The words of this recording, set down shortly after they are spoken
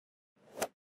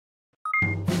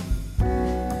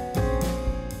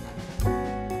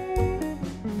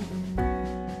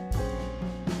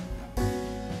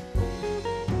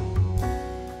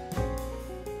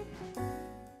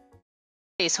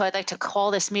So I'd like to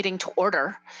call this meeting to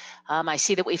order. I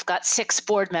see that we've got 6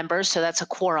 board members, so that's a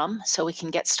quorum, so we can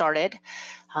get started.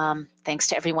 Thanks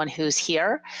to everyone who's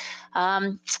here.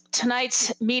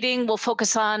 Tonight's meeting will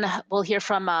focus on, we'll hear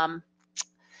from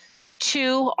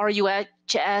 2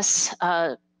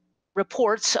 RUHS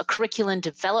reports, a curriculum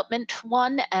development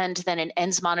one, and then an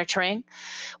ends monitoring.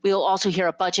 We'll also hear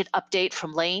a budget update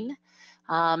from Lane.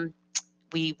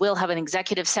 We will have an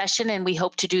executive session, and we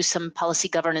hope to do some policy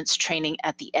governance training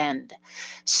at the end.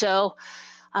 So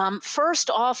first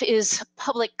off is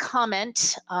public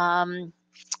comment.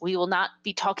 We will not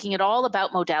be talking at all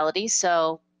about modalities,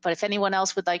 but if anyone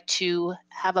else would like to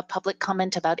have a public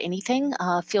comment about anything,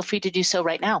 feel free to do so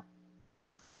right now.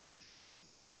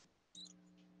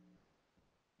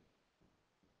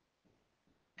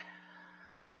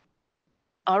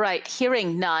 All right,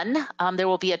 hearing none, there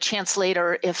will be a chance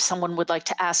later if someone would like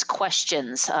to ask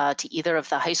questions to either of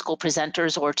the high school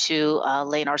presenters or to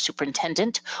Lane, our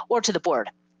superintendent, or to the board.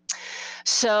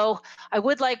 So I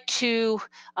would like to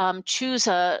choose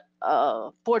a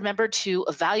board member to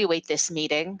evaluate this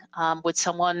meeting. Would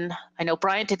someone, I know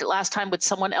Brian did it last time, would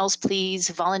someone else please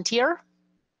volunteer?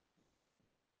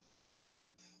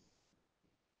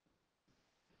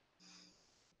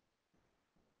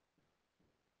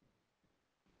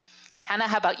 Hannah,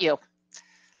 how about you?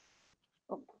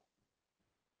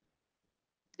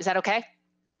 Is that okay?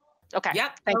 Okay.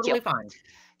 Yeah, thank totally you. Fine.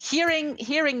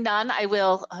 Hearing none, I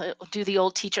will do the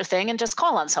old teacher thing and just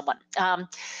call on someone.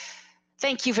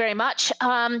 Thank you very much.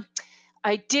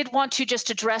 I did want to just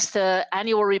address the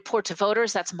annual report to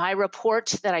voters. That's my report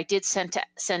that I did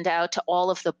send out to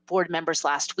all of the board members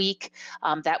last week.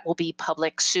 That will be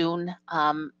public soon.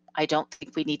 I don't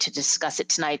think we need to discuss it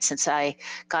tonight since I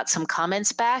got some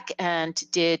comments back and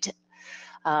did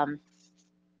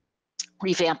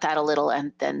revamp that a little,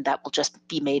 and then that will just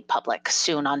be made public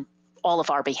soon on all of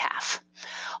our behalf.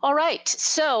 All right,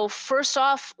 so first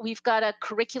off, we've got a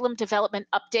curriculum development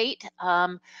update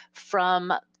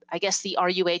from, I guess, the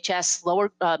RUHS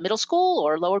lower middle school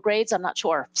or lower grades, I'm not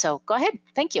sure. So go ahead,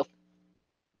 thank you.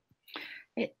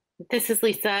 This is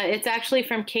Lisa. It's actually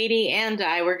from Katie and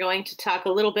I. We're going to talk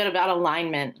a little bit about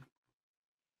alignment.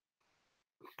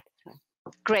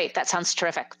 Great, that sounds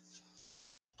terrific.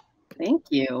 Thank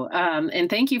you.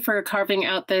 And thank you for carving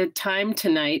out the time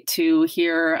tonight to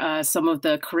hear some of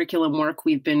the curriculum work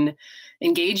we've been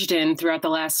engaged in throughout the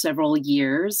last several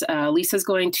years. Lisa's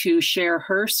going to share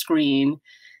her screen.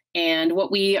 And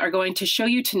what we are going to show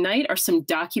you tonight are some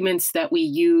documents that we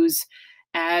use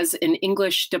as an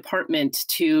English department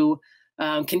to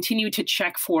continue to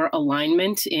check for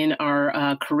alignment in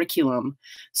our curriculum.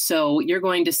 So you're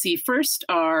going to see first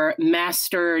our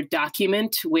master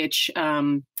document, which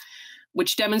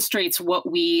demonstrates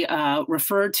what we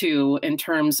refer to in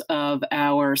terms of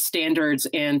our standards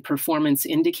and performance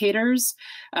indicators.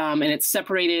 And it's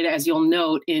separated, as you'll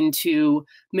note, into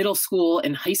middle school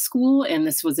and high school. And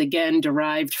this was, again,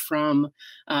 derived from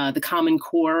the Common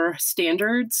Core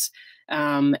standards.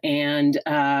 And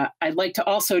I'd like to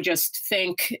also just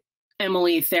thank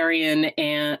Emily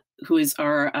Therian, who is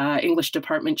our English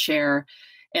department chair,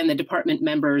 and the department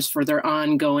members for their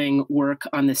ongoing work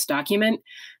on this document.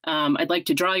 I'd like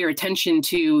to draw your attention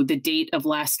to the date of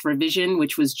last revision,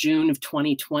 which was June of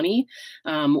 2020.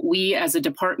 We as a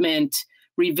department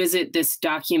revisit this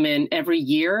document every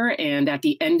year and at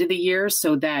the end of the year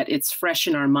so that it's fresh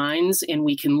in our minds and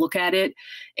we can look at it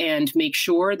and make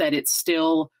sure that it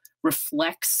still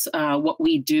reflects what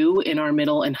we do in our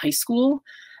middle and high school.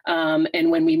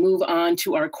 And when we move on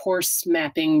to our course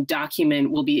mapping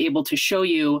document, we'll be able to show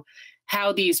you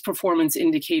how these performance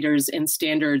indicators and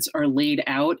standards are laid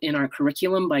out in our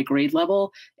curriculum by grade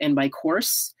level and by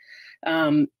course.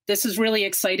 This is really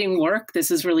exciting work. This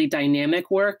is really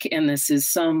dynamic work. And this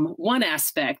is one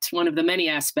of the many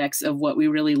aspects of what we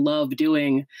really love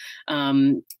doing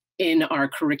in our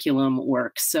curriculum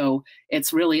work. So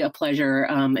it's really a pleasure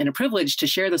and a privilege to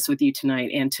share this with you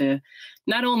tonight and to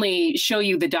not only show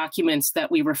you the documents that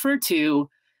we refer to,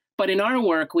 but in our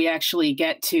work, we actually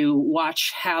get to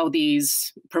watch how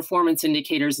these performance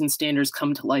indicators and standards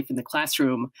come to life in the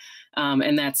classroom.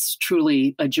 And that's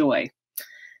truly a joy.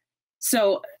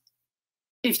 So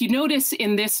if you notice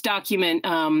in this document,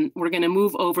 we're going to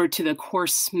move over to the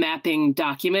course mapping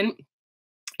document.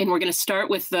 And we're going to start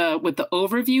with the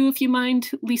overview, if you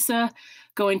mind, Lisa,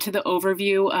 going to the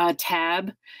overview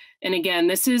tab. And again,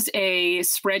 this is a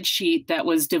spreadsheet that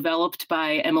was developed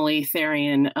by Emily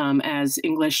Therian as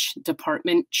English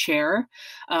department chair.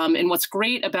 And what's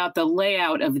great about the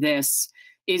layout of this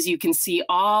is you can see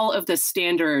all of the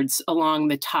standards along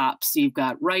the top. So you've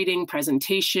got writing,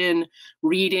 presentation,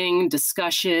 reading,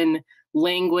 discussion,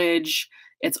 language.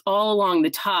 It's all along the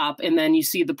top, and then you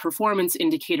see the performance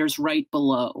indicators right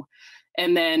below.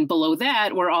 And then below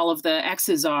that, where all of the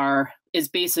X's are, is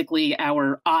basically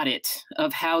our audit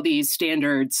of how these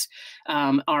standards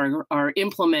are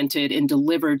implemented and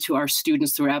delivered to our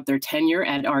students throughout their tenure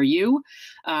at RU.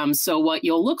 So what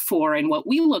you'll look for, and what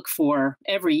we look for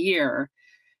every year,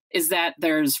 is that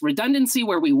there's redundancy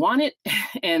where we want it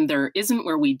and there isn't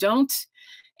where we don't,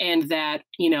 and that,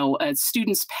 you know, a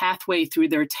student's pathway through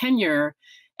their tenure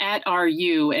at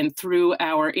RU and through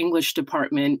our English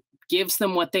department gives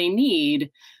them what they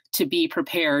need to be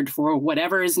prepared for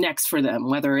whatever is next for them,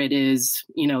 whether it is,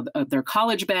 you know, they're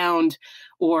college bound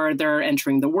or they're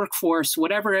entering the workforce,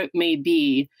 whatever it may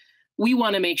be. We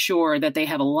want to make sure that they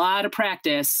have a lot of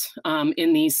practice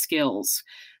in these skills.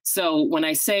 So when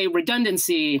I say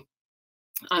redundancy,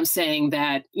 I'm saying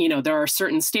that, you know, there are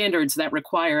certain standards that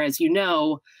require, as you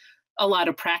know, a lot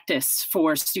of practice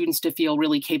for students to feel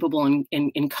really capable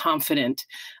and confident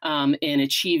in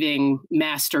achieving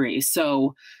mastery.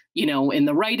 So, you know, in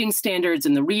the writing standards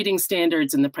and the reading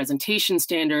standards and the presentation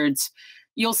standards,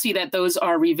 you'll see that those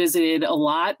are revisited a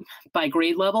lot by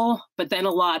grade level, but then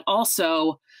a lot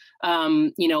also,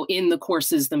 you know, in the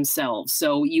courses themselves.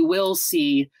 So you will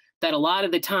see that a lot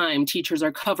of the time teachers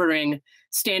are covering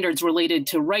standards related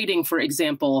to writing, for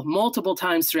example, multiple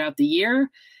times throughout the year.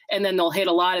 And then they'll hit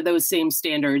a lot of those same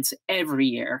standards every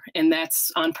year. And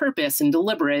that's on purpose and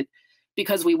deliberate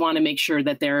because we want to make sure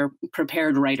that they're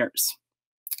prepared writers.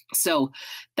 So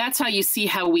that's how you see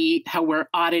how we're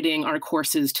auditing our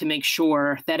courses to make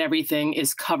sure that everything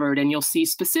is covered. And you'll see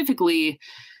specifically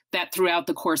that throughout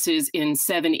the courses in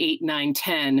 7, 8, 9,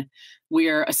 10,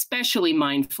 we're especially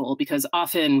mindful because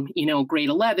often, you know, grade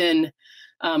 11,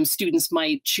 students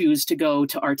might choose to go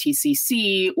to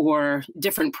RTCC or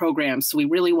different programs. So we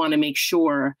really want to make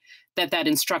sure that that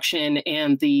instruction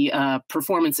and the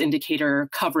performance indicator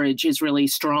coverage is really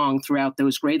strong throughout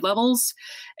those grade levels.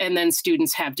 And then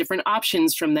students have different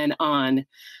options from then on.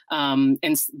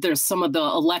 And there's some of the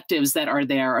electives that are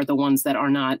there are the ones that are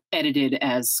not edited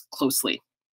as closely.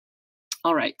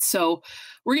 All right, so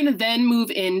we're going to then move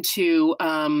into,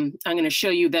 I'm going to show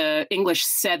you the English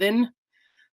 7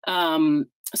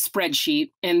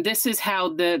 spreadsheet, and this is how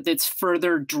that's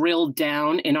further drilled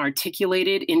down and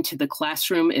articulated into the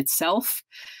classroom itself.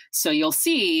 So you'll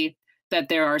see that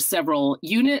there are several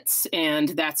units, and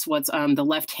that's what's on the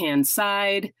left-hand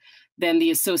side. Then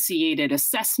the associated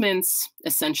assessments,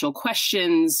 essential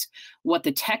questions, what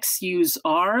the text use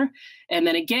are. And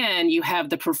then again, you have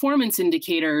the performance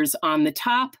indicators on the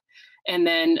top, and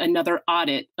then another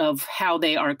audit of how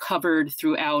they are covered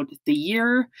throughout the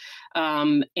year.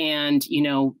 And, you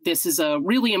know, this is a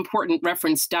really important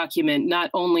reference document, not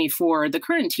only for the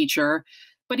current teacher,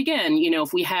 but again, you know,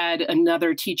 if we had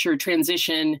another teacher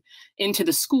transition into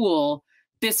the school,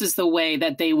 this is the way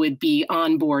that they would be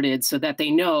onboarded so that they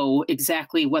know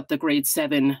exactly what the grade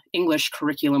 7 English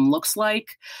curriculum looks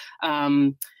like.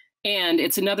 And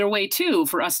it's another way too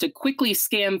for us to quickly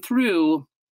scan through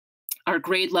our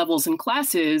grade levels and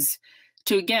classes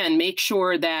to, again, make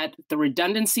sure that the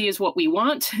redundancy is what we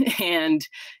want and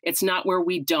it's not where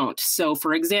we don't. So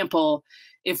for example,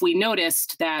 if we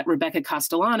noticed that Rebecca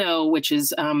Castellano, which is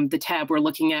the tab we're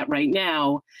looking at right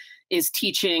now, is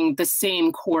teaching the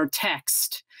same core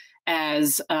text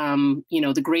as, you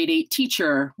know, the grade 8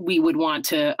 teacher, we would want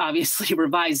to obviously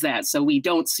revise that so we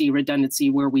don't see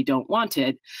redundancy where we don't want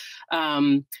it.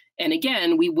 And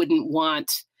again, we wouldn't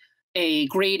want a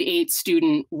grade 8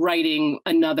 student writing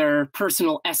another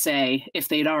personal essay if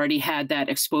they'd already had that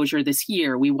exposure this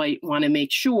year. We might want to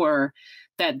make sure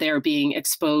that they're being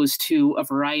exposed to a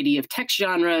variety of text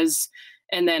genres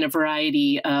and then a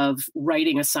variety of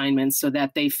writing assignments so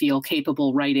that they feel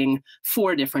capable writing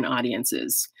for different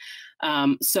audiences.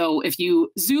 So if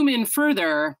you zoom in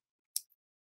further,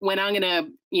 when I'm going to,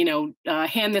 you know,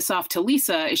 hand this off to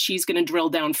Lisa, she's going to drill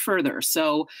down further.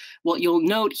 So what you'll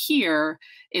note here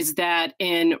is that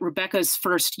in Rebecca's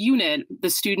first unit, the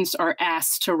students are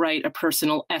asked to write a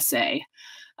personal essay.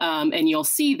 And you'll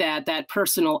see that that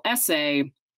personal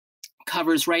essay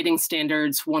covers writing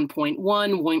standards 1.1,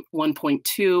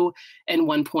 1.2, and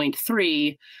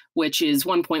 1.3, which is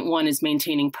 1.1 is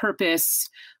maintaining purpose,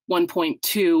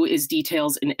 1.2 is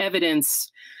details and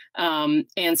evidence.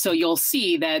 And so you'll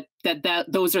see that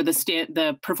those are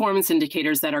the performance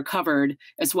indicators that are covered,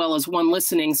 as well as one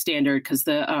listening standard, because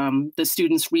the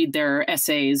students read their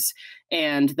essays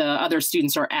and the other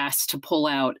students are asked to pull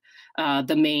out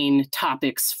the main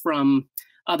topics from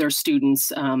other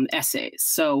students' essays.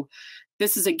 So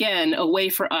this is, again, a way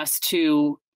for us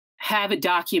to have a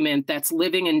document that's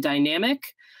living and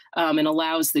dynamic, and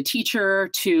allows the teacher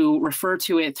to refer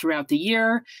to it throughout the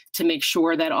year to make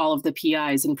sure that all of the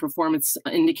PIs and performance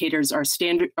indicators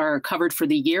are covered for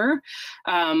the year.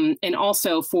 And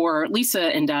also for Lisa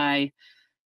and I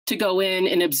to go in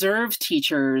and observe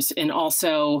teachers and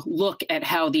also look at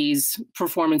how these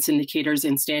performance indicators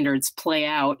and standards play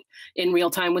out in real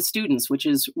time with students, which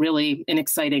is really an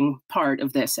exciting part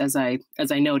of this, as I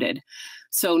noted.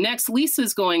 So next,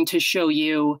 Lisa's going to show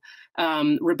you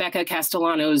Rebecca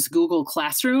Castellano's Google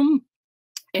Classroom,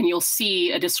 and you'll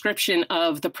see a description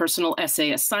of the personal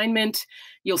essay assignment.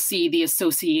 You'll see the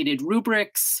associated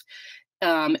rubrics,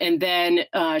 and then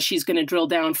she's going to drill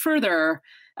down further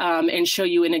and show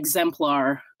you an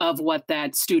exemplar of what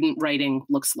that student writing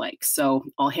looks like. So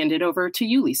I'll hand it over to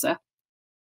you, Lisa.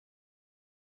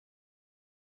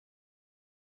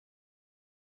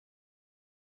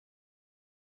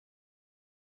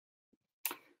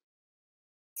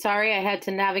 Sorry, I had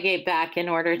to navigate back in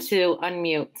order to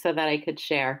unmute so that I could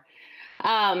share.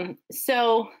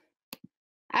 So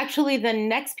actually, the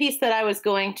next piece that I was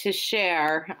going to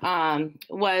share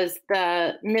was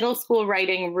the middle school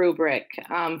writing rubric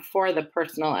for the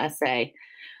personal essay.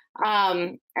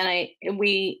 And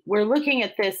we're looking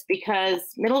at this because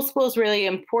middle school is really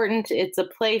important. It's a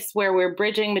place where we're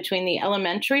bridging between the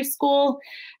elementary school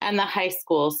and the high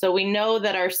school. So we know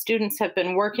that our students have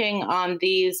been working on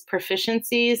these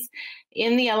proficiencies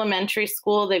in the elementary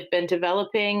school. They've been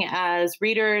developing as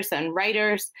readers and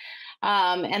writers.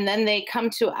 And then they come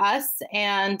to us,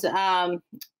 and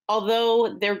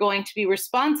although they're going to be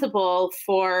responsible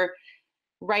for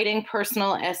writing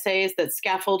personal essays that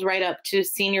scaffold right up to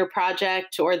senior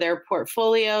project or their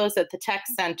portfolios at the tech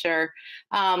center,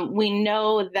 we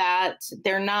know that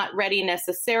they're not ready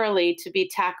necessarily to be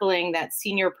tackling that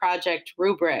senior project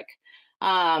rubric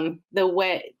the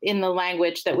way in the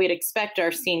language that we'd expect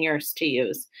our seniors to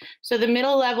use. So the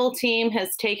middle level team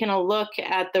has taken a look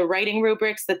at the writing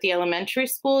rubrics that the elementary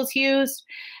schools used,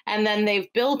 and then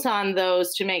they've built on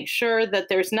those to make sure that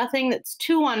there's nothing that's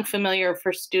too unfamiliar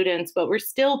for students, but we're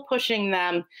still pushing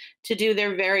them to do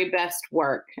their very best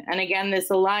work. And again, this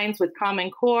aligns with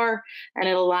Common Core, and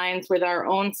it aligns with our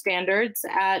own standards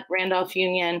at Randolph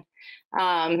Union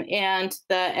and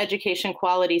the education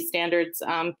quality standards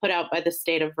put out by the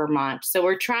state of Vermont. So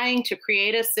we're trying to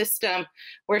create a system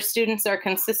where students are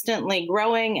consistently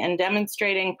growing and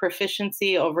demonstrating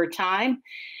proficiency over time,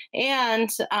 and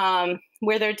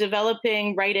where they're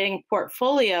developing writing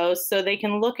portfolios so they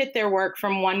can look at their work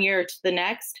from one year to the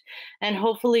next and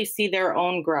hopefully see their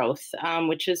own growth,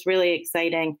 which is really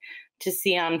exciting to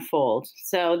see unfold.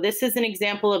 So this is an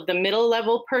example of the middle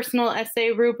level personal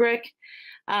essay rubric.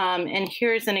 And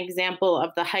here's an example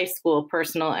of the high school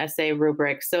personal essay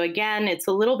rubric. So again, it's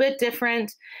a little bit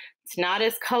different. It's not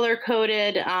as color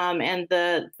coded, and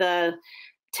the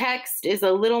text is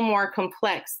a little more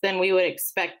complex than we would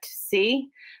expect to see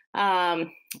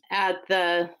at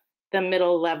the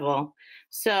middle level.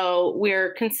 So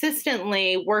we're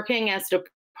consistently working as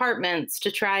departments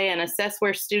to try and assess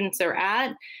where students are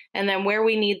at and then where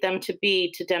we need them to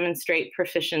be to demonstrate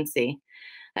proficiency.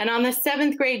 And on the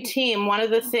 7th grade team, one of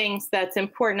the things that's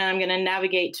important, and I'm going to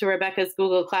navigate to Rebecca's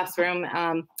Google Classroom.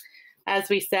 As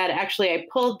we said, actually, I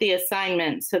pulled the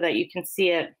assignment so that you can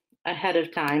see it ahead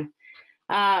of time.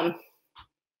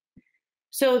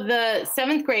 So the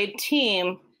 7th grade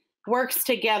team works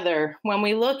together. When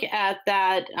we look at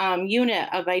that unit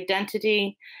of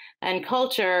identity and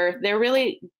culture, they're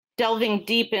really delving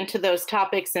deep into those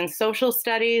topics in social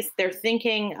studies. They're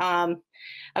thinking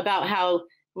about how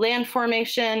land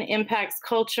formation impacts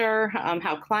culture,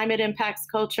 how climate impacts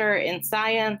culture in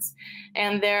science,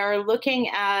 and they're looking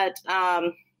at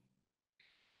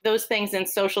those things in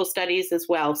social studies as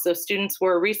well. So students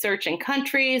were researching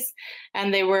countries,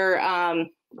 and they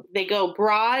go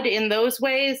broad in those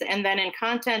ways, and then in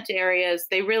content areas,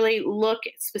 they really look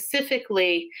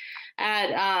specifically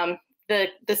at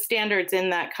the standards in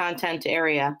that content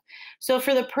area. So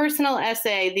for the personal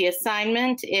essay, the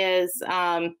assignment is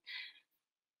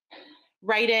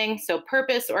writing, so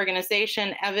purpose,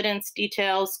 organization, evidence,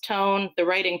 details, tone, the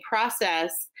writing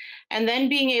process, and then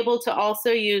being able to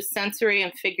also use sensory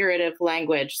and figurative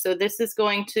language. So this is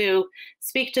going to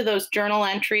speak to those journal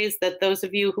entries that those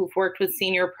of you who've worked with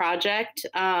Senior Project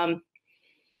are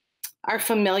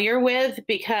familiar with,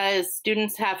 because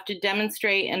students have to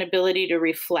demonstrate an ability to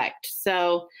reflect.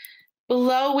 So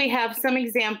below we have some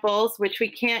examples, which we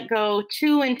can't go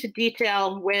too into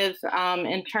detail with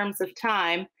in terms of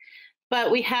time. But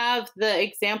we have the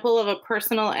example of a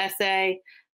personal essay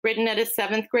written at a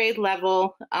 7th grade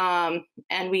level, and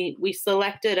we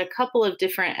selected a couple of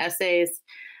different essays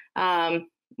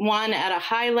one at a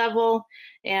high level,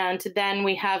 and then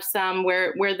we have some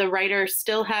where the writers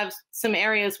still have some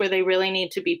areas where they really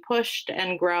need to be pushed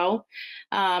and grow,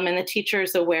 and the teacher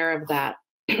is aware of that.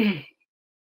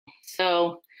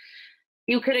 So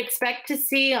you could expect to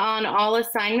see on all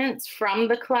assignments from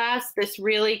the class this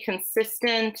really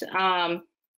consistent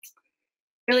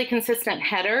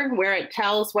header where it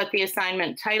tells what the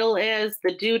assignment title is,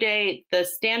 the due date, the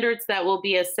standards that will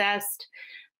be assessed,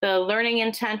 the learning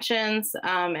intentions,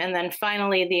 and then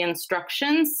finally the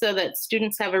instructions, so that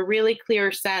students have a really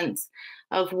clear sense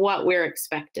of what we're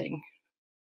expecting.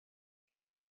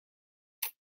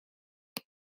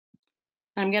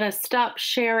 I'm going to stop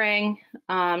sharing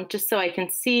just so I can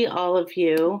see all of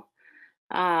you.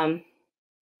 I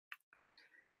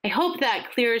hope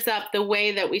that clears up the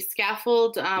way that we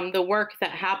scaffold the work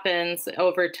that happens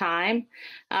over time.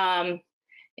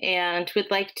 And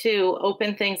we'd like to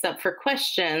open things up for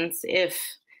questions if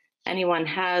anyone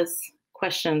has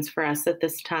questions for us at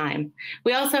this time.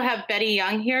 We also have Betty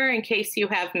Young here in case you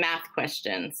have math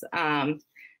questions.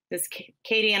 This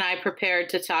Katie and I prepared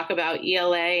to talk about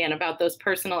ELA and about those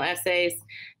personal essays.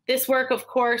 This work, of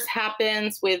course,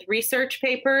 happens with research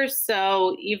papers.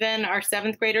 So even our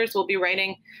 7th graders will be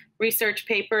writing research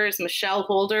papers. Michelle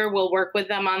Holder will work with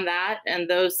them on that, and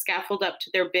those scaffold up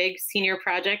to their big senior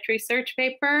project research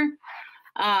paper.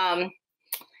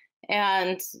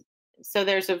 And so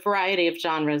there's a variety of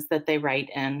genres that they write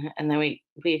in, and then we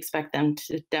expect them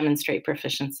to demonstrate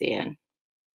proficiency in.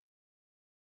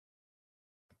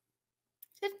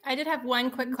 I did have one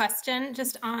quick question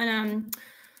just on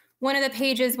one of the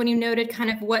pages when you noted kind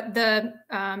of what the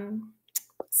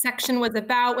section was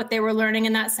about, what they were learning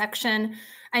in that section.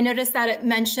 I noticed that it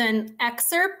mentioned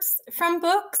excerpts from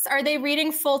books. Are they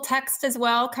reading full text as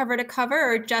well, cover to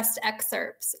cover, or just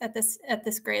excerpts at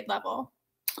this grade level?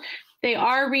 They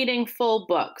are reading full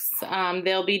books.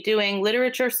 They'll be doing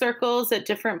literature circles at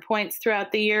different points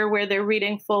throughout the year where they're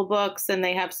reading full books, and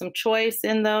they have some choice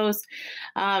in those.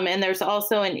 And there's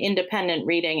also an independent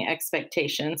reading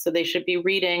expectation. So they should be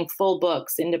reading full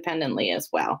books independently as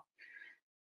well.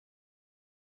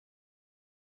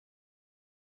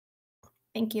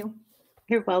 Thank you.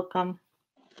 You're welcome.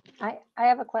 I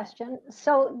have a question.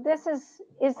 So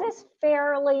is this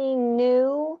fairly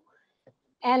new,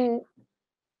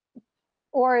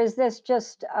 or is this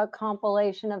just a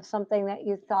compilation of something that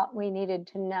you thought we needed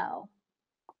to know?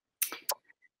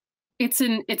 It's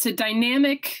a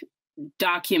dynamic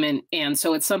document, and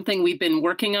so it's something we've been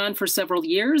working on for several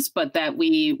years, but that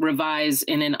we revise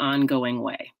in an ongoing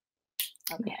way.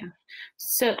 Okay.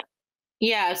 So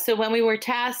when we were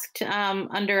tasked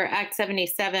under Act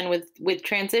 77 with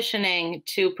transitioning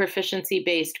to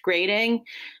proficiency-based grading,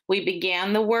 we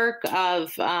began the work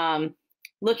of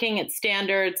looking at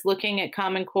standards, looking at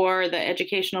Common Core, the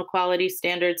educational quality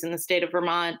standards in the state of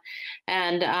Vermont,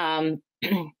 and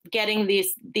getting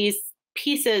these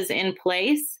pieces in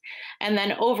place. And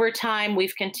then over time,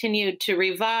 we've continued to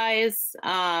revise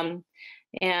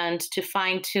and to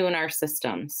fine-tune our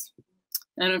systems.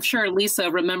 And I'm sure Lisa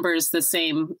remembers the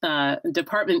same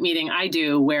department meeting I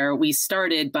do, where we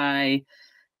started by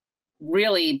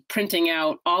really printing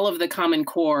out all of the Common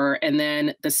Core, and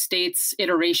then the state's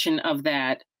iteration of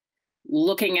that,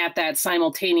 looking at that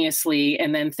simultaneously,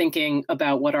 and then thinking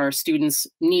about what our students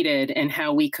needed and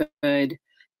how we could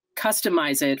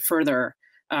customize it further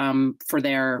for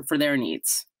their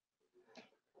needs.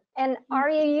 And are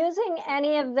you using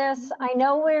any of this? I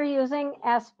know we're using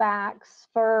SBACs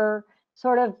for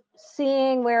sort of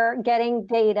seeing getting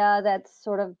data that's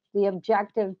sort of the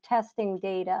objective testing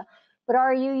data. But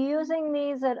are you using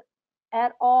these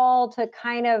at all to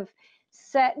kind of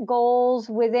set goals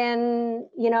within,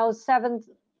 the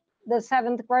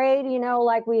 7th grade?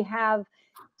 Like we have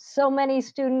so many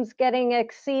students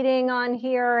exceeding on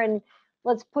here, and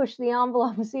let's push the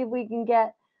envelope and see if we can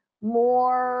get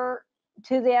more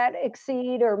to that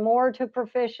exceed or more to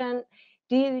proficient.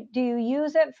 Do you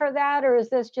use it for that, or is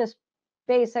this just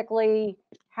basically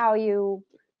how you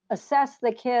assess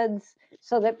the kids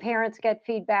so that parents get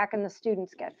feedback and the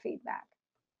students get feedback?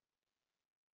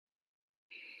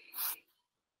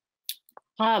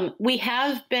 We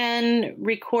have been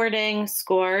recording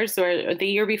scores, or the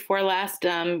year before last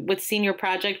with Senior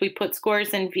Project, we put scores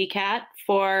in VCAT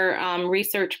for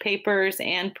research papers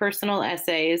and personal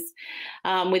essays,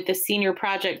 with the Senior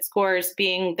Project scores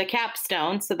being the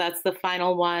capstone. So that's the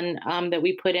final one that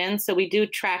we put in. So we do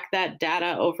track that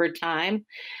data over time.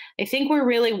 I think we're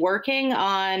really working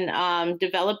on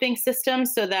developing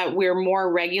systems so that we're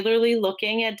more regularly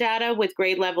looking at data with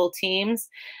grade level teams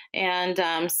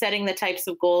and setting the types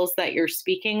of goals that you're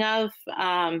speaking of.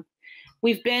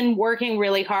 we've been working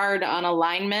really hard on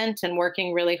alignment and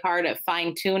working really hard at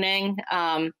fine tuning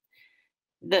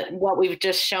what we've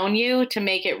just shown you to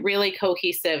make it really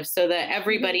cohesive so that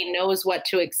everybody knows what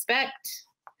to expect.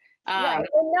 Right.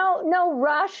 And no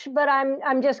rush, but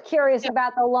I'm just curious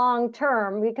about the long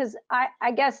term, because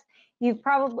I guess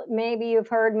maybe you've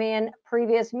heard me in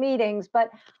previous meetings, but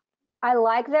I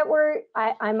like that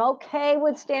I'm okay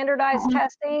with standardized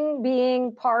testing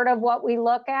being part of what we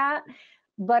look at.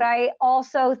 But I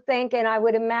also think, and I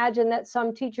would imagine that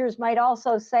some teachers might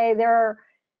also say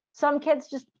some kids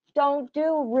just don't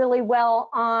do really well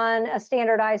on a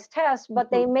standardized test,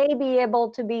 but they may be able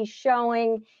to be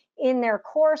showing in their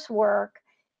coursework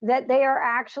that they are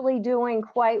actually doing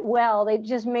quite well. They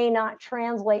just may not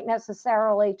translate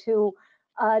necessarily to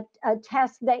a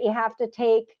test that you have to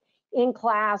take in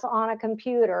class on a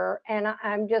computer. And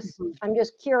I'm just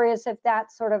curious if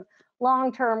that's sort of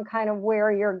long-term kind of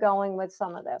where you're going with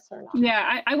some of this or not.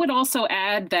 Yeah, I would also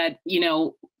add that,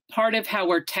 part of how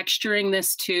we're texturing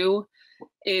this too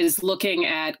is looking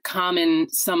at common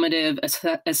summative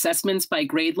assessments by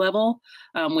grade level,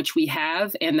 which we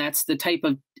have, and that's the type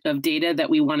of data that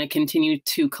we want to continue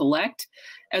to collect,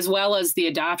 as well as the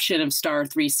adoption of STAR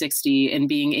 360 and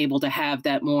being able to have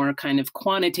that more kind of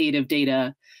quantitative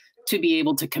data to be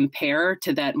able to compare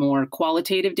to that more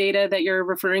qualitative data that you're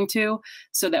referring to,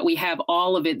 so that we have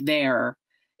all of it there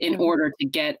in order to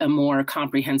get a more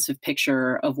comprehensive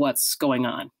picture of what's going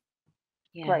on.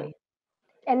 Yeah. Great.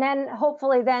 And then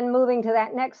hopefully then moving to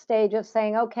that next stage of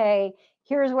saying, okay,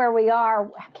 here's where we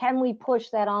are. Can we push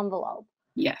that envelope?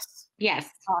 Yes. Yes.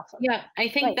 Awesome. Yeah, I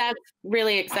think that's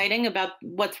really exciting about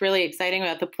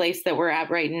the place that we're at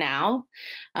right now,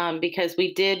 because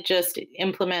we did just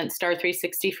implement STAR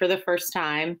 360 for the first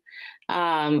time.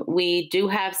 We do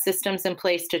have systems in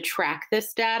place to track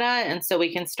this data, and so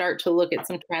we can start to look at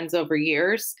some trends over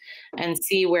years and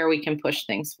see where we can push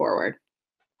things forward.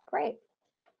 Great.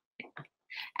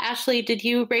 Ashley, did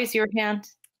you raise your hand?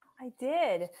 I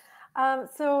did.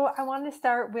 So I wanted to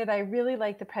start with, I really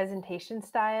like the presentation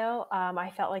style.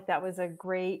 I felt like that was a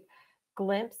great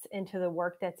glimpse into the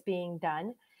work that's being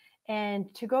done.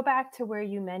 And to go back to where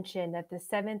you mentioned that the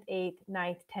 7th, 8th,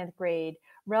 9th, 10th grade,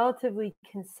 relatively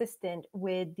consistent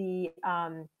with the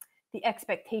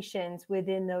expectations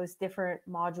within those different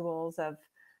modules of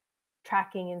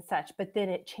tracking and such, but then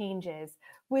it changes.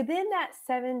 Within that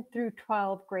 7 through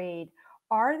 12 grade,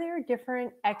 are there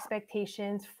different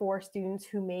expectations for students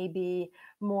who may be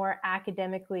more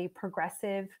academically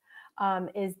progressive?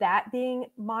 Is that being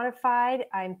modified?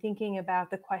 I'm thinking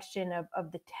about the question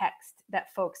of the text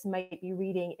that folks might be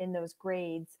reading in those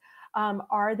grades.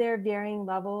 Are there varying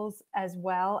levels as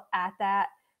well at that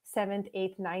 7th,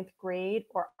 8th, 9th grade,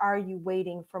 or are you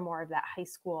waiting for more of that high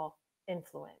school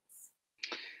influence?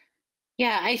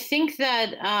 Yeah, I think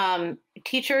that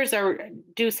teachers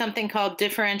do something called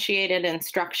differentiated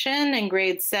instruction in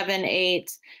grades 7,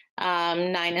 8,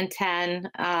 9, and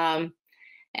 10.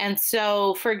 And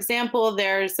so, for example,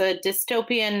 there's a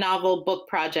dystopian novel book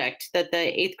project that the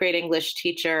 8th grade English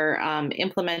teacher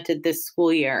implemented this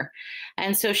school year.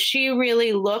 And so she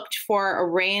really looked for a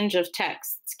range of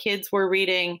texts. Kids were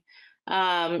reading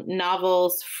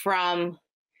novels from,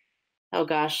 oh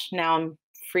gosh, now I'm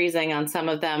freezing on some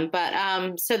of them, but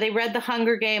so they read The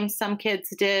Hunger Games. Some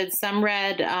kids did. Some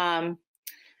read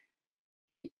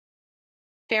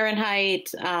Fahrenheit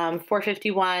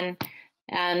 451,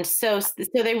 and so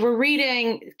they were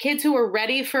reading. Kids who were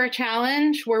ready for a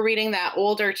challenge were reading that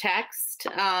older text,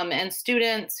 and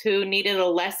students who needed a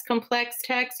less complex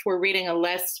text were reading a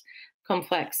less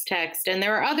complex text. And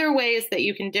there are other ways that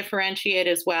you can differentiate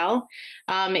as well.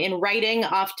 In writing,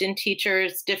 often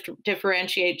teachers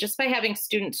differentiate just by having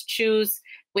students choose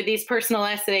with these personal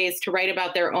essays to write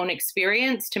about their own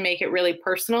experience to make it really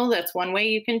personal. That's one way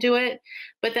you can do it.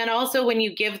 But then also when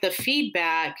you give the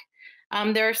feedback,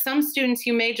 there are some students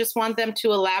you may just want them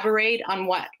to elaborate on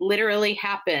what literally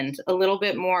happened a little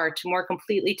bit more to more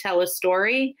completely tell a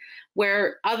story,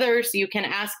 where others you can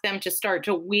ask them to start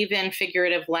to weave in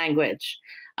figurative language.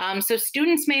 So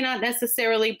students may not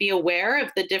necessarily be aware of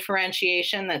the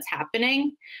differentiation that's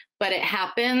happening, but it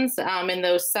happens in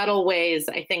those subtle ways,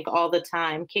 I think, all the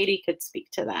time. Katie could speak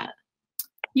to that.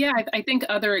 Yeah, I think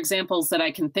other examples that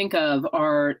I can think of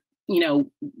are,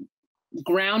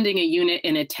 grounding a unit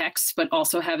in a text, but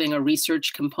also having a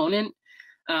research component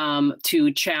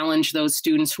to challenge those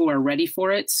students who are ready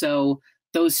for it. So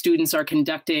those students are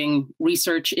conducting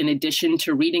research in addition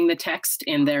to reading the text,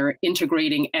 and they're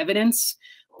integrating evidence,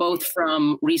 both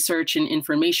from research and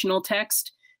informational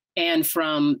text and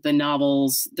from the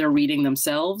novels they're reading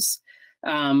themselves.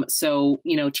 So,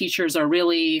 teachers are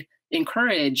really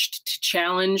encouraged to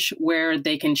challenge where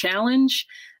they can challenge,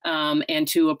 and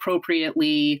to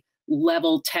appropriately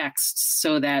level texts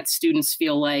so that students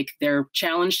feel like they're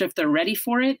challenged if they're ready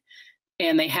for it,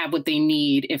 and they have what they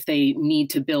need if they need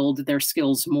to build their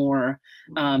skills more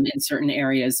in certain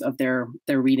areas of their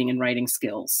reading and writing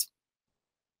skills.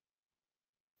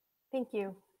 Thank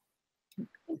you.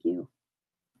 Thank you.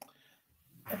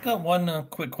 I've got one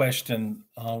quick question.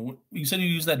 You said you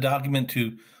use that document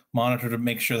to monitor to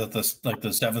make sure that the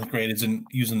 7th grade isn't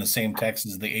using the same text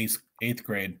as the eighth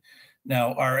grade.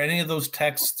 Now, are any of those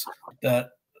texts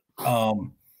that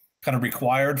kind of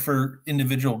required for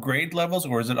individual grade levels,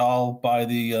 or is it all by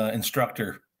the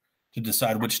instructor to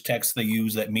decide which text they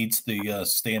use that meets the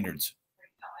standards?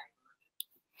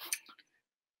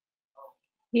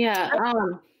 Yeah.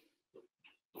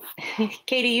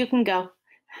 Katie, you can go.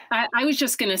 I was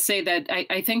just going to say that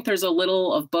I think there's a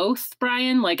little of both,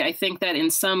 Brian. Like, I think that in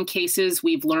some cases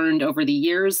we've learned over the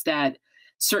years that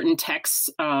certain texts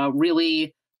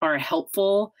really are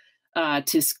helpful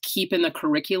to keep in the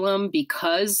curriculum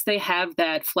because they have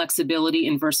that flexibility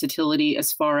and versatility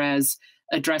as far as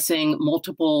addressing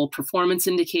multiple performance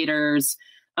indicators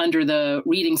under the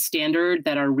reading standard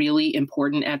that are really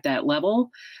important at that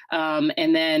level.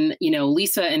 And then,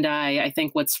 Lisa and I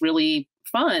think what's really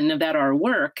fun about our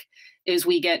work is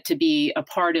we get to be a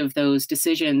part of those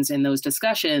decisions and those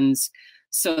discussions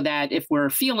so that if we're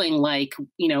feeling like,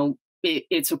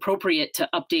 it's appropriate to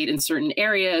update in certain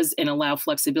areas and allow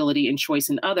flexibility and choice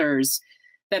in others,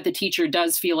 that the teacher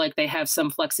does feel like they have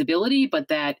some flexibility, but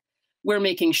that we're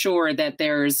making sure that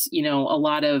there's, a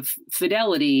lot of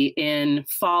fidelity in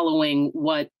following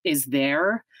what is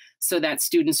there so that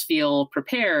students feel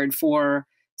prepared for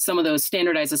some of those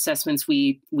standardized assessments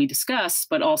we discuss,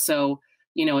 but also,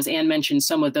 as Anne mentioned,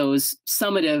 some of those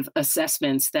summative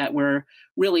assessments that we're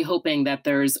really hoping that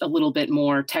there's a little bit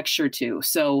more texture to.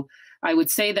 So I would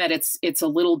say that it's a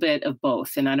little bit of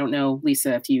both. And I don't know,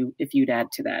 Lisa, if you'd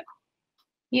add to that.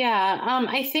 Yeah,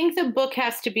 I think the book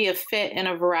has to be a fit in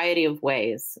a variety of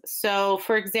ways. So,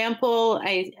 for example,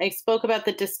 I spoke about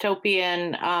the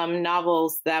dystopian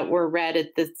novels that were read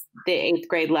at the 8th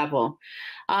grade level.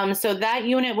 So that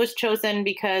unit was chosen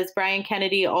because Brian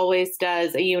Kennedy always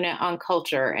does a unit on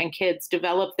culture, and kids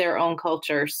develop their own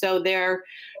culture. So they're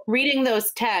reading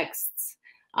those texts,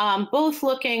 both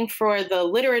looking for the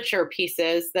literature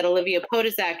pieces that Olivia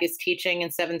Podizak is teaching in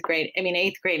 8th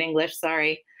grade English,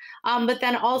 but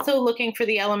then also looking for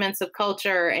the elements of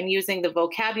culture and using the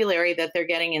vocabulary that they're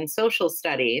getting in social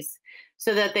studies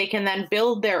so that they can then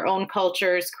build their own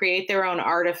cultures, create their own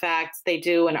artifacts. They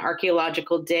do an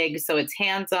archaeological dig, so it's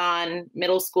hands-on.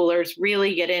 Middle schoolers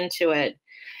really get into it.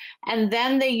 And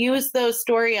then they use those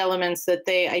story elements that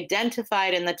they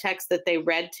identified in the text that they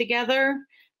read together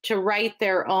to write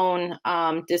their own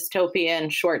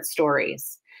dystopian short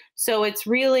stories. So it's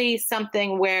really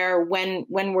something where when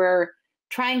we're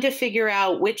trying to figure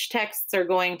out which texts are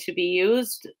going to be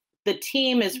used, the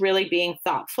team is really being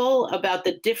thoughtful about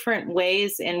the different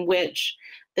ways in which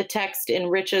the text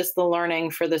enriches the learning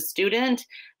for the student,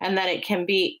 and that it can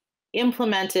be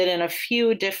implemented in a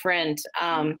few different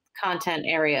content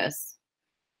areas.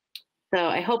 So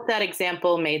I hope that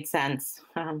example made sense.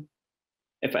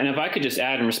 If I could just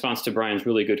add in response to Brian's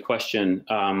really good question,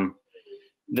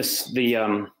 the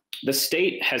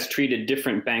state has treated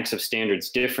different banks of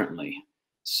standards differently.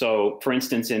 So, for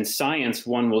instance, in science,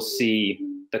 one will see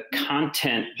the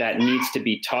content that needs to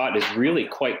be taught is really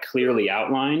quite clearly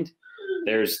outlined.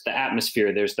 There's the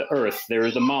atmosphere, there's the earth, there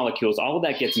are the molecules, all of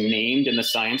that gets named in the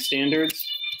science standards.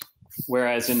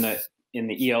 Whereas in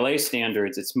the ELA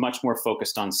standards, it's much more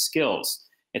focused on skills.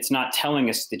 It's not telling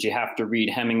us that you have to read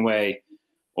Hemingway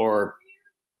or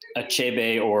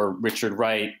Achebe or Richard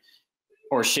Wright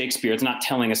or Shakespeare. It's not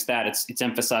telling us that, it's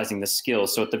emphasizing the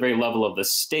skills. So at the very level of the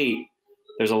state,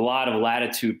 there's a lot of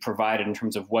latitude provided in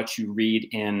terms of what you read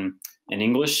in an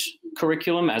English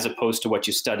curriculum as opposed to what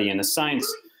you study in a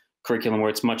science curriculum, where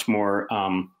it's much more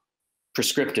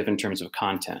prescriptive in terms of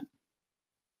content.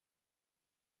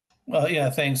 Well, yeah,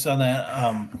 thanks on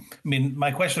that.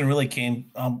 My question really came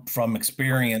from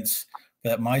experience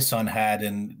that my son had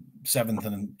in 7th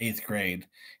and 8th grade,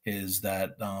 is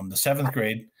that the 7th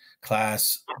grade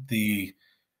class, the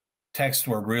texts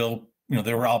were real,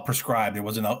 they were all prescribed. There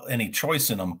wasn't any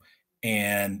choice in them,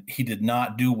 and he did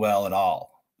not do well at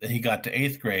all. He got to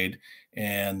 8th grade,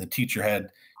 and the teacher had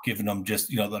given him just,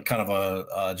 the kind of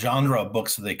a genre of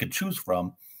books that they could choose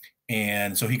from.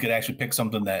 And so he could actually pick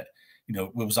something that,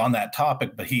 it was on that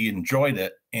topic, but he enjoyed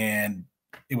it. And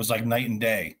it was like night and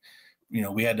day.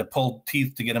 We had to pull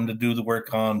teeth to get him to do the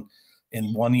work on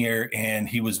in one year, and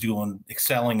he was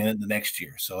excelling in it the next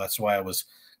year. So that's why I was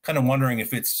kind of wondering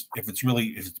if it's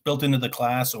built into the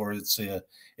class, or if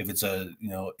it's a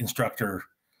instructor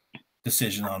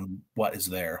decision on what is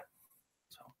there.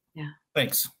 So yeah,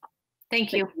 thanks.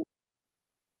 Thank you.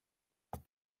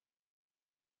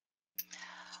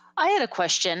 I had a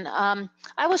question.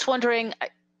 I was wondering,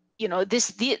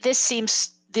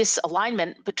 this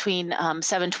alignment between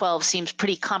 7-12 seems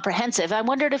pretty comprehensive. I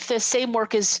wondered if the same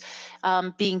work is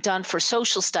being done for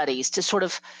social studies to sort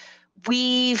of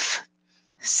weave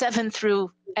 7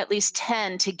 through at least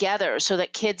 10 together so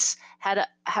that kids had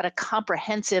a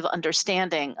comprehensive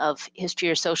understanding of history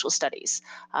or social studies.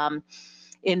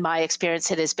 In my experience,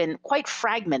 it has been quite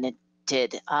fragmented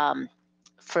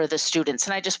for the students,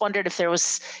 and I just wondered if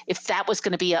that was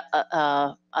going to be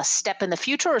a step in the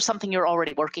future or something you're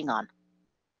already working on.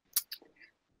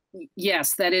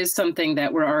 Yes, that is something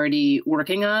that we're already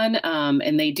working on,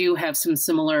 and they do have some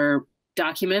similar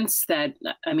documents that,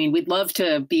 I mean, we'd love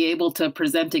to be able to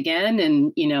present again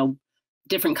in,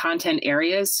 different content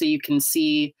areas so you can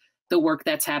see the work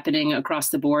that's happening across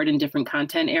the board in different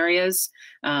content areas.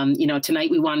 Tonight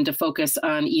we wanted to focus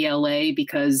on ELA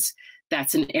because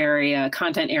that's an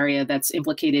content area that's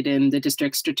implicated in the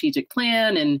district strategic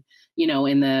plan and,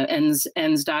 in the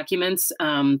ends documents.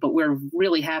 But we're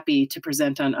really happy to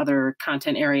present on other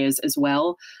content areas as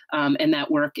well. And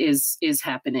that work is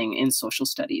happening in social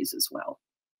studies as well.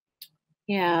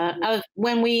 Yeah,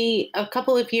 when a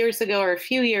couple of years ago or a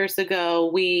few years ago,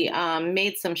 we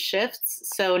made some shifts.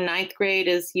 So 9th grade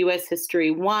is U.S.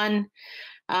 History 1.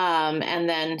 And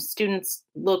then students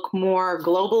look more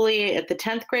globally at the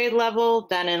 10th grade level.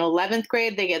 Then in 11th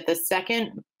grade, they get the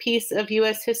second piece of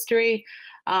U.S. history.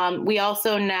 We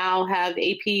also now have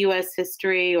AP U.S.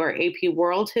 History or AP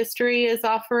World History as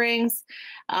offerings.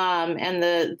 And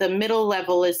the middle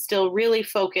level is still really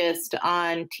focused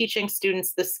on teaching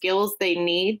students the skills they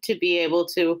need to be able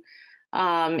to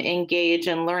engage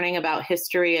in learning about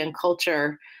history and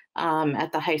culture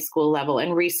at the high school level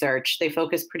and research. They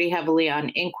focus pretty heavily on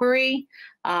inquiry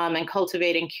and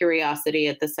cultivating curiosity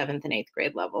at the 7th and 8th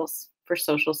grade levels for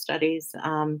social studies.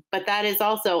 But that is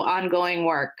also ongoing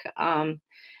work.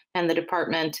 And the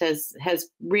department has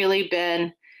really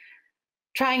been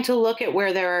trying to look at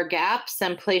where there are gaps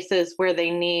and places where they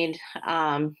need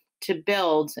to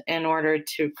build in order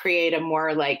to create a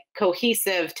more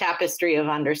cohesive tapestry of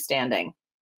understanding.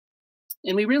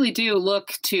 And we really do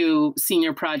look to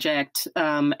Senior Project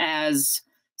as,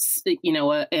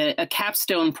 a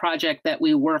capstone project that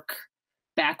we work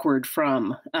backward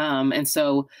from. And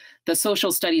so the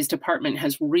social studies department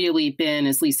has really been,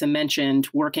 as Lisa mentioned,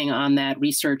 working on that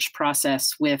research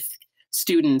process with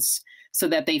students so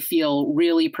that they feel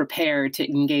really prepared to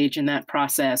engage in that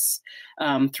process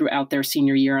throughout their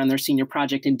senior year on their senior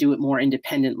project and do it more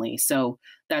independently. So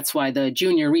that's why the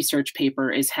junior research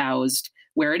paper is housed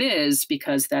where it is,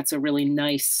 because that's a really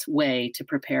nice way to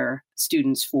prepare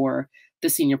students for the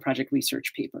senior project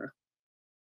research paper.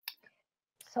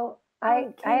 So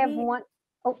I have one.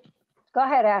 Oh, go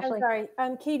ahead, Ashley. I'm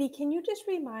sorry. Katie, can you just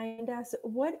remind us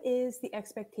what is the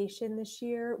expectation this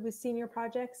year with senior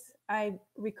projects? I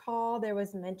recall there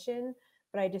was mention,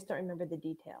 but I just don't remember the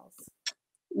details.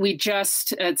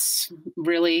 It's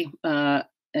really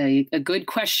a good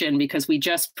question because we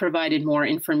just provided more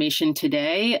information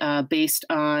today based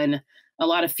on a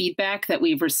lot of feedback that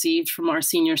we've received from our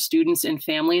senior students and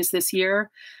families this year.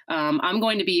 I'm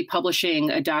going to be publishing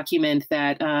a document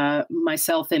that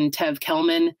myself and Tev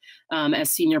Kelman,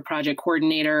 as senior project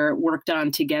coordinator, worked on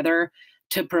together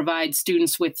to provide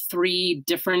students with 3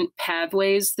 different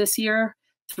pathways this year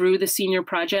through the senior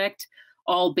project,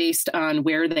 all based on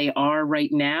where they are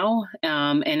right now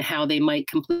and how they might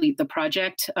complete the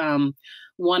project.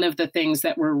 One of the things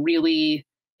that we're really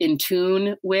in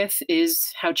tune with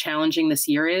is how challenging this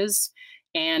year is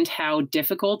and how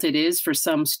difficult it is for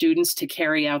some students to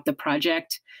carry out the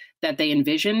project that they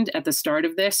envisioned at the start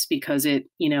of this, because it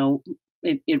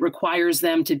requires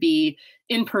them to be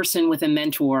in person with a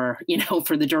mentor,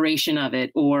 for the duration of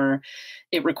it, or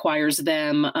it requires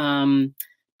them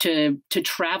to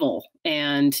travel.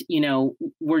 And,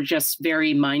 we're just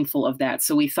very mindful of that.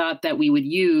 So we thought that we would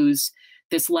use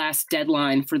this last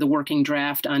deadline for the working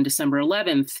draft on December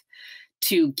 11th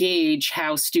to gauge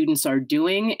how students are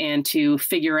doing and to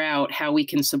figure out how we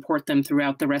can support them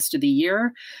throughout the rest of the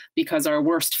year. Because our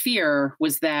worst fear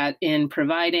was that in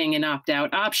providing an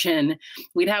opt-out option,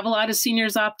 we'd have a lot of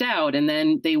seniors opt out and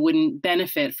then they wouldn't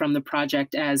benefit from the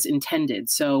project as intended.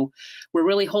 So we're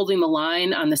really holding the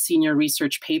line on the senior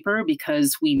research paper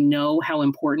because we know how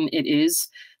important it is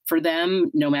for them,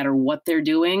 no matter what they're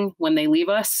doing when they leave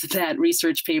us, that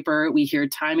research paper, we hear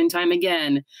time and time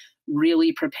again,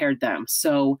 really prepared them.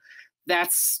 So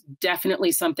that's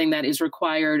definitely something that is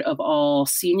required of all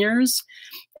seniors.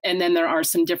 And then there are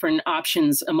some different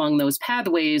options among those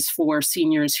pathways for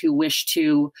seniors who wish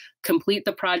to complete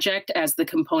the project as the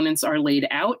components are laid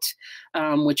out,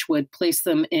 which would place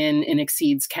them in an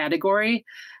exceeds category.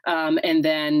 And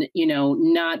then,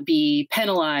 not be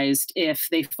penalized if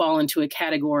they fall into a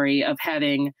category of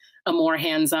having a more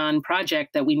hands-on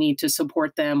project that we need to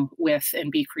support them with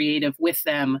and be creative with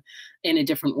them in a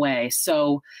different way.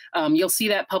 So you'll see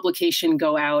that publication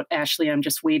go out. Ashley, I'm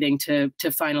just waiting to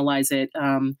finalize it.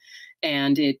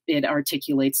 And it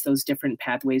articulates those different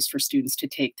pathways for students to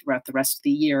take throughout the rest of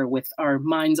the year with our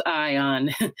mind's eye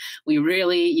on, we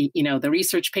really, the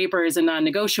research paper is a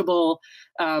non-negotiable,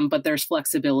 but there's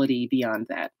flexibility beyond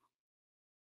that.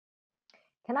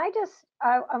 Can I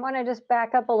want to just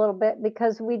back up a little bit,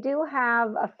 because we do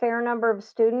have a fair number of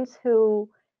students who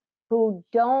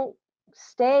don't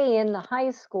stay in the high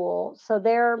school, so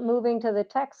they're moving to the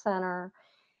tech center.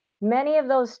 Many of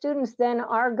those students then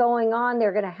are going on,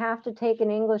 they're going to have to take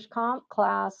an English comp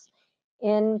class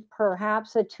in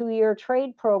perhaps a 2-year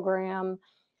trade program.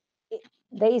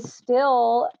 They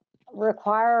still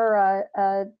require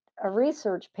a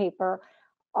research paper.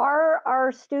 Are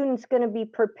our students going to be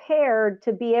prepared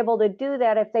to be able to do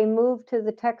that if they move to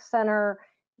the tech center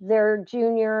their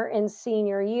junior and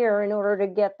senior year in order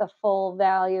to get the full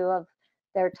value of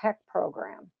their tech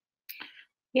program?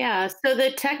 Yeah, so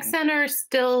the tech center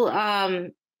still,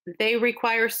 they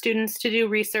require students to do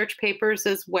research papers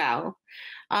as well.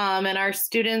 And our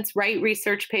students write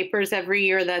research papers every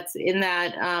year. That's in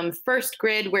that first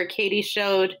grid where Katie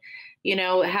showed,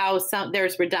 how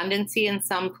there's redundancy in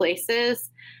some places.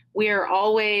 We are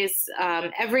always,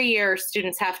 every year,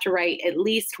 students have to write at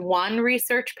least one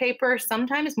research paper,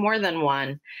 sometimes more than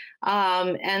one.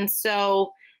 And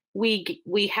so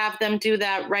we have them do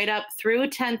that right up through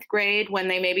 10th grade when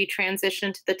they maybe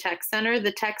transition to the tech center.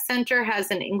 The tech center has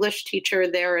an English teacher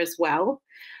there as well.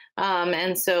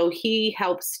 And so he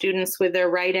helps students with their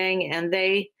writing, and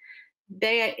they,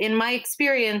 in my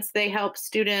experience, they help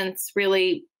students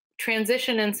really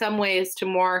transition in some ways to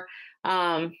more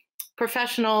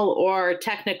professional or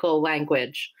technical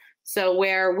language. So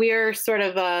where we're sort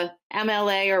of a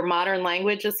MLA or Modern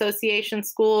Language Association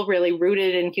school, really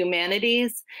rooted in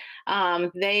humanities,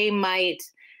 they might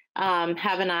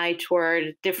have an eye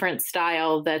toward different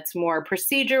style that's more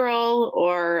procedural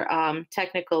or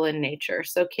technical in nature.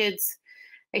 So kids,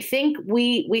 I think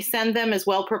we send them as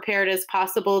well prepared as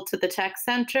possible to the tech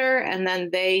center, and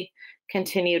then they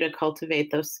continue to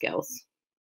cultivate those skills.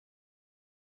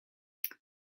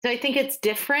 So I think it's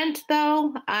different,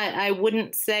 though. I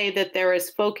wouldn't say that they're as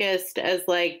focused as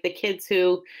like the kids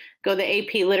who go the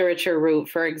AP literature route,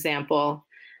 for example.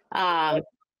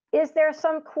 Is there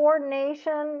some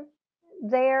coordination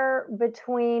there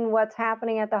between what's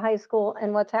happening at the high school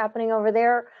and what's happening over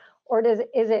there? Or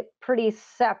is it pretty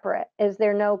separate? Is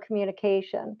there no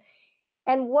communication?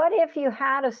 And what if you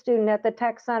had a student at the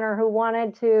tech center who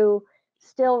wanted to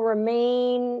still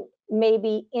remain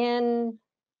maybe in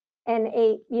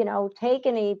take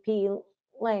an AP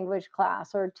language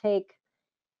class, or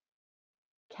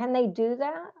can they do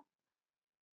that?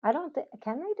 Can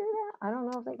they do that? I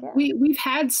don't know if they can. We've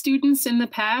had students in the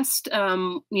past,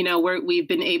 where we've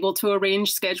been able to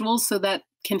arrange schedules so that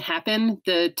can happen.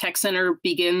 The tech center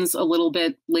begins a little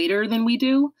bit later than we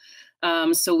do.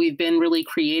 So we've been really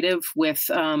creative with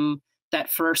that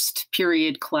first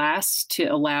period class to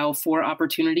allow for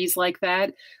opportunities like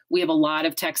that. We have a lot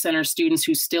of tech center students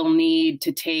who still need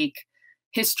to take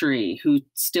history, who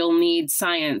still need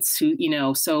science,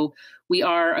 so we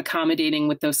are accommodating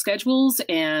with those schedules.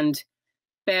 And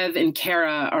Bev and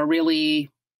Kara are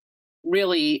really,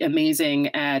 really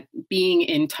amazing at being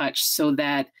in touch so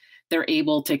that they're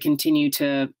able to continue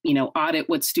to, audit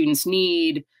what students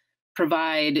need,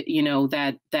 provide,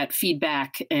 that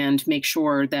feedback, and make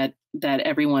sure that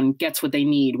everyone gets what they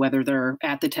need, whether they're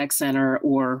at the tech center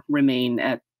or remain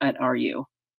at RU.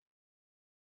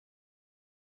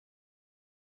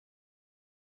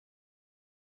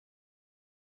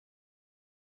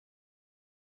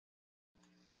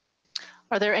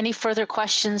 Are there any further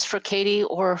questions for Katie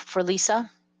or for Lisa?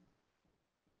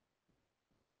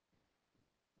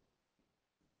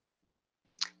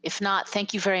 If not,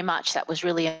 thank you very much. That was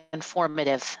really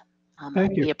informative.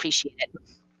 Thank you. We appreciate it.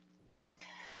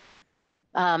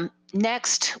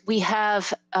 Next, we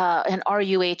have an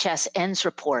RUHS ends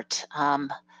report.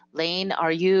 Lane,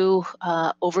 are you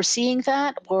overseeing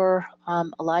that, or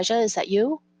Elijah, is that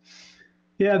you?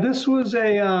 Yeah, this was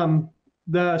a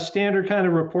the standard kind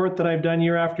of report that I've done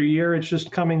year after year. It's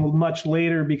just coming much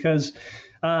later because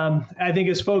I think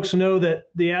as folks know that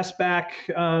the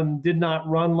SBAC did not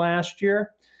run last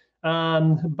year.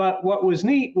 But what was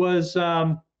neat was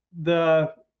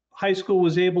the high school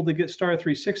was able to get STAR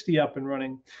 360 up and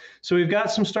running. So we've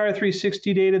got some STAR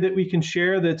 360 data that we can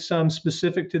share that's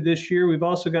specific to this year. We've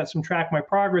also got some Track My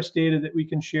Progress data that we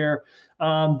can share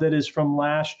that is from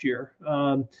last year.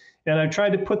 And I've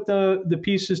tried to put the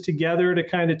pieces together to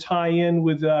kind of tie in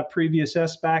with previous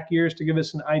SBAC years to give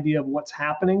us an idea of what's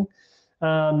happening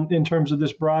in terms of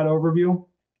this broad overview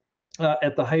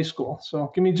at the high school.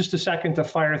 So give me just a second to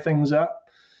fire things up.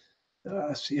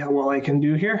 See how well I can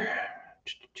do here.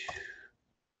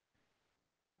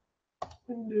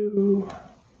 Window.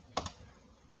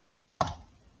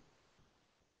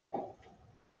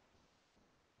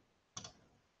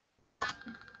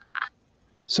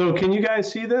 So can you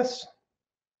guys see this?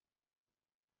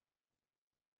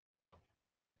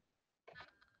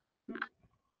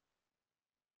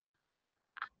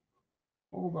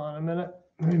 Hold on a minute.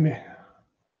 Maybe.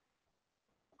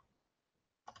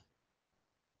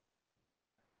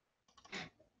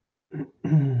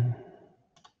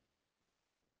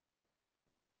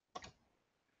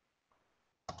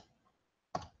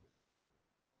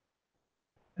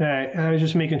 All right, I was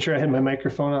just making sure I had my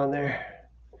microphone on there.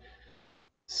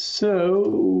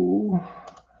 So,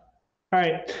 all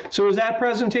right, so is that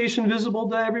presentation visible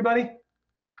to everybody?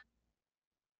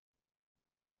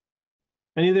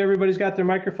 Any of everybody's got their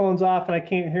microphones off and I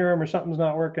can't hear them or something's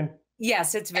not working?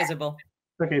 Yes, it's visible.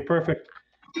 Okay, perfect.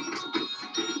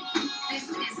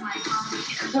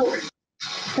 So,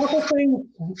 couple things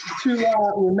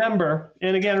to remember,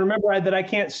 and again, remember that I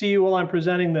can't see you while I'm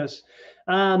presenting this,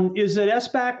 is that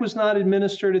SBAC was not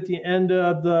administered at the end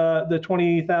of the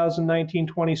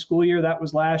 2019-20 school year. That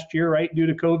was last year, right, due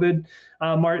to COVID.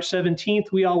 March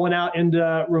 17th, we all went out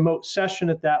into remote session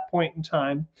at that point in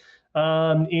time.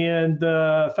 And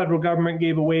the federal government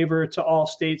gave a waiver to all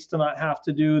states to not have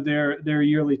to do their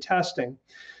yearly testing.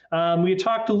 We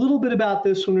talked a little bit about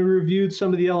this when we reviewed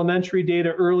some of the elementary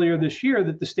data earlier this year,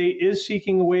 that the state is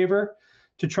seeking a waiver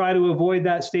to try to avoid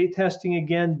that state testing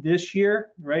again this year,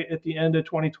 right, at the end of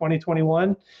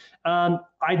 2020-21.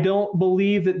 I don't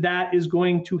believe that that is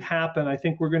going to happen. I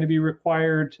think we're going to be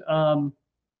required to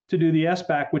do the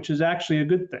SBAC, which is actually a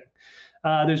good thing.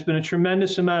 There's been a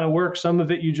tremendous amount of work. Some of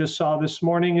it you just saw this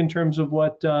morning in terms of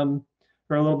what, or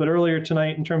a little bit earlier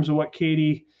tonight in terms of what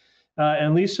Katie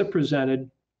and Lisa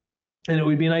presented. And it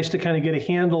would be nice to kind of get a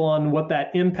handle on what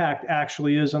that impact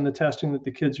actually is on the testing that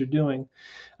the kids are doing.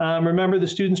 Remember, the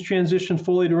students transitioned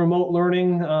fully to remote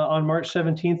learning on March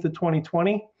 17th of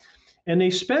 2020. And they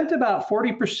spent about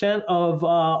 40% of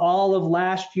all of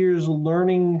last year's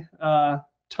learning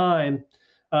time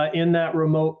in that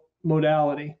remote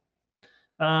modality.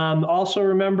 Also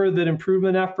remember that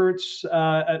improvement efforts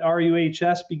at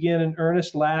RUHS began in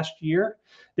earnest last year.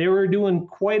 They were doing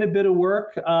quite a bit of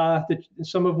work,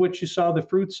 some of which you saw the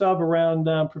fruits of around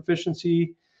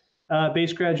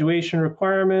proficiency-based graduation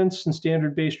requirements and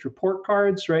standard-based report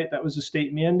cards, right? That was a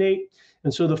state mandate.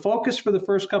 And so the focus for the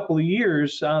first couple of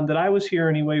years that I was here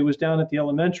anyway was down at the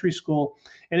elementary school.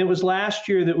 And it was last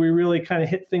year that we really kind of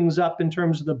hit things up in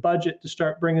terms of the budget to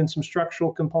start bringing some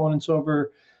structural components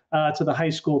over to the high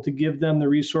school to give them the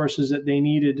resources that they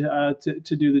needed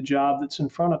to do the job that's in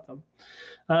front of them.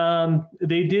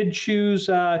 They did choose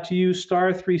to use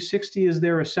STAR 360 as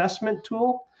their assessment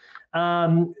tool.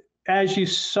 As you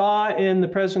saw in the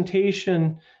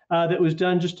presentation that was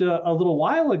done just a little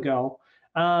while ago,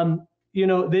 you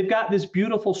know, they've got this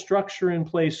beautiful structure in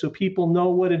place so people know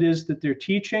what it is that they're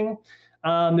teaching.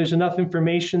 There's enough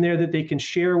information there that they can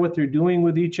share what they're doing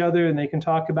with each other, and they can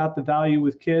talk about the value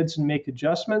with kids and make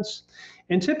adjustments.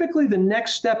 And typically the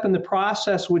next step in the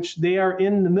process, which they are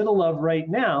in the middle of right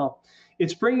now,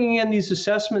 it's bringing in these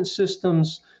assessment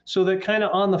systems so that kind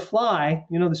of on the fly,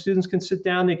 you know, the students can sit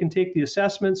down, they can take the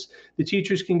assessments, the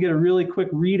teachers can get a really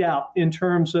quick readout in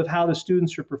terms of how the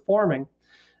students are performing,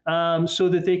 so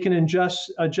that they can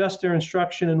adjust their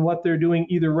instruction and what they're doing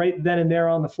either right then and there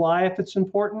on the fly if it's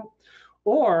important,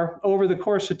 or over the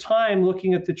course of time,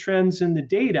 looking at the trends in the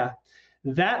data.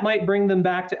 That might bring them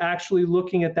back to actually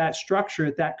looking at that structure,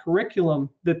 at that curriculum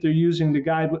that they're using to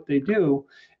guide what they do,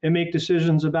 and make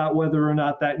decisions about whether or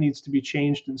not that needs to be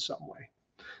changed in some way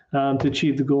to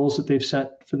achieve the goals that they've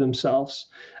set for themselves.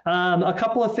 A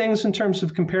couple of things in terms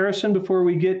of comparison before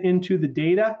we get into the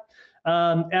data.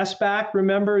 SBAC,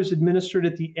 remember, is administered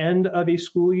at the end of a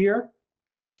school year,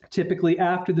 typically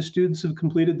after the students have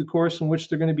completed the course in which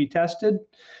they're going to be tested.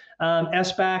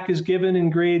 SBAC is given in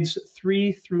grades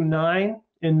 3 through 9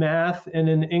 in math and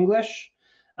in English.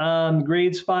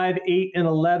 grades 5, 8, and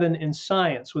 11 in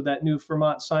science with that new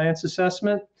Vermont Science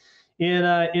Assessment.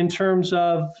 In terms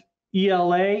of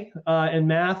ELA and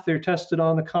math, they're tested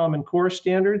on the Common Core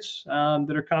standards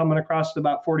that are common across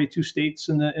about 42 states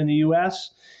in the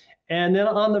U.S. And then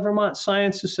on the Vermont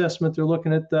Science Assessment, they're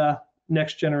looking at the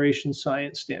next generation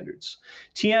science standards.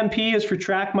 TMP is for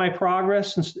Track My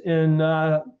Progress in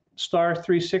STAR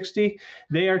 360.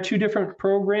 They are two different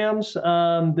programs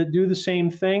that do the same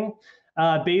thing.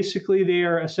 Basically, they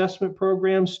are assessment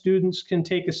programs. Students can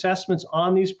take assessments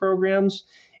on these programs,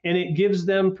 and it gives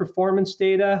them performance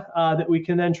data that we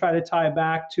can then try to tie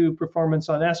back to performance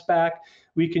on SBAC.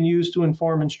 We can use to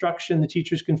inform instruction. The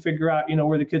teachers can figure out,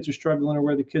 where the kids are struggling or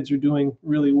where the kids are doing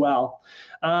really well.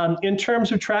 In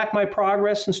terms of Track My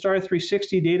Progress and STAR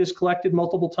 360, data is collected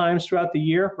multiple times throughout the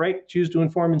year, right? It's used to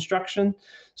inform instruction,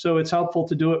 so it's helpful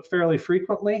to do it fairly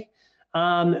frequently.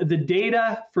 The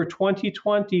data for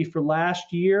 2020 for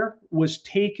last year was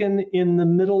taken in the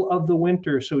middle of the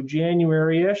winter, so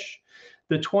January-ish.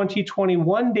 The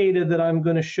 2021 data that I'm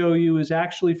going to show you is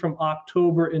actually from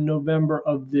October and November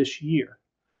of this year.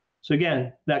 So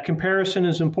again, that comparison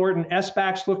is important.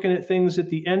 SBAC's looking at things at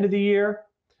the end of the year.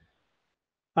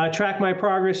 Track My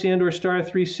Progress and or STAR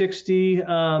 360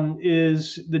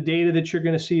 is the data that you're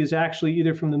going to see is actually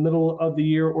either from the middle of the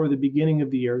year or the beginning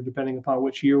of the year, depending upon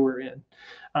which year we're in.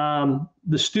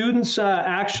 The students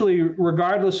actually,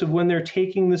 regardless of when they're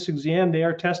taking this exam, they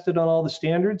are tested on all the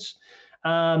standards.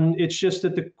 It's just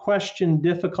that the question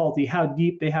difficulty, how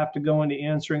deep they have to go into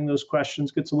answering those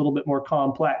questions, gets a little bit more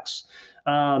complex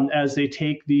as they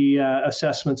take the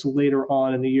assessments later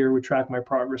on in the year with Track My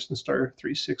Progress and STAR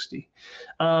 360.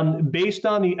 Based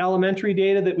on the elementary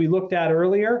data that we looked at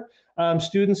earlier,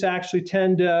 students actually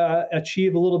tend to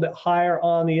achieve a little bit higher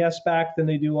on the SBAC than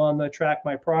they do on the Track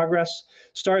My Progress.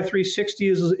 STAR 360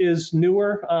 is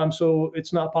newer, so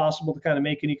it's not possible to kind of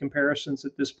make any comparisons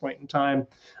at this point in time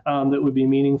that would be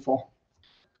meaningful.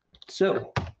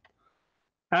 So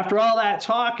after all that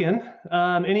talking,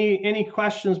 any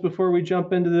questions before we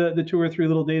jump into the 2 or 3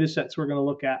 little data sets we're going to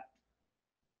look at?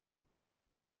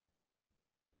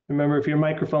 Remember, if your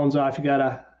microphone's off, you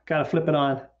gotta flip it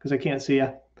on because I can't see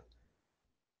you.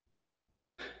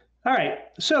 All right,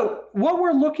 so what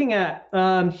we're looking at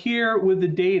here with the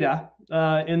data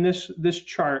in this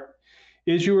chart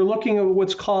is you were looking at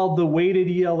what's called the weighted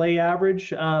ELA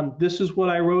average. This is what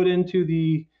I wrote into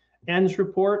the ENDS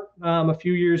report a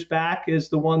few years back, is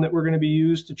the one that we're going to be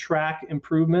used to track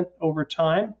improvement over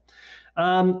time.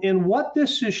 And what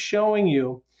this is showing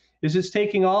you is it's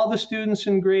taking all the students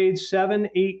in grades 7,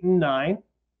 8, and 9.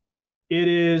 It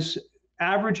is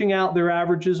averaging out their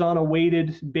averages on a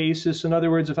weighted basis. In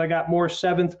other words, if I got more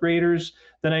 7th graders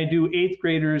than I do 8th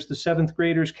graders, the 7th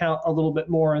graders count a little bit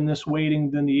more in this weighting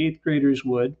than the 8th graders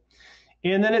would.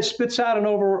 And then it spits out an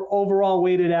overall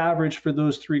weighted average for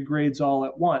those 3 grades all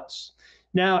at once.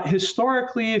 Now,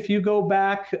 historically, if you go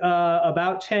back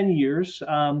about 10 years,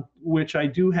 which I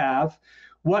do have,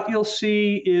 what you'll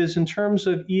see is in terms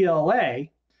of ELA,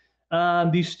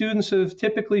 these students have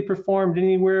typically performed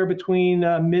anywhere between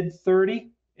mid-30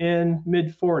 and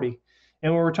mid-40.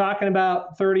 And when we're talking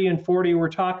about 30 and 40, we're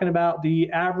talking about the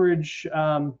average,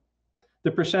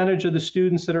 the percentage of the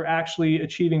students that are actually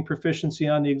achieving proficiency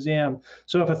on the exam.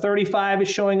 So if a 35 is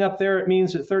showing up there, it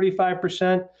means that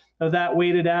 35% of that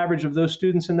weighted average, of those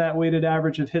students in that weighted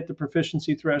average, have hit the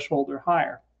proficiency threshold or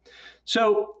higher.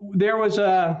 So there was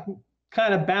a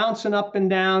kind of bouncing up and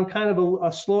down, kind of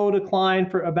a slow decline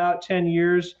for about 10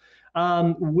 years,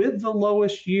 with the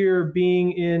lowest year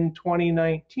being in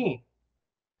 2019.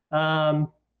 And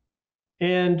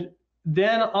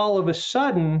then all of a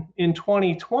sudden in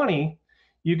 2020,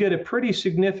 you get a pretty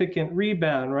significant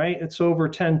rebound, right? It's over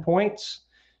 10 points.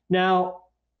 Now,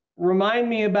 remind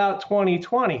me about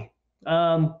 2020.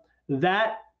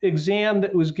 That exam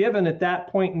that was given at that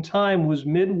point in time was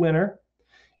midwinter.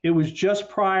 It was just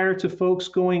prior to folks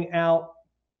going out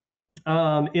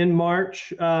in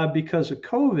March because of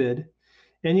COVID.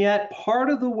 And yet part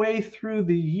of the way through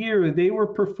the year, they were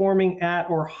performing at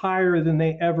or higher than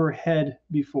they ever had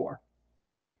before.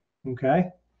 Okay,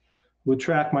 we'll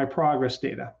Track My Progress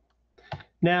data.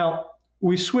 Now,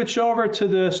 we switch over to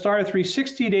the STAR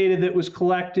 360 data that was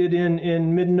collected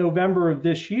in mid-November of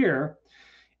this year.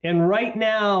 And right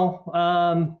now,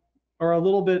 or a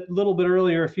little bit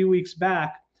earlier, a few weeks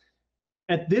back,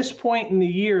 at this point in the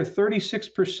year,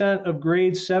 36% of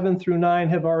grades 7 through 9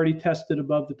 have already tested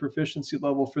above the proficiency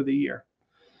level for the year.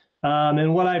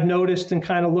 And what I've noticed and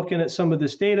kind of looking at some of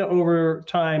this data over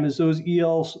time is those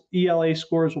ELA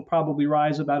scores will probably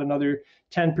rise about another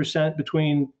 10%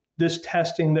 between this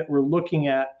testing that we're looking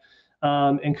at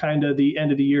and kind of the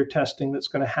end of the year testing that's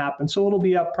going to happen. So it'll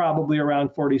be up probably around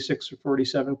 46 or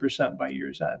 47% by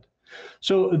year's end.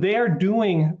 So they are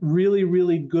doing really,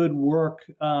 really good work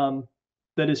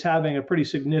that is having a pretty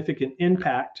significant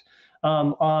impact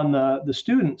on the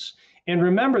students. And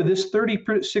remember, this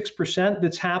 36%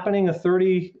 that's happening a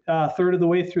third of the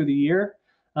way through the year,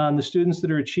 the students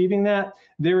that are achieving that,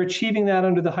 they're achieving that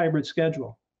under the hybrid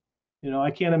schedule.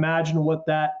 I can't imagine what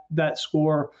that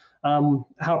score,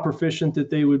 how proficient that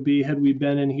they would be had we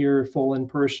been in here full in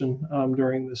person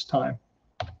during this time.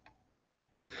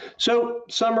 So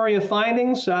summary of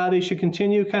findings, they should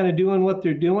continue kind of doing what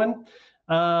they're doing,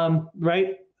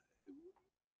 right?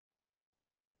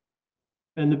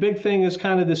 And the big thing is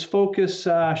kind of this focus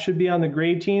should be on the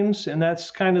grade teams, and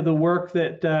that's kind of the work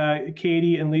that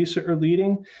Katie and Lisa are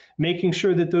leading, making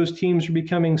sure that those teams are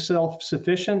becoming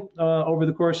self-sufficient over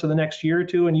the course of the next year or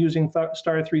two and using STAR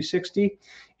 360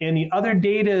 and the other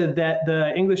data that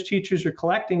the English teachers are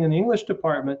collecting in the English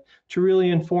department to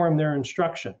really inform their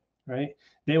instruction, right?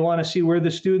 They want to see where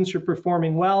the students are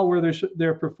performing well, where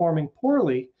they're performing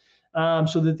poorly,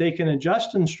 so that they can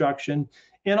adjust instruction.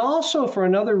 And also for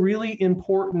another really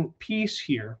important piece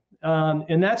here,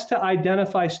 and that's to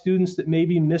identify students that may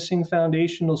be missing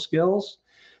foundational skills,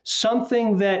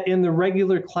 something that in the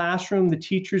regular classroom, the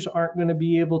teachers aren't going to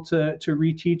be able to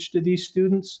reteach to these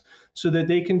students, so that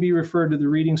they can be referred to the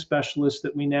reading specialists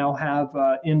that we now have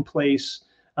in place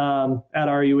at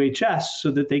RUHS, so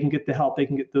that they can get the help, they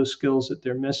can get those skills that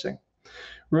they're missing.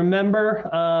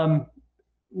 Remember,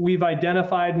 we've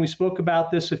identified, and we spoke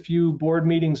about this a few board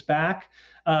meetings back,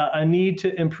 a need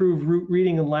to improve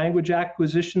reading and language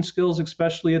acquisition skills,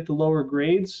 especially at the lower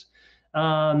grades.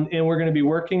 And we're going to be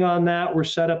working on that. We're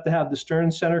set up to have the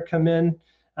Stern Center come in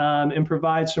and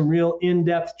provide some real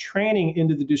in-depth training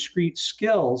into the discrete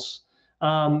skills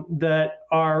that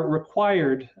are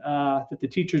required, that the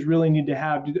teachers really need to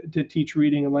have to teach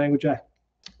reading and language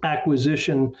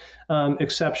acquisition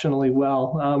exceptionally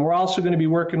well. We're also going to be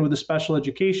working with the special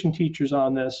education teachers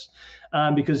on this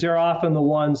because they're often the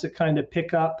ones that kind of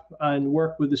pick up and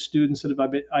work with the students that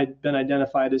have been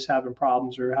identified as having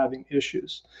problems or having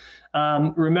issues.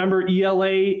 Remember, ELA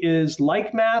is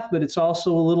like math, but it's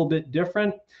also a little bit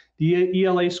different. The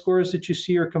ELA scores that you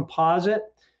see are composite,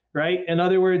 right? In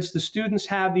other words, the students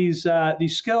have these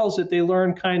skills that they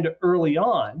learn kind of early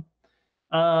on.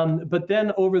 But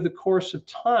then over the course of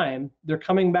time, they're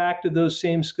coming back to those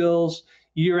same skills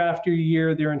year after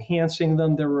year. They're enhancing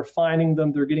them, they're refining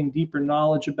them, they're getting deeper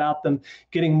knowledge about them,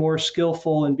 getting more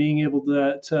skillful and being able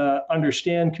to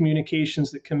understand communications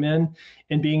that come in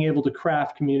and being able to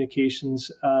craft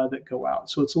communications that go out.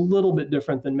 So it's a little bit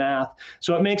different than math.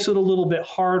 So it makes it a little bit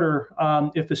harder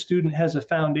if a student has a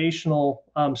foundational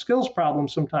skills problem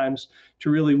sometimes to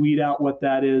really weed out what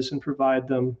that is and provide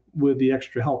them with the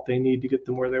extra help they need to get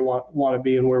them where they want to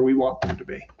be and where we want them to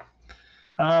be.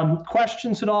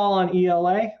 Questions at all on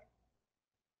ELA?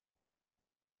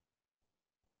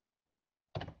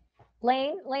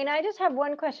 Lane, I just have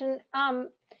one question. Sure.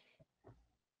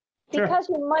 Because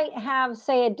you might have,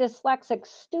 say, a dyslexic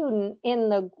student in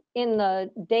the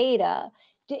data,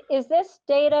 is this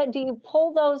data, do you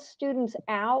pull those students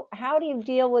out? How do you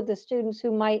deal with the students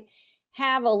who might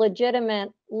have a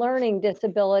legitimate learning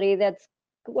disability that's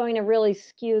going to really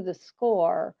skew the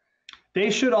score? They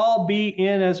should all be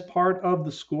in as part of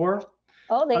the score.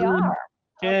 Oh, they are.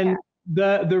 And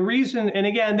okay. the reason, and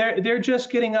again, they're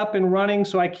just getting up and running,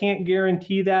 so I can't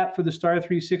guarantee that for the STAR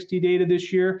 360 data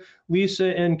this year.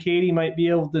 Lisa and Katie might be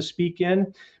able to speak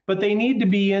in, but they need to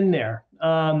be in there.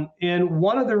 And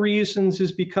one of the reasons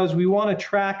is because we want to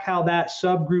track how that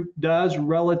subgroup does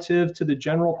relative to the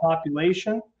general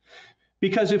population.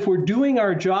 Because if we're doing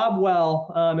our job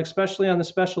well, especially on the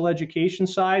special education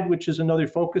side, which is another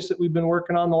focus that we've been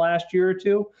working on the last year or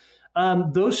two,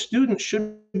 those students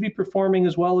should be performing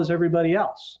as well as everybody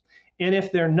else. And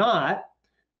if they're not,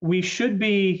 we should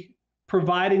be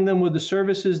providing them with the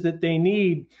services that they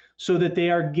need so that they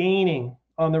are gaining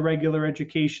on the regular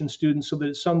education students, so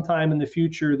that sometime in the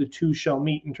future, the two shall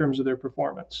meet in terms of their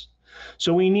performance.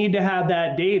 So we need to have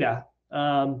that data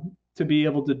to be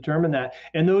able to determine that.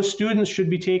 And those students should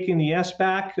be taking the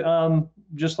SBAC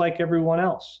just like everyone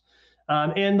else.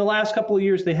 And the last couple of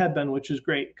years they have been, which is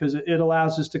great because it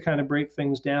allows us to kind of break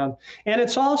things down. And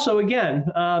it's also, again,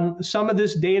 some of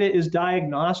this data is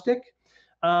diagnostic.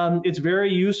 It's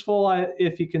very useful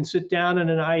if you can sit down in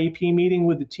an IEP meeting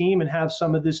with the team and have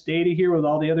some of this data here with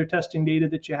all the other testing data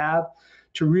that you have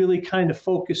to really kind of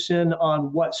focus in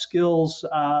on what skills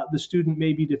the student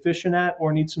may be deficient at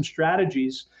or need some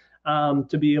strategies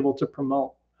to be able to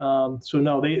promote. So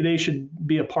no, they should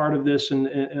be a part of this and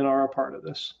are a part of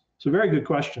this. So very good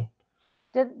question.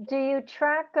 Do you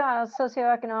track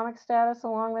socioeconomic status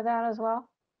along with that as well?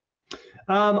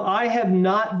 I have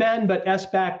not been, but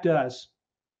SBAC does.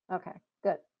 Okay,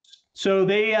 good. So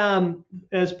they,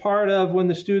 as part of when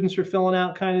the students are filling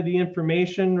out kind of the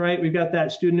information, right, we've got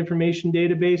that student information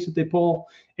database that they pull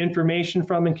information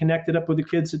from and connect it up with the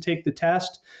kids that take the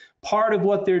test. Part of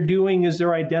what they're doing is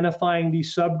they're identifying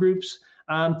these subgroups.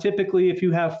 Typically, if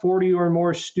you have 40 or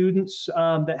more students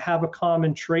that have a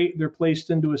common trait, they're placed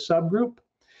into a subgroup.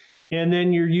 And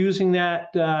then you're using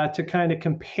that to kind of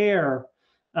compare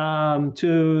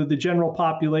to the general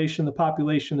population, the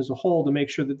population as a whole, to make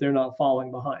sure that they're not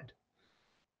falling behind.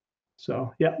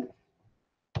 So, yeah.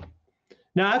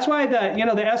 Now that's why the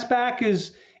SBAC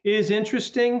is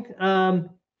interesting.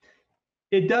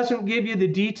 It doesn't give you the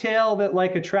detail that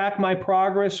like a Track My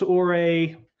Progress or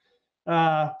a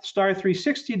Star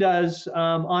 360 does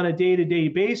on a day-to-day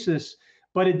basis,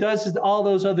 but it does all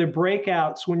those other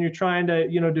breakouts when you're trying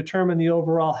to determine the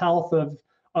overall health of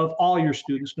all your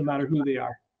students, no matter who they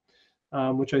are,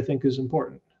 which I think is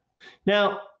important.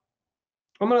 Now,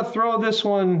 I'm going to throw this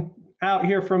one out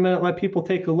here for a minute, let people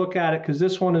take a look at it, because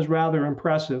this one is rather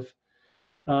impressive.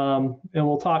 And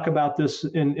we'll talk about this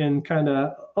in kind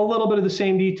of a little bit of the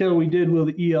same detail we did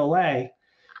with ELA.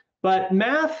 But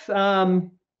math,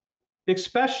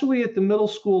 especially at the middle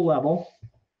school level,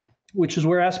 which is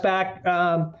where SBAC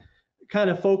kind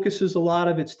of focuses a lot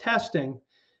of its testing,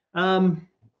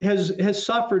 has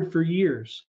suffered for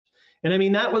years. And I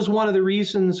mean, that was one of the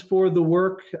reasons for the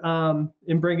work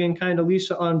in bringing kind of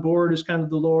Lisa on board as kind of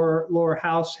the lower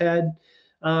house head,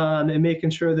 and making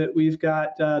sure that we've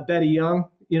got Betty Young,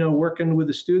 working with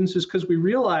the students, is because we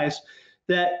realized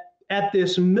that at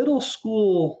this middle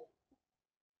school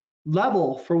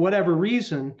level, for whatever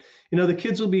reason, the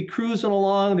kids will be cruising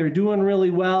along, they're doing really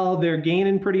well, they're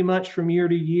gaining pretty much from year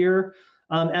to year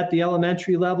at the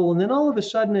elementary level. And then all of a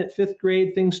sudden at 5th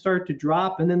grade, things start to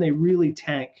drop, and then they really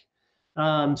tank.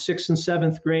 6th and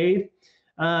 7th grade.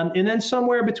 And then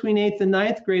somewhere between 8th and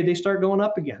 9th grade, they start going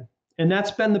up again. And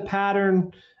that's been the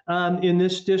pattern in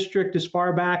this district as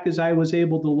far back as I was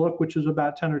able to look, which was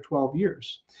about 10 or 12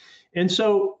 years. And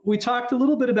so we talked a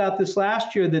little bit about this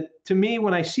last year, that to me,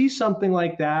 when I see something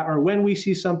like that, or when we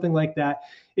see something like that,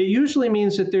 it usually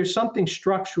means that there's something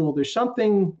structural, there's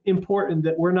something important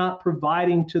that we're not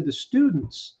providing to the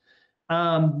students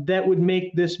that would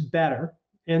make this better.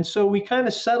 And so we kind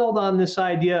of settled on this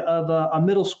idea of a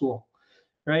middle school,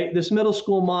 right? This middle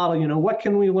school model, what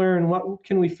can we learn? What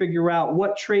can we figure out?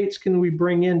 What traits can we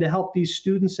bring in to help these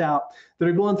students out that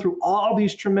are going through all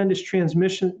these tremendous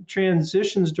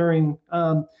transitions during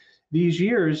these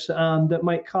years that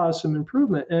might cause some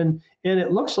improvement? And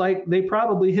it looks like they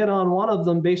probably hit on one of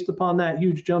them based upon that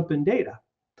huge jump in data.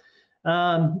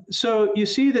 So you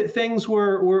see that things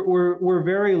were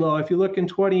very low. If you look in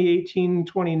 2018,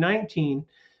 2019,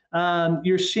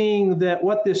 you're seeing that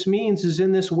what this means is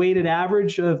in this weighted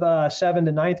average of 7th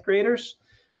to 9th graders,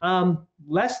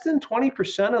 less than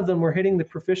 20% of them were hitting the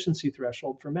proficiency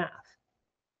threshold for math.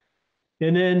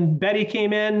 And then Betty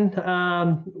came in,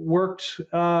 worked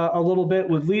a little bit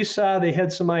with Lisa. They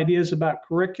had some ideas about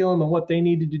curriculum and what they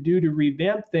needed to do to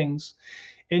revamp things.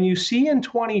 And you see in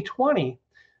 2020,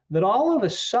 that all of a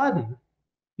sudden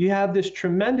you have this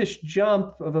tremendous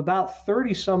jump of about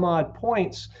 30 some odd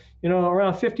points.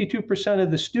 Around 52%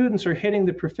 of the students are hitting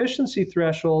the proficiency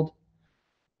threshold.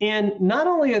 And not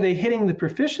only are they hitting the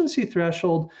proficiency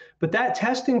threshold, but that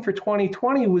testing for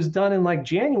 2020 was done in like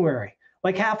January,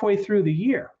 like halfway through the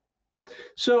year.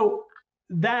 So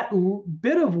that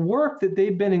bit of work that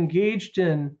they've been engaged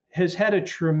in has had a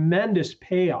tremendous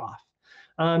payoff.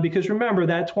 Because remember,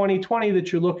 that 2020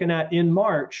 that you're looking at in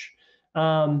March,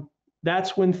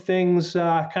 that's when things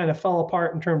kind of fell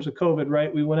apart in terms of COVID,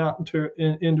 right? We went out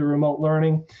into remote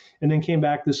learning and then came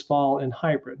back this fall in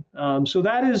hybrid. So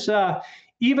that is,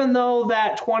 even though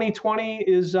that 2020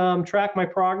 is Track My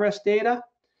Progress data,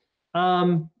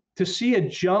 to see a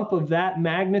jump of that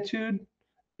magnitude,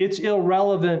 it's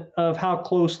irrelevant of how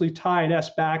closely tied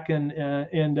SBAC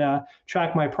and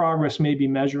Track My Progress may be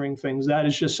measuring things. That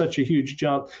is just such a huge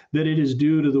jump that it is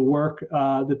due to the work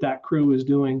that crew is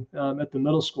doing at the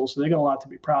middle school. So they got a lot to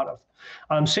be proud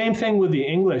of. Same thing with the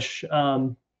English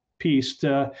piece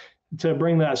to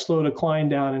bring that slow decline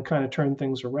down and kind of turn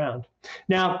things around.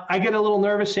 Now, I get a little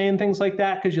nervous saying things like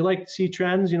that because you like to see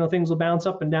trends. Things will bounce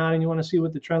up and down and you want to see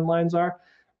what the trend lines are.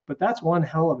 But that's one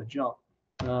hell of a jump.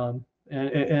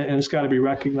 And it's got to be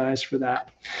recognized for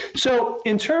that. So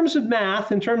in terms of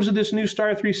math, in terms of this new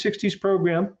Star 360s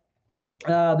program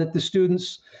that the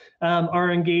students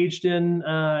are engaged in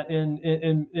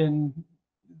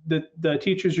the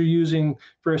teachers are using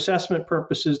for assessment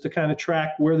purposes to kind of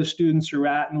track where the students are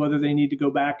at and whether they need to go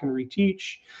back and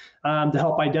reteach, to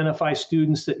help identify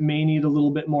students that may need a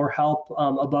little bit more help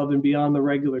above and beyond the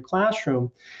regular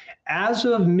classroom. As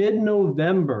of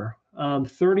mid-November,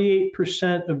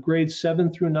 38% of grades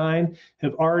 7 through 9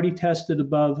 have already tested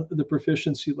above the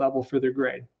proficiency level for their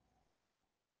grade.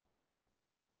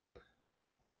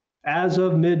 As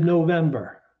of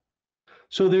mid-November.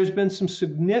 So there's been some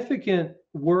significant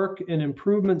work and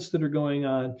improvements that are going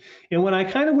on. And when I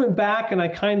kind of went back and I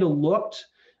kind of looked,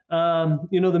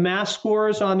 the math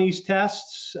scores on these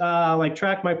tests, like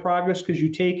Track My Progress, because you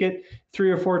take it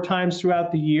 3 or 4 times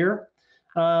throughout the year.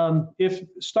 If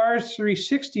STARS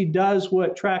 360 does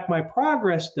what Track My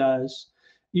Progress does,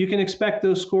 you can expect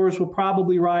those scores will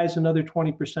probably rise another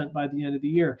 20% by the end of the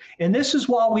year. And this is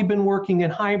while we've been working in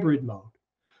hybrid mode.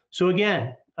 So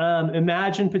again,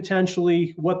 imagine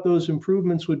potentially what those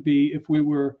improvements would be if we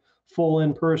were full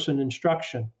in-person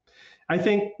instruction. I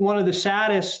think one of the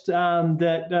saddest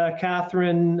that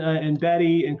Catherine and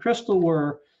Betty and Crystal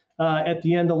were at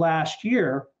the end of last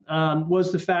year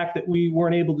was the fact that we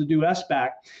weren't able to do SBAC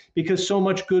because so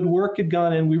much good work had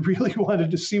gone in. We really wanted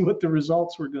to see what the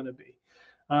results were going to be.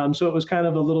 So it was kind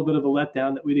of a little bit of a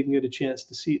letdown that we didn't get a chance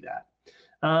to see that.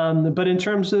 But in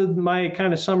terms of my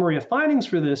kind of summary of findings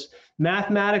for this,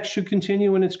 mathematics should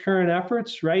continue in its current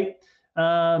efforts, right?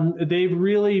 They've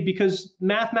really, because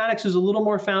mathematics is a little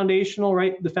more foundational,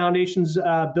 right? The foundations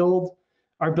are built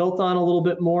on a little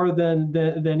bit more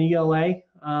than ELA,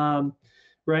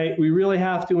 right? We really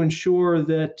have to ensure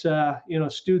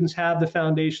that students have the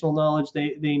foundational knowledge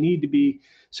they need to be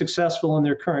successful in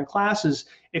their current classes,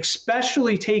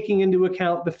 especially taking into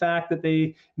account the fact that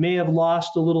they may have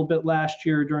lost a little bit last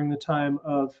year during the time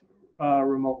of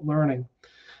remote learning.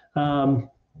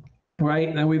 Right,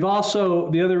 and we've also,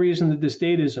 the other reason that this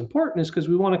data is important is because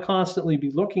we want to constantly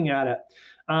be looking at it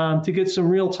to get some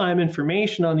real-time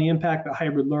information on the impact that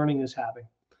hybrid learning is having,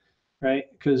 right?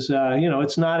 Because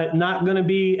it's not going to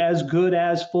be as good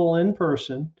as full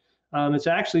in-person. It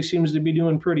actually seems to be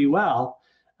doing pretty well,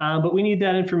 but we need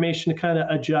that information to kind of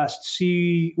adjust,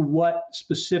 see what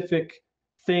specific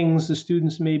things the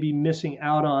students may be missing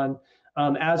out on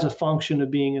as a function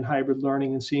of being in hybrid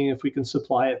learning, and seeing if we can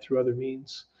supply it through other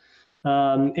means.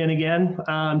 And again,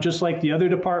 just like the other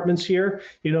departments here,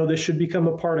 this should become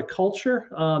a part of culture.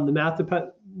 The math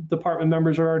department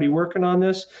members are already working on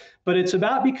this, but it's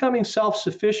about becoming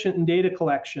self-sufficient in data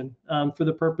collection for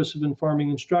the purpose of informing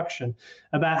instruction,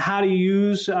 about how to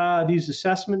use these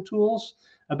assessment tools,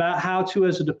 about how to,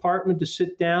 as a department, to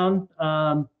sit down,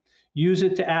 use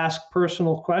it to ask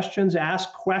personal questions,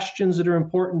 ask questions that are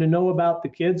important to know about the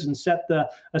kids, and set the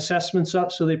assessments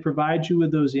up so they provide you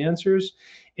with those answers,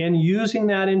 and using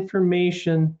that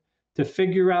information to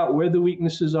figure out where the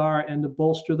weaknesses are and to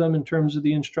bolster them in terms of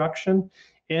the instruction.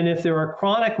 And if there are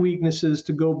chronic weaknesses,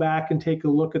 to go back and take a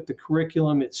look at the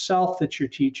curriculum itself that you're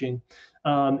teaching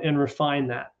and refine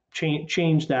that,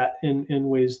 change that in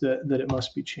ways that it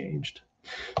must be changed.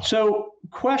 So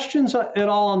questions at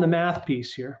all on the math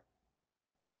piece here?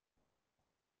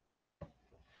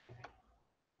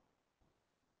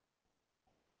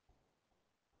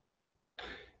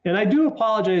 And I do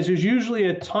apologize, there's usually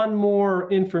a ton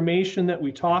more information that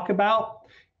we talk about.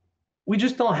 We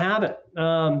just don't have it.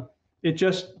 It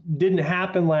just didn't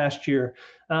happen last year.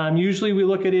 Usually we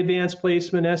look at advanced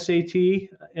placement, SATs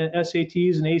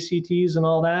and ACTs and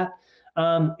all that.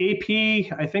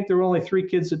 AP, I think there were only 3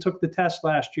 kids that took the test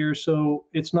last year, so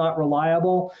it's not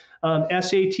reliable.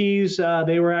 SATs,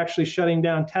 they were actually shutting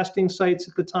down testing sites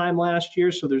at the time last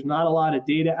year, so there's not a lot of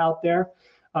data out there.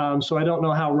 So I don't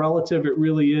know how relative it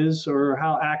really is, or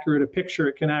how accurate a picture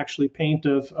it can actually paint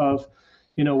of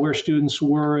where students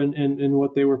were and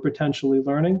what they were potentially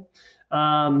learning.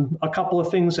 A couple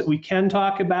of things that we can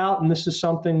talk about, and this is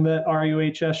something that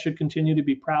RUHS should continue to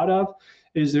be proud of,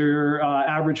 is their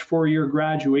average 4-year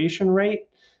graduation rate.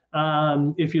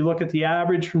 If you look at the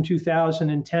average from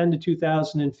 2010 to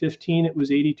 2015, it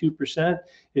was 82%.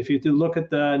 If you look at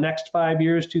the next 5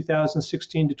 years,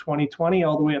 2016 to 2020,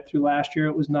 all the way up through last year,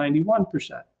 it was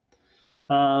 91%.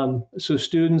 So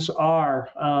students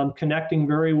are connecting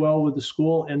very well with the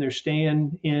school, and they're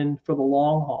staying in for the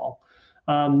long haul.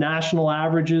 National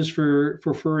averages for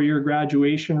 4-year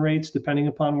graduation rates, depending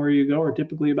upon where you go, are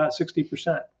typically about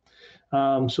 60%.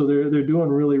 So they're doing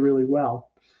really, really well.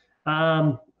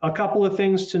 A couple of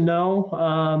things to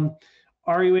know.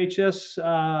 RUHS,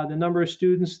 the number of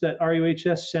students that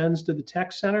RUHS sends to the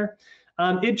tech center,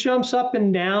 It jumps up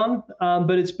and down,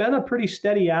 but it's been a pretty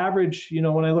steady average. You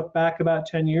know, when I look back about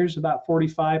 10 years, about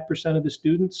 45% of the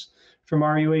students from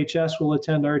RUHS will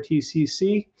attend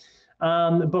RTCC.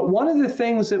 But one of the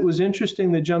things that was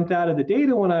interesting that jumped out of the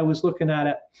data when I was looking at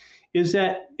it is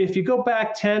that if you go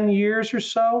back 10 years or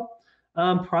so,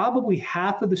 probably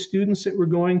half of the students that were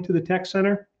going to the tech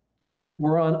center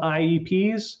were on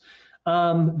IEPs.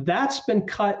 That's been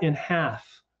cut in half.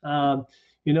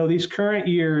 You know, these current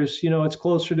years, you know, it's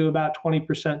closer to about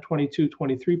 20%, 22,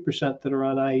 23% that are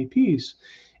on IEPs.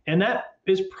 And that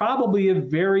is probably a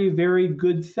very, very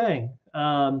good thing.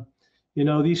 You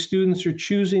know, these students are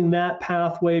choosing that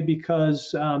pathway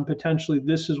because potentially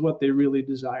this is what they really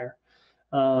desire.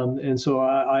 And so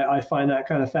I find that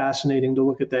kind of fascinating to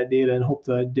look at that data and hope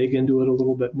to dig into it a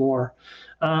little bit more.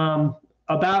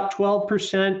 About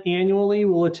 12% annually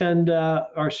will attend,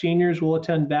 our seniors will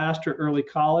attend VAST or early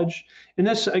college. And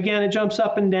this, again, it jumps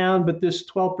up and down, but this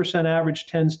 12% average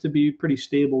tends to be pretty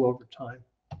stable over time.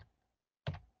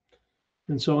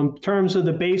 And so in terms of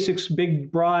the basics,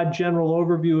 big, broad, general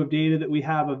overview of data that we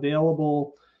have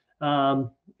available,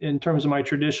 in terms of my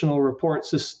traditional reports,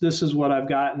 this is what I've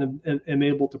got and am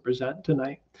able to present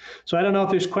tonight. So I don't know if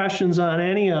there's questions on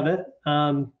any of it.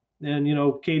 And, you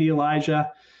know, Katie, Elijah,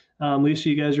 Lisa,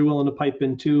 you guys are willing to pipe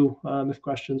in too if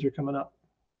questions are coming up.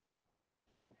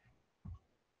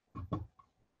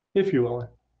 If you're willing.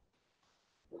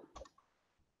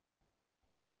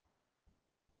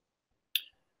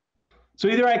 So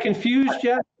either I confused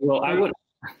you. Well, I would.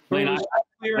 Lane, I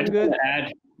just good.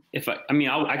 Add, if I mean,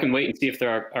 I can wait and see if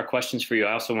there are questions for you.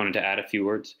 I also wanted to add a few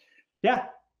words. Yeah.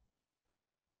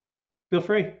 Feel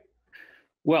free.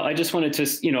 Well, I just wanted to,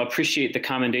 you know, appreciate the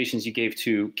commendations you gave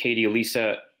to Katie,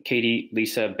 Lisa,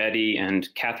 Betty, and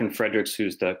Catherine Fredericks,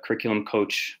 who's the curriculum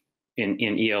coach in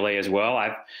ELA as well.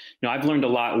 I've learned a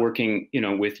lot working, you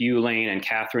know, with you, Lane, and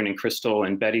Catherine and Crystal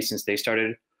and Betty since they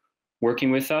started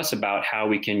working with us about how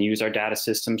we can use our data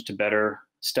systems to better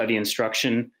study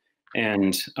instruction.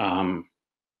 And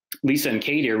Lisa and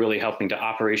Katie are really helping to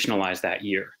operationalize that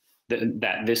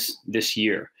this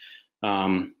year.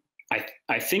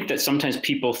 I think that sometimes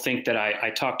people think that I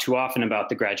talk too often about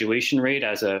the graduation rate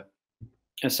as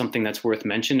something that's worth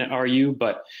mentioning at RU,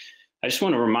 but I just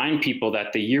want to remind people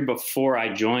that the year before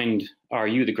I joined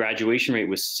RU, the graduation rate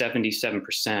was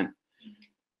 77%.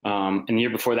 And the year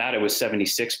before that, it was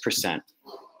 76%.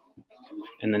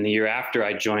 And then the year after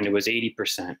I joined, it was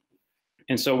 80%.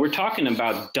 And so we're talking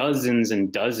about dozens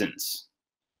and dozens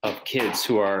of kids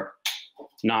who are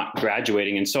not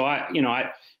graduating. And so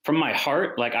from my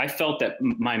heart, like I felt that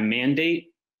my mandate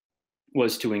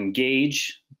was to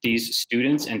engage these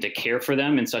students and to care for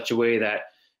them in such a way that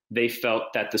they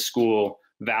felt that the school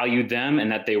valued them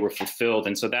and that they were fulfilled.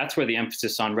 And so that's where the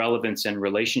emphasis on relevance and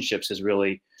relationships has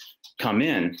really come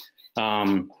in.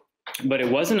 But it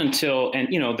wasn't until,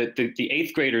 and you know, the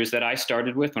eighth graders that I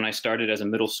started with when I started as a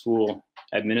middle school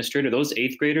administrator, those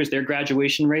eighth graders, their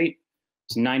graduation rate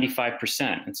is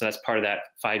 95%. And so that's part of that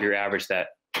 5-year average that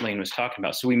Lane was talking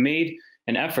about. So we made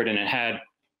an effort and it had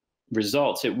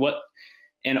results.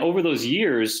 And over those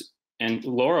years, and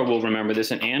Laura will remember this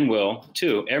and Ann will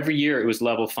too, every year it was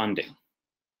level funding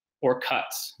or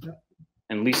cuts. Yeah.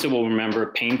 And Lisa will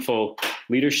remember painful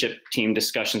leadership team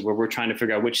discussions where we're trying to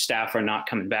figure out which staff are not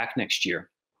coming back next year.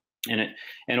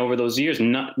 And over those years,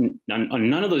 none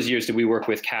of those years did we work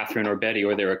with Catherine or Betty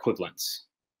or their equivalents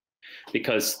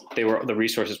because the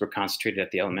resources were concentrated at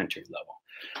the elementary level.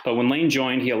 But when Lane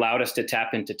joined, he allowed us to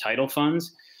tap into title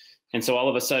funds. And so all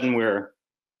of a sudden we're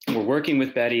working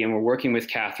with Betty and we're working with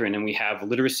Catherine, and we have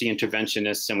literacy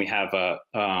interventionists, and we have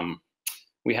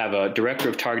a director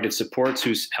of targeted supports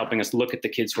who's helping us look at the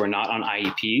kids who are not on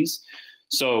IEPs.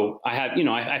 So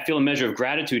I feel a measure of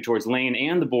gratitude towards Lane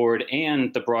and the board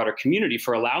and the broader community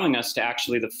for allowing us to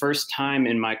actually, the first time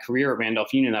in my career at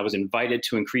Randolph Union I was invited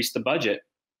to increase the budget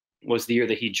was the year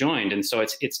that he joined. And so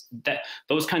it's that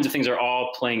those kinds of things are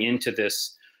all playing into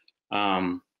this,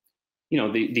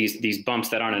 these bumps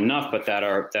that aren't enough, but that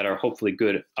are hopefully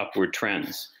good upward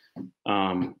trends.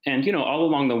 And, you know, all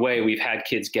along the way, we've had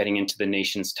kids getting into the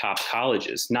nation's top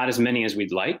colleges, not as many as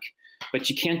we'd like, but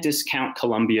you can't discount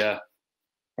Columbia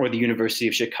or the University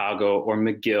of Chicago or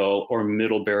McGill or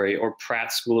Middlebury or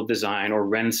Pratt School of Design or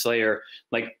Rensselaer.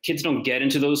 Like, kids don't get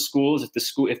into those schools if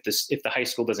the high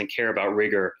school doesn't care about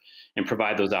rigor and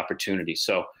provide those opportunities.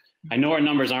 So I know our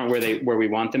numbers aren't where we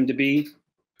want them to be,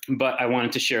 but I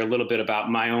wanted to share a little bit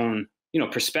about my own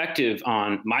perspective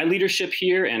on my leadership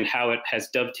here and how it has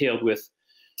dovetailed with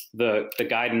the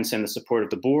guidance and the support of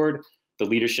the board, the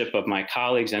leadership of my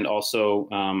colleagues, and also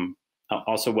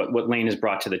what Lane has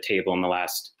brought to the table in the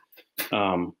last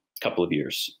couple of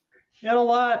years. And a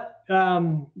lot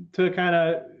to kind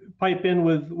of pipe in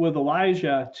with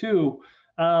Elijah too.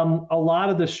 A lot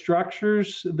of the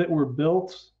structures that were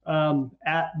built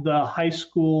at the high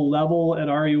school level at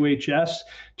RUHS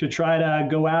to try to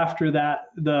go after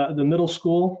the middle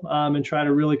school and try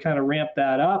to really kind of ramp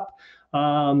that up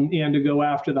and to go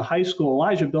after the high school.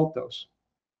 Elijah built those.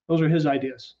 Those are his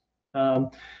ideas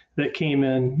that came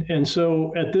in. And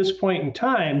so at this point in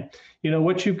time,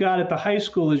 what you've got at the high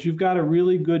school is you've got a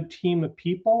really good team of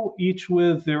people, each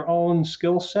with their own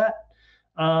skill set.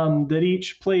 That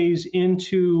each plays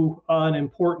into an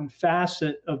important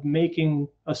facet of making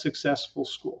a successful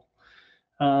school.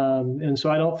 And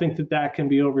so I don't think that can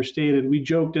be overstated. We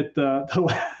joked at the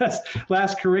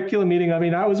last curriculum meeting. I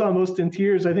mean, I was almost in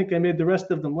tears. I think I made the rest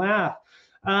of them laugh.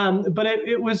 But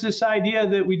it was this idea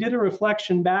that we did a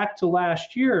reflection back to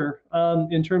last year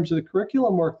in terms of the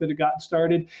curriculum work that had gotten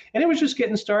started. And it was just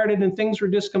getting started and things were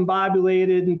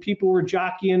discombobulated and people were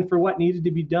jockeying for what needed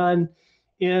to be done.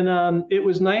 And it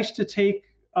was nice to take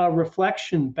a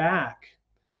reflection back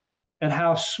at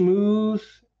how smooth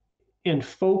and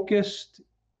focused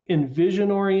and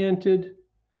vision-oriented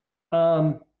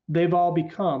they've all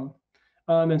become.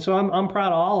 And so I'm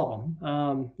proud of all of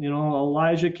them.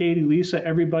 Elijah, Katie, Lisa,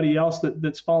 everybody else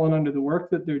that's fallen under the work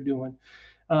that they're doing,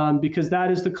 because that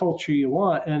is the culture you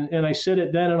want. And I said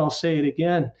it then and I'll say it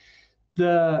again.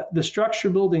 The structure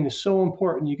building is so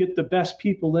important. You get the best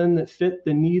people in that fit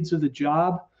the needs of the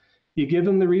job. You give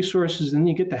them the resources, and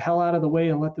you get the hell out of the way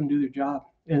and let them do their job.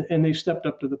 And they've stepped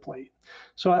up to the plate.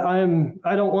 So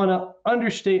I don't want to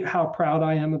understate how proud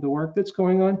I am of the work that's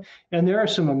going on. And there are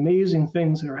some amazing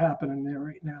things that are happening there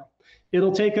right now.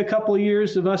 It'll take a couple of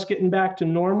years of us getting back to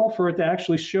normal for it to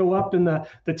actually show up in the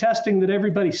testing that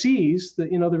everybody sees, the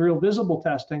real visible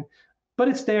testing. But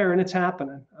it's there and it's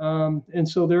happening. And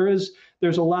so there's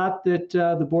a lot that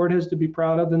the board has to be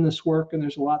proud of in this work, and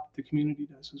there's a lot that the community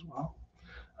does as well.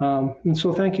 And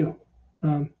so thank you.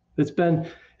 It's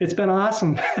been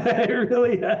awesome. It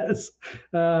really has.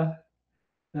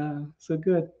 So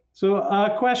good.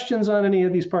 So questions on any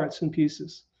of these parts and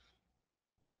pieces?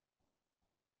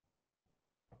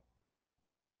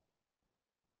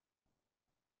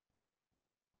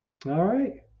 All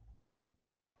right.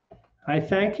 I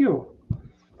thank you.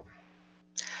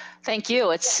 Thank you.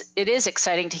 It is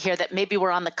exciting to hear that maybe we're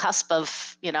on the cusp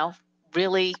of,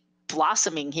 really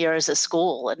blossoming here as a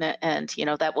school, and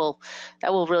that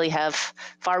will really have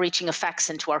far-reaching effects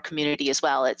into our community as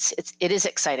well. It is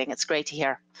exciting. It's great to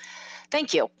hear.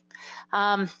 Thank you.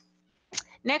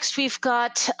 Next, we've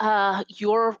got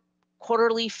your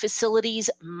quarterly facilities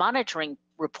monitoring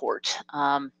report.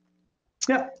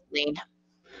 Yeah. Lane.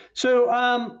 So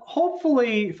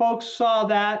hopefully folks saw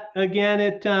that.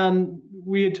 Again,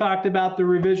 we had talked about the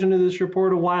revision of this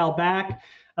report a while back.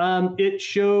 It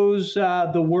shows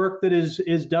the work that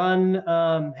is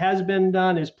done, has been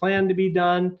done, is planned to be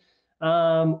done,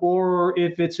 or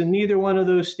if it's in neither one of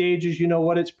those stages,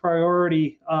 what its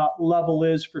priority level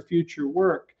is for future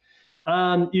work.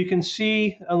 You can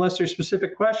see, unless there's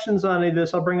specific questions on any of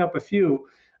this, I'll bring up a few.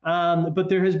 But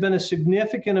there has been a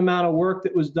significant amount of work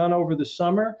that was done over the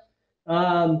summer,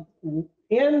 and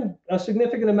a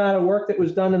significant amount of work that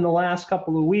was done in the last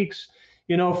couple of weeks.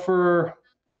 For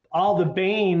all the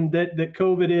bane that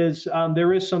COVID is,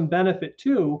 there is some benefit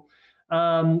too.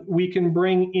 We can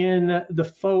bring in the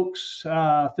folks,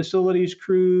 facilities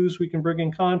crews. We can bring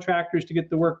in contractors to get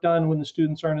the work done when the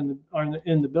students aren't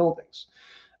in the buildings.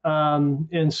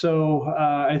 And so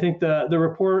I think the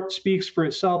report speaks for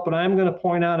itself, but I'm going to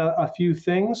point out a few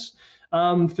things.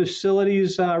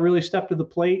 Facilities really stepped to the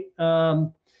plate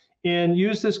and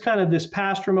use this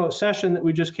past remote session that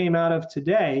we just came out of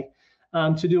today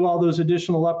to do all those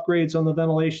additional upgrades on the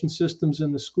ventilation systems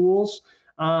in the schools.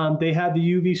 They had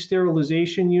the UV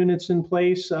sterilization units in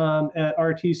place at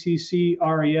RTCC,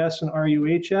 RES, and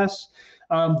RUHS.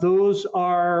 Those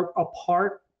are a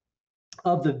part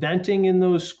of the venting in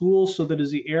those schools so that as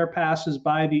the air passes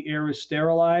by, the air is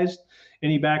sterilized.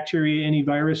 Any bacteria, any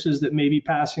viruses that may be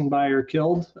passing by are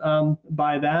killed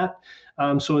by that.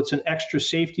 So it's an extra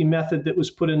safety method that was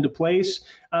put into place.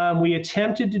 We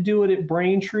attempted to do it at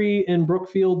Braintree and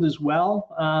Brookfield as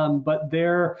well, but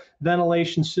their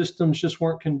ventilation systems just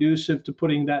weren't conducive to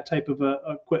putting that type of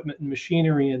equipment and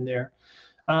machinery in there.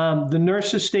 The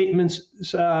nurses'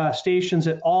 stations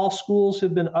at all schools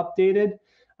have been updated.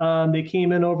 They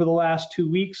came in over the last 2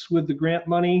 weeks with the grant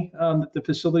money that the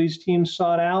facilities team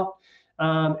sought out.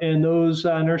 And those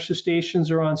nurses' stations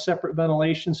are on separate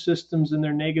ventilation systems and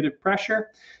they're negative pressure.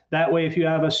 That way, if you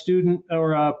have a student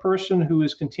or a person who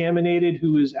is contaminated,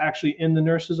 who is actually in the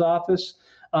nurse's office,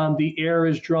 the air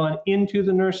is drawn into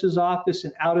the nurse's office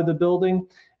and out of the building,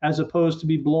 as opposed to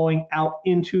be blowing out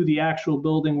into the actual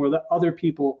building where the other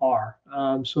people are.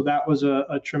 So that was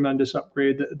a tremendous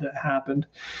upgrade that happened.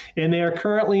 And they are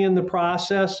currently in the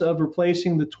process of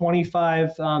replacing the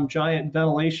 25 giant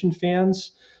ventilation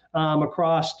fans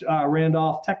across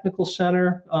Randolph Technical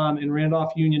Center and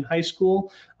Randolph Union High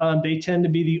School. They tend to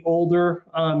be the older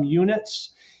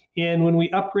units. And when we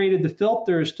upgraded the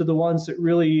filters to the ones that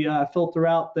really filter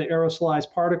out the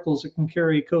aerosolized particles that can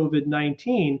carry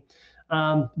COVID-19,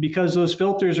 because those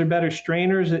filters are better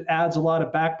strainers, it adds a lot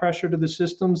of back pressure to the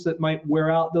systems that might wear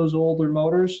out those older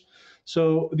motors.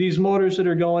 So these motors that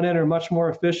are going in are much more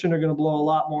efficient, are going to blow a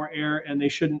lot more air, and they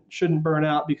shouldn't burn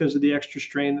out because of the extra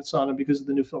strain that's on them because of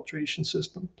the new filtration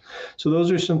system. So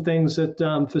those are some things that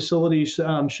facilities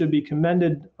should be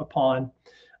commended upon.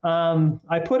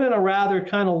 I put in a rather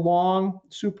kind of long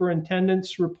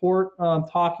superintendent's report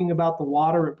talking about the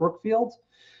water at Brookfield.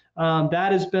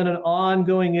 That has been an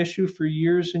ongoing issue for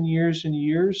years and years and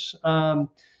years.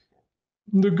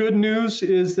 The good news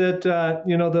is that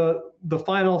the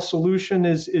final solution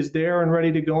is there and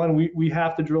ready to go, and we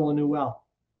have to drill a new well.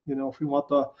 If we want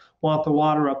the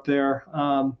water up there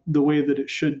the way that it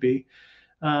should be.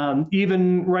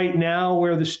 Even right now,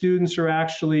 where the students are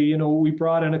actually, we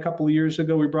brought in a couple of years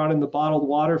ago, we brought in the bottled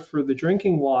water for the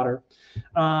drinking water,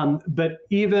 but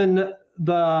even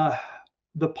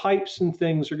the pipes and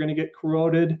things are going to get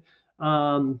corroded,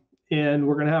 and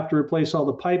we're going to have to replace all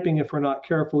the piping if we're not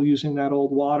careful using that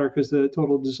old water because the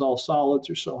total dissolved solids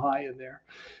are so high in there.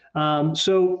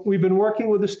 So we've been working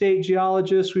with the state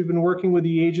geologists. We've been working with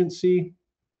the Agency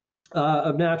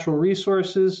of Natural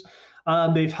Resources.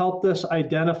 They've helped us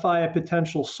identify a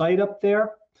potential site up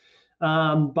there.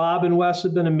 Bob and Wes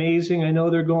have been amazing. I know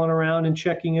they're going around and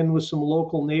checking in with some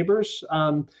local neighbors,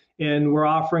 and we're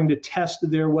offering to test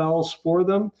their wells for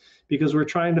them because we're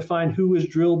trying to find who is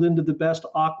drilled into the best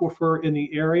aquifer in the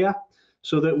area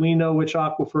so that we know which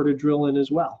aquifer to drill in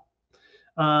as well.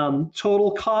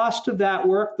 Total cost of that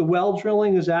work, the well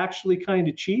drilling is actually kind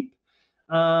of cheap.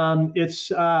 It's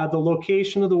the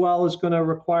location of the well is going to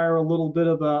require a little bit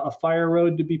of a fire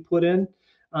road to be put in.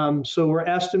 So we're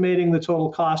estimating the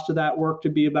total cost of that work to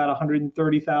be about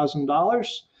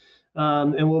 $130,000.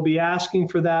 And we'll be asking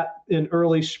for that in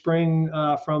early spring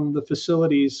from the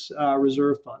facilities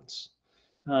reserve funds.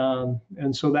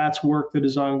 And so that's work that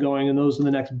is ongoing, and those are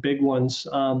the next big ones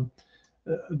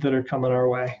that are coming our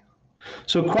way.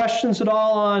 So questions at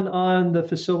all on the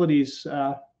facilities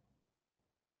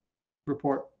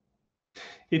report?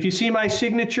 If you see my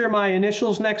signature, my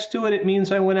initials next to it, it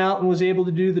means I went out and was able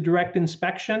to do the direct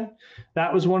inspection.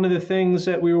 That was one of the things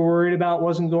that we were worried about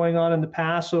wasn't going on in the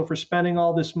past. So if we're spending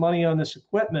all this money on this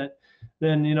equipment,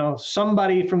 then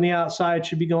somebody from the outside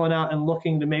should be going out and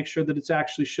looking to make sure that it's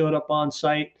actually showed up on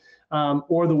site,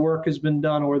 or the work has been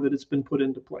done, or that it's been put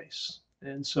into place.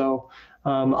 And so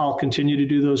I'll continue to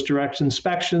do those direct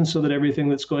inspections so that everything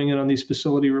that's going in on these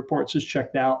facility reports is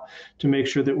checked out to make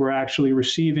sure that we're actually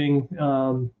receiving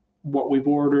what we've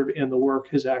ordered and the work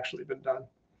has actually been done.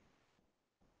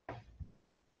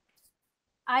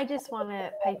 I just want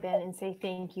to pipe in and say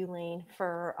thank you, Lane,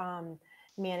 for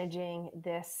managing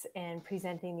this and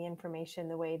presenting the information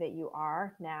the way that you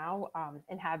are now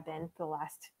and have been for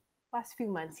the last few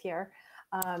months here.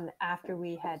 After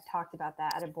we had talked about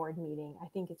that at a board meeting, I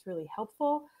think it's really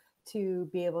helpful to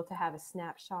be able to have a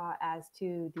snapshot as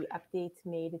to the updates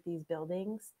made at these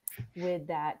buildings with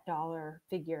that dollar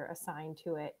figure assigned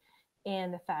to it,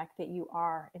 and the fact that you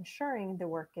are ensuring the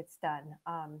work gets done.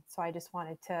 So I just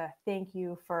wanted to thank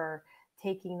you for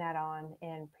taking that on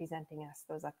and presenting us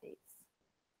those updates.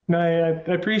 No,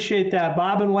 I appreciate that.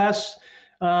 Bob and Wes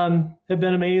have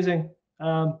been amazing.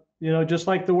 Just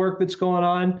like the work that's going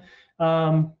on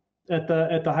at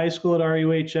the high school at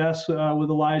RUHS with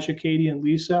Elijah, Katie, and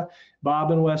Lisa.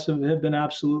 Bob and Wes have been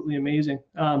absolutely amazing,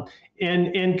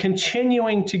 and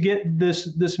continuing to get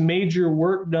this major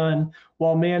work done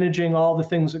while managing all the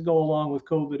things that go along with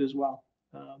COVID as well.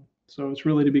 So it's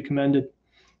really to be commended.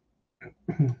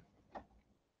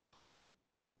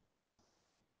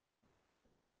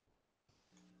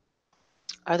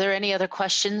 Are there any other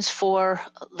questions for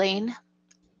Lane,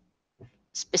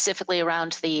 specifically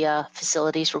around the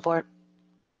facilities report?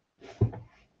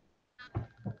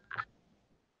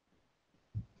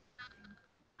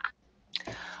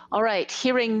 All right,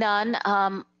 hearing none,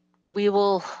 we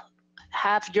will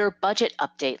have your budget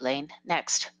update, Lane,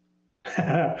 next.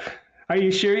 Are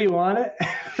you sure you want it?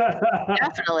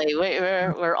 Definitely,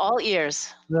 we're all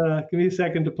ears. Give me a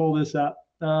second to pull this up.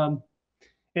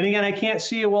 And again, I can't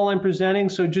see it while I'm presenting,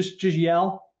 so just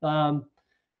yell.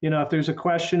 if there's a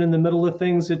question in the middle of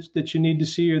things that you need to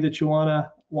see or that you want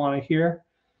to hear.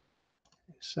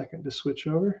 A second to switch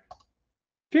over.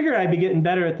 Figured I'd be getting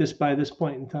better at this by this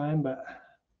point in time, but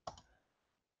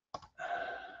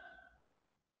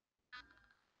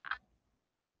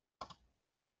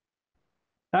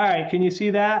all right, can you see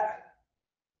that?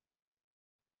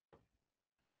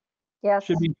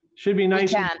 Yes. Should be nice.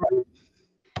 We can.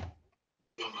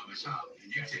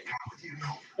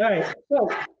 All right,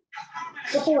 so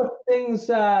a couple of things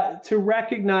to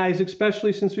recognize,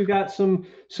 especially since we've got some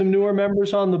newer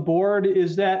members on the board,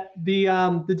 is that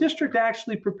the district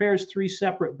actually prepares 3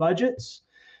 separate budgets.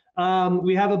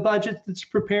 We have a budget that's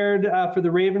prepared for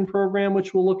the Raven program,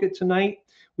 which we'll look at tonight.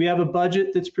 We have a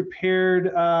budget that's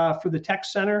prepared for the tech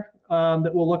center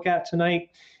that we'll look at tonight.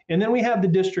 And then we have the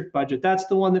district budget. That's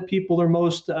the one that people are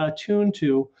most attuned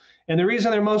to. And the reason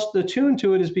they're most attuned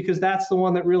to it is because that's the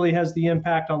one that really has the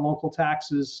impact on local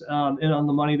taxes and on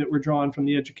the money that we're drawing from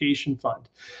the education fund.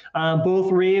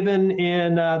 Both Raven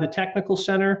and the technical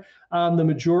center, the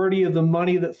majority of the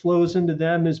money that flows into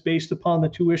them is based upon the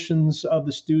tuitions of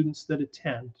the students that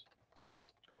attend.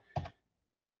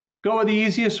 Go with the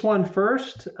easiest one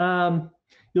first.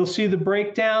 You'll see the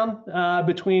breakdown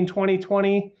between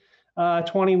 2020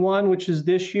 21, which is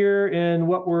this year, and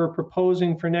what we're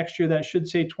proposing for next year. That should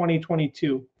say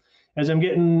 2022. As I'm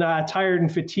getting tired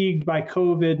and fatigued by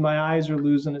COVID, my eyes are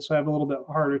losing it, so I have a little bit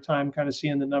harder time kind of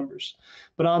seeing the numbers.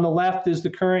 But on the left is the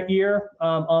current year.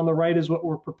 On the right is what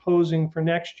we're proposing for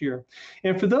next year.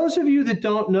 And for those of you that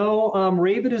don't know,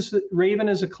 Raven is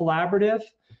a collaborative.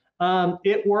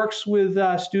 It works with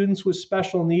students with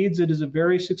special needs. It is a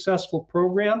very successful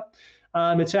program.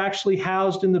 It's actually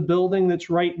housed in the building that's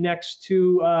right next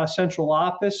to central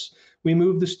office. We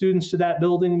moved the students to that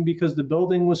building because the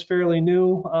building was fairly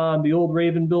new. The old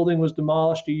Raven building was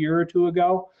demolished a year or 2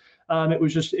 ago.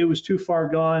 It was too far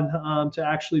gone to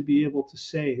actually be able to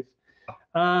save.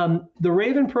 The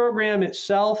Raven program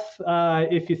itself,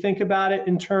 if you think about it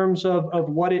in terms of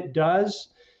what it does,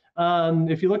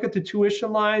 if you look at the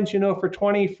tuition lines, for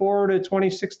 $24,000 to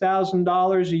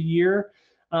 $26,000 a year,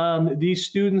 these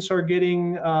students are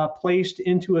getting placed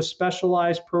into a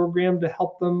specialized program to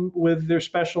help them with their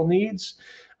special needs.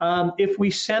 If we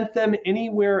sent them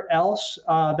anywhere else,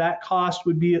 that cost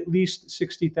would be at least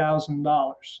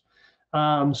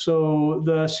 $60,000. So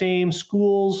the same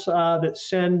schools that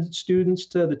send students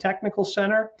to the technical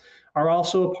center are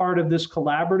also a part of this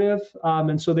collaborative,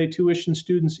 and so they tuition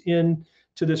students in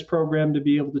to this program to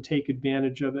be able to take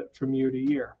advantage of it from year to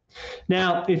year.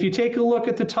 Now, if you take a look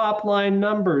at the top line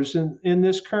numbers in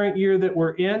this current year that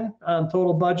we're in,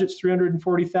 total budget's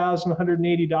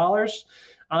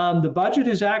 $340,180. The budget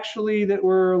is actually that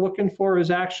we're looking for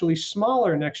is actually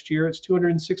smaller next year. It's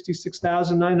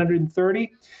 $266,930.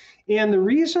 And the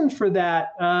reason for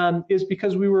that is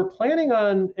because we were planning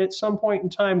on at some point in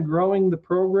time growing the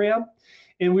program,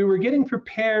 and we were getting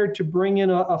prepared to bring in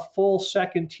a full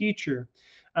second teacher.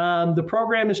 The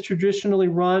program is traditionally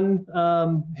run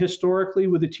historically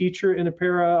with a teacher and a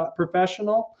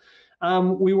paraprofessional.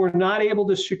 We were not able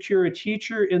to secure a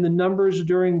teacher, and the numbers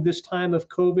during this time of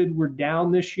COVID were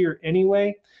down this year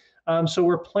anyway. So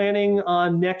we're planning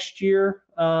on next year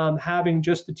having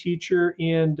just the teacher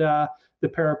and the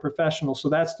paraprofessional. So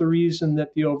that's the reason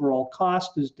that the overall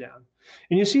cost is down.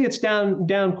 And you see it's down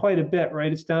quite a bit,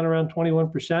 right? It's down around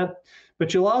 21%.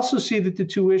 But you'll also see that the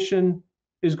tuition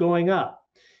is going up.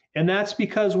 And that's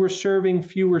because we're serving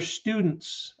fewer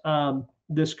students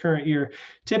this current year.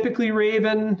 Typically,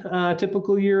 Raven,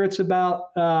 typical year, it's about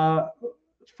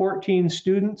 14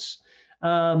 students.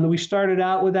 We started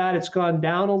out with that. It's gone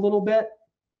down a little bit.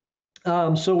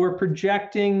 So we're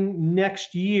projecting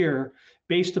next year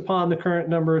based upon the current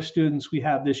number of students we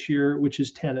have this year, which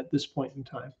is 10 at this point in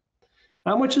time.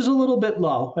 Which is a little bit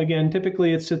low. Again,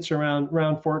 typically it sits around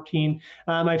 14.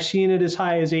 I've seen it as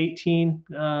high as 18.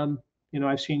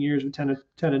 I've seen years with 10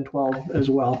 and 12 as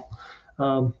well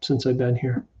since I've been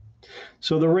here.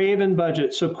 So the Raven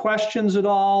budget. So questions at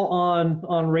all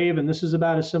on Raven? This is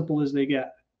about as simple as they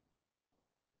get.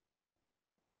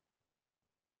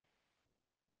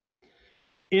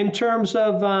 In terms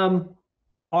of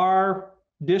our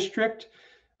district,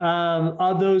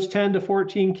 of those 10 to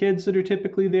 14 kids that are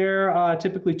typically there,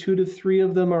 typically 2 to 3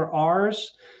 of them are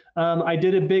ours. I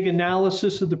did a big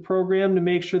analysis of the program to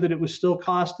make sure that it was still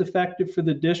cost effective for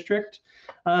the district.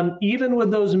 Even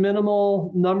with those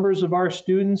minimal numbers of our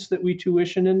students that we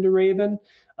tuition into Raven,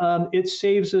 it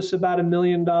saves us about $1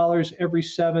 million every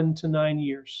 7 to 9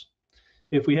 years.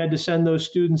 If we had to send those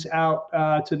students out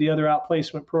to the other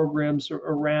outplacement programs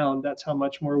around, that's how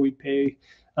much more we'd pay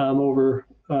over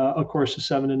a course of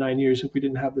 7 to 9 years if we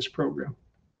didn't have this program.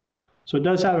 So it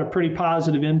does have a pretty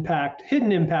positive impact,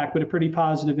 hidden impact, but a pretty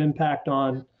positive impact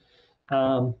on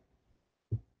our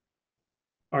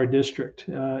district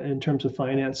in terms of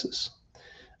finances.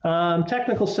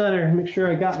 Technical Center, make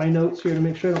sure I got my notes here to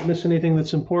make sure I don't miss anything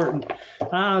that's important.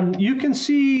 You can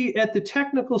see at the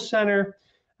Technical Center,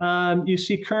 you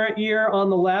see current year on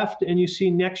the left and you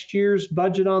see next year's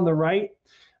budget on the right.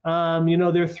 You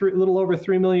know, they're a little over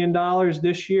 $3 million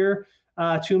this year.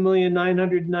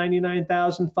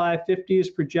 $2,999,550 is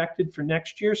projected for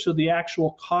next year. So the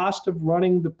actual cost of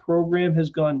running the program has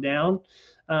gone down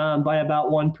by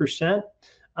about 1%.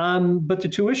 But the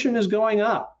tuition is going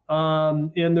up.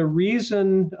 And the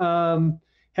reason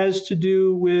has to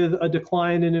do with a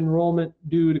decline in enrollment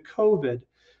due to COVID.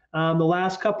 The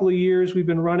last couple of years, we've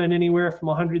been running anywhere from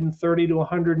 130 to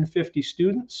 150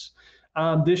 students.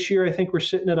 This year, I think we're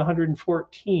sitting at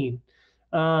 114.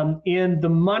 And the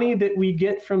money that we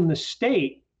get from the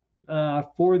state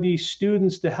for these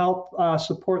students to help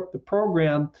support the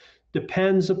program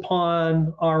depends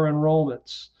upon our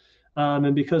enrollments.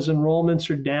 And because enrollments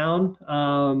are down,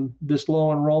 this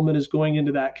low enrollment is going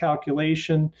into that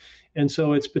calculation. And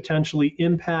so it's potentially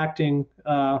impacting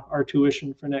our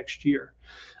tuition for next year.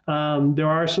 There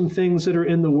are some things that are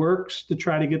in the works to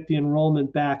try to get the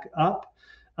enrollment back up.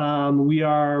 We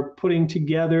are putting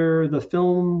together the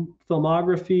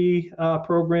filmography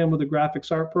program with the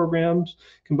graphics art programs,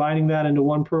 combining that into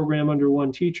one program under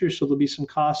one teacher. So there'll be some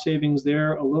cost savings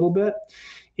there a little bit.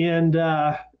 And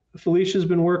Felicia's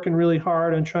been working really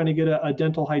hard on trying to get a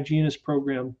dental hygienist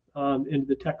program into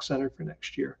the tech center for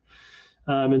next year.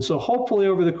 And so hopefully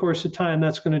over the course of time,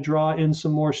 that's going to draw in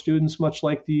some more students, much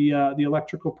like the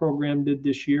electrical program did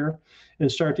this year,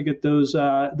 and start to get those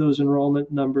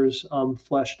enrollment numbers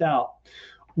fleshed out.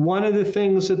 One of the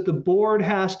things that the board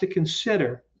has to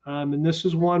consider, and this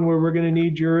is one where we're going to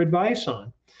need your advice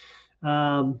on,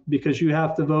 because you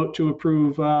have to vote to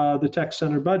approve the tech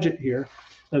center budget here.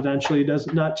 Eventually,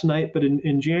 not tonight, but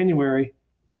in January.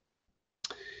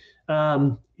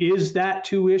 Is that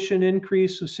tuition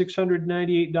increase of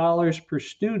 $698 per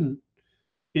student,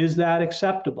 is that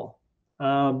acceptable?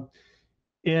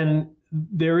 And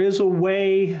there is a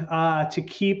way to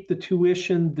keep the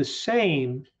tuition the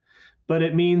same, but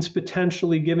it means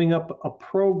potentially giving up a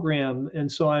program. And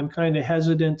so I'm kind of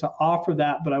hesitant to offer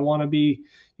that, but I want to be,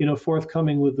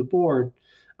 forthcoming with the board.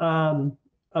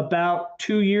 About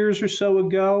 2 years or so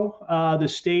ago, the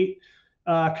state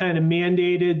kind of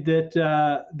mandated that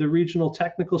the regional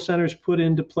technical centers put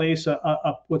into place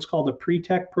what's called a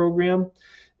pre-tech program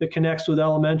that connects with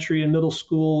elementary and middle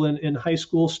school and high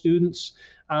school students,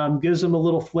 gives them a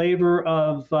little flavor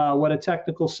of what a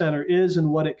technical center is and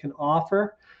what it can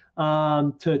offer,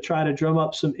 to try to drum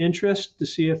up some interest to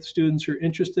see if students are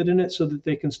interested in it so that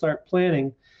they can start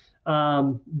planning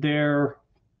their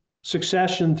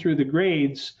succession through the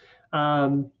grades,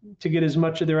 to get as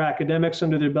much of their academics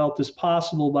under their belt as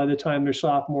possible by the time they're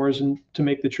sophomores, and to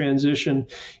make the transition,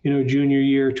 junior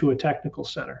year to a technical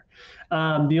center.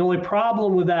 The only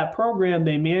problem with that program,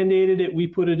 they mandated it, we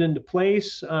put it into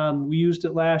place. We used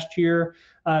it last year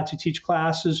to teach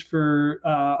classes for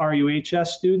RUHS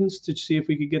students to see if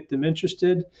we could get them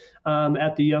interested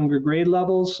at the younger grade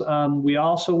levels. We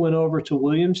also went over to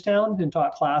Williamstown and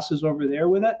taught classes over there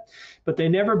with it, but they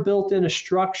never built in a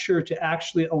structure to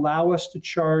actually allow us to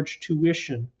charge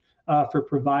tuition for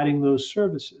providing those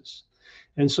services.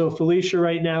 And so Felicia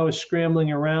right now is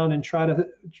scrambling around and try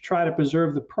to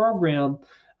preserve the program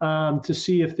to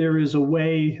see if there is a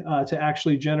way to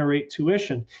actually generate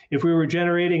tuition. If we were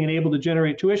generating and able to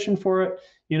generate tuition for it,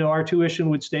 our tuition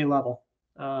would stay level.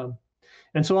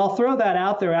 And so I'll throw that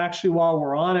out there actually while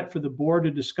we're on it for the board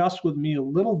to discuss with me a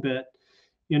little bit.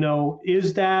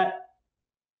 Is that,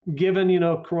 given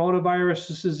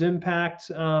coronavirus's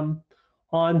impact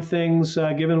on things,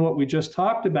 given what we just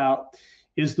talked about,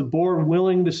 is the board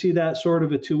willing to see that sort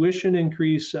of a tuition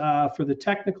increase for the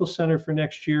technical center for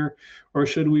next year, or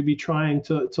should we be trying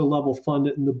to level fund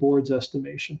it in the board's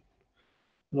estimation?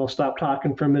 And I'll stop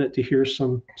talking for a minute to hear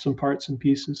some parts and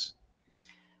pieces.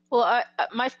 Well,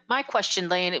 my question,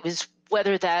 Lane, it was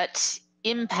whether that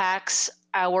impacts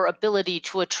our ability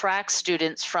to attract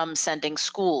students from sending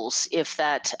schools if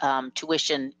that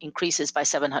tuition increases by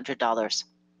 $700.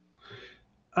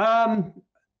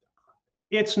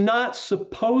 It's not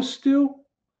supposed to,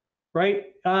 right?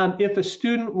 If a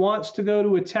student wants to go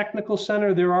to a technical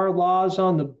center, there are laws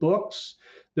on the books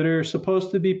that are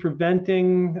supposed to be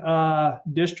preventing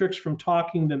districts from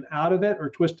talking them out of it or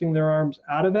twisting their arms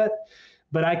out of it.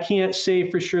 But I can't say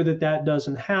for sure that that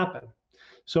doesn't happen.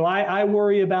 So I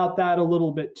worry about that a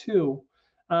little bit too.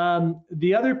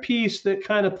 The other piece that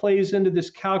kind of plays into this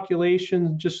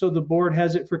calculation, just so the board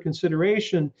has it for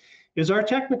consideration, is our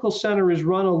technical center is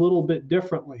run a little bit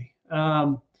differently.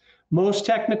 Most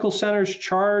technical centers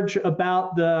charge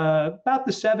about the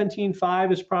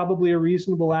 17.5 is probably a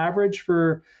reasonable average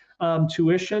for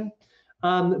tuition,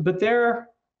 but their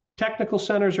technical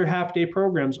centers are half-day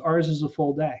programs. Ours is a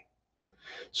full day.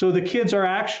 So the kids are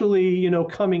actually,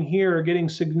 coming here, getting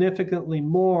significantly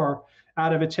more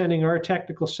out of attending our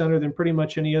technical center than pretty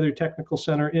much any other technical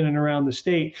center in and around the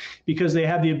state, because they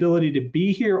have the ability to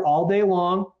be here all day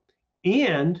long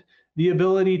and the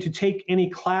ability to take any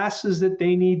classes that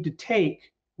they need to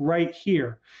take right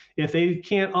here. If they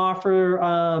can't offer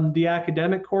the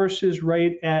academic courses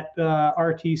right at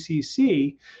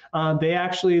RTCC,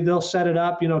 they'll set it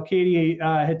up. Katie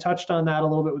had touched on that a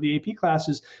little bit with the AP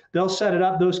classes. They'll set it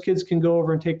up. Those kids can go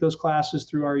over and take those classes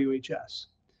through RUHS.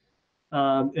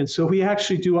 And so we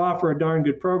actually do offer a darn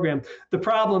good program. The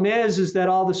problem is that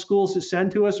all the schools that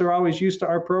send to us are always used to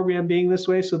our program being this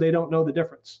way, so they don't know the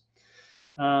difference.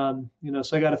 So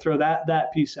I got to throw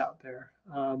that piece out there.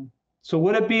 So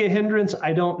would it be a hindrance?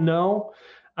 I don't know.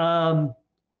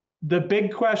 The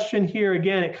big question here,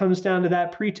 again, it comes down to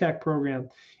that pre-tech program.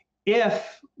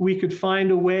 If we could find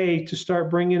a way to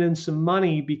start bringing in some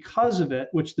money because of it,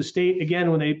 which the state, again,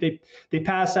 when they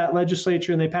passed that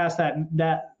legislature and they passed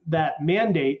that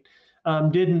mandate,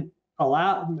 didn't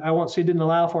allow, I won't say didn't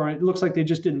allow for it. It looks like they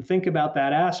just didn't think about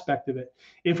that aspect of it.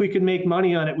 If we could make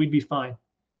money on it, we'd be fine.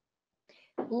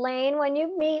 Lane, when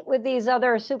you meet with these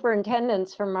other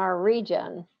superintendents from our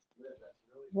region,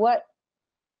 what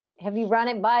have you run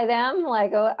it by them?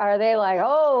 Like, are they like,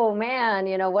 oh man,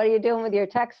 what are you doing with your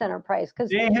tech center price?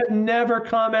 Because they have never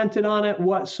commented on it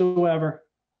whatsoever.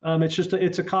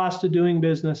 It's a cost of doing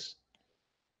business.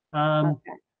 Okay.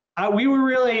 We were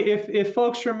really, if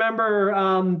folks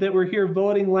remember that were here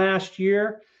voting last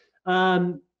year,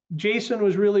 Jason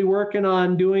was really working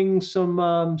on doing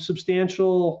some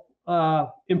substantial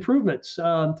improvements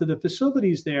to the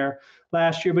facilities there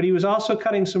last year, but he was also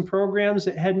cutting some programs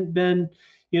that hadn't been,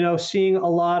 seeing a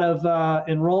lot of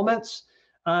enrollments.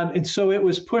 And so it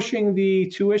was pushing the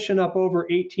tuition up over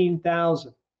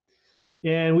 18,000.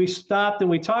 And we stopped and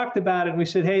we talked about it and we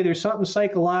said, hey, there's something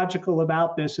psychological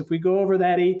about this. If we go over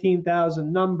that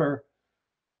 18,000 number,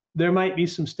 there might be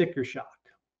some sticker shock.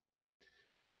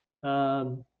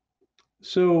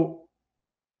 So,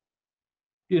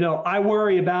 I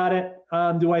worry about it.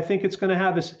 Do I think it's going to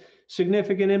have a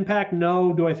significant impact?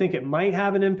 No. Do I think it might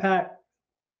have an impact?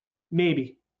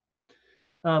 Maybe.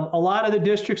 A lot of the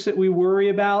districts that we worry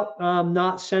about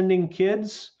not sending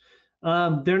kids,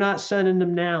 they're not sending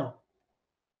them now.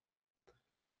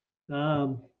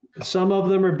 Some of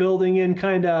them are building in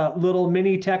kind of little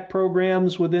mini tech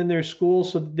programs within their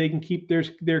schools so that they can keep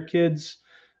their kids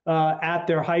at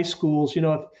their high schools.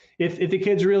 If the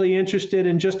kid's really interested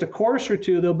in just a course or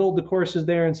two, they'll build the courses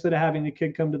there instead of having the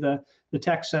kid come to the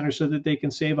tech center so that they can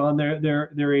save on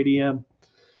their ADM,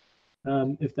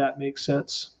 if that makes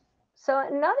sense. So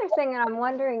another thing I'm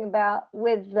wondering about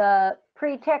with the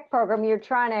pre-tech program, you're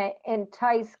trying to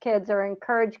entice kids or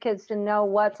encourage kids to know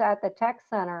what's at the tech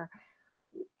center.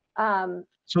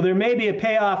 So there may be a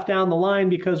payoff down the line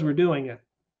because we're doing it.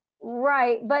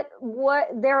 Right, but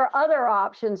there are other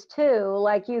options too.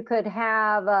 Like you could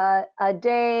have a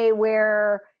day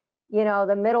where,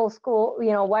 the middle school,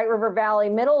 White River Valley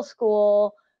Middle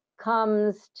School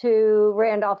comes to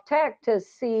Randolph Tech to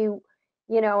see,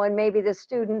 and maybe the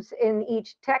students in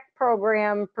each tech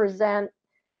program present,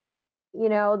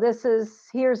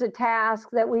 here's a task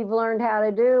that we've learned how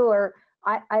to do, or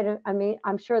I mean,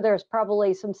 I'm sure there's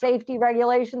probably some safety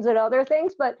regulations and other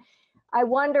things, but I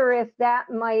wonder if that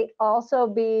might also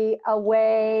be a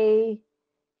way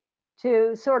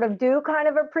to sort of do kind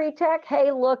of a pre-tech.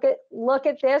 Hey, look at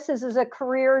this. This is a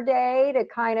career day to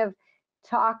kind of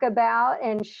talk about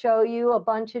and show you a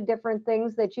bunch of different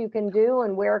things that you can do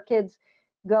and where kids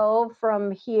go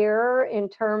from here in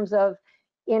terms of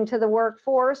into the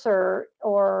workforce or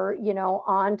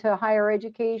on to higher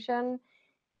education.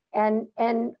 And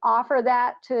offer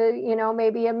that to,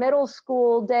 maybe a middle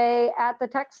school day at the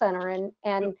tech center.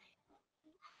 And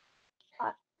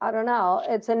I don't know,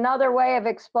 it's another way of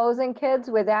exposing kids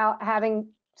without having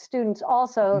students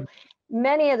also.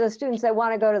 Many of the students that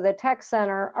want to go to the tech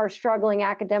center are struggling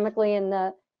academically in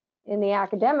the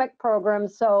academic program.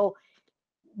 So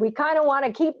we kind of want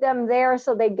to keep them there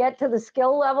so they get to the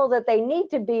skill level that they need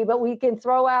to be, but we can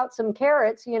throw out some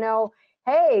carrots,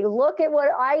 hey, look at what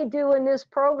I do in this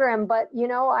program, but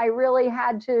I really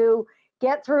had to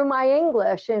get through my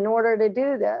English in order to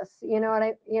do this. You know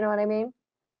what I mean?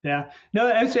 Yeah,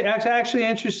 no, it's actually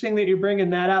interesting that you're bringing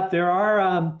that up. There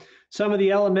are some of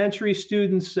the elementary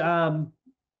students,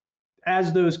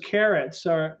 as those carrots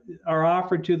are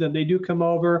offered to them, they do come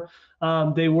over.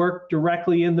 They work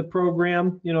directly in the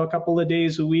program, you know, a couple of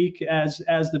days a week as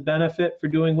the benefit for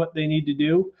doing what they need to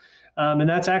do. And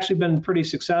that's actually been pretty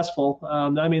successful.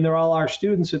 I mean, they're all our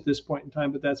students at this point in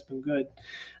time, but that's been good.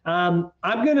 I'm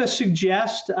going to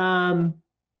suggest,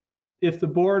 if the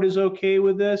board is okay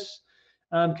with this,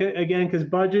 again, because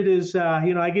budget is,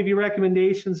 you know, I give you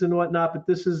recommendations and whatnot, but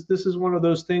this is one of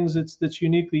those things that's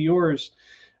uniquely yours.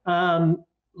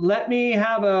 Let me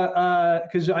have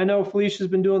because I know Felicia's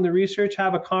been doing the research,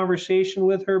 have a conversation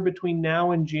with her between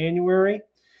now and January.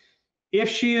 If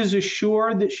she is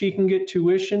assured that she can get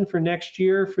tuition for next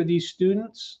year for these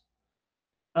students,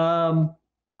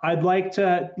 I'd like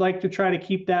to try to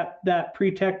keep that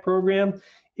pre-tech program.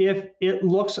 If it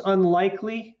looks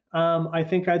unlikely, I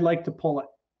think I'd like to pull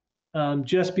it,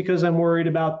 just because I'm worried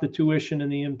about the tuition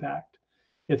and the impact,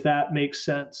 if that makes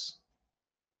sense.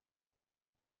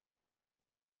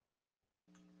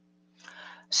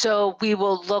 So we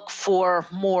will look for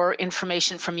more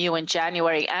information from you in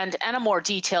January and a more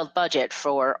detailed budget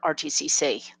for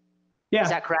RTCC. Yeah. Is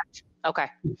that correct? Okay.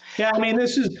 Yeah, I mean,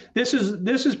 this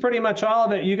is pretty much all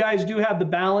of it. You guys do have the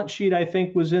balance sheet, I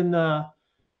think, was in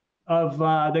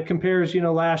that compares, you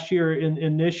know, last year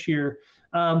in this year.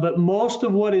 But most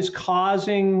of what is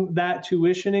causing that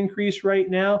tuition increase right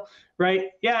now, right?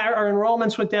 Yeah, our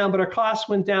enrollments went down, but our costs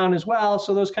went down as well.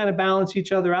 So those kind of balance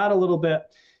each other out a little bit.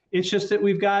 It's just that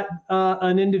we've got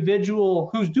an individual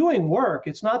who's doing work.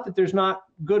 It's not that there's not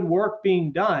good work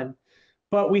being done,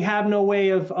 but we have no way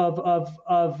of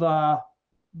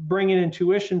bringing in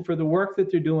tuition for the work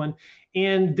that they're doing.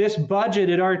 And this budget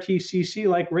at RTCC,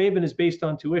 like Raven, is based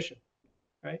on tuition,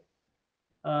 right?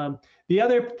 The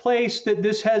other place that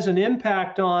this has an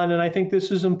impact on, and I think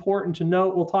this is important to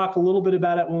note, we'll talk a little bit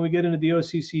about it when we get into the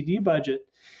OCCD budget,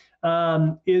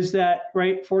 is that,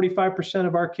 right, 45%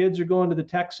 of our kids are going to the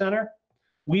tech center.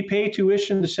 We pay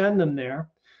tuition to send them there.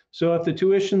 So if the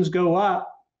tuitions go up,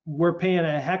 we're paying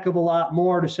a heck of a lot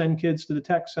more to send kids to the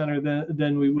tech center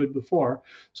than we would before.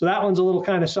 So that one's a little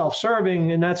kind of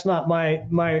self-serving, and that's not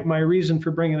my reason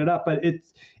for bringing it up, but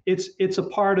it's a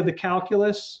part of the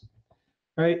calculus,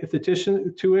 right? If the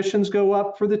tuitions go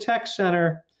up for the tech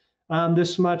center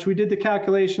this much, we did the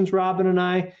calculations, Robin and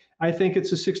I think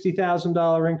it's a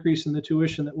 $60,000 increase in the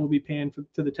tuition that we'll be paying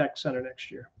to the tech center next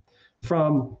year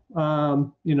from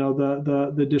you know,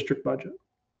 the district budget.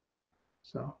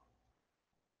 So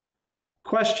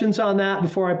questions on that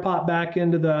before I pop back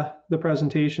into the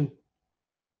presentation?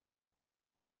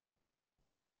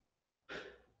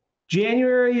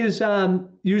 January is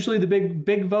usually the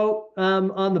big vote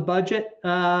on the budget,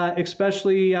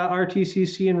 especially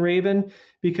RTCC and Raven,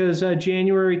 because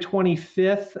January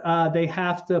 25th, they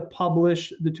have to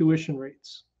publish the tuition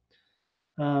rates.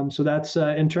 So that's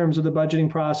in terms of the budgeting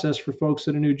process for folks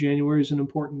that are new, January is an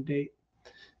important date.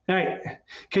 All right,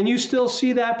 can you still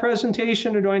see that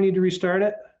presentation, or do I need to restart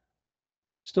it?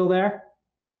 Still there?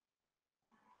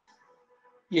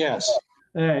 Yes.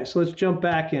 All right, so let's jump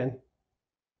back in.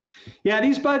 Yeah,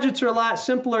 these budgets are a lot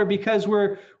simpler because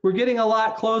we're getting a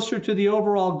lot closer to the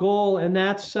overall goal, and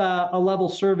that's a level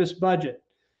service budget,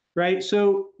 right?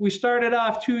 So we started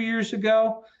off 2 years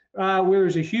ago where there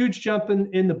was a huge jump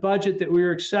in the budget that we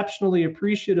were exceptionally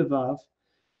appreciative of,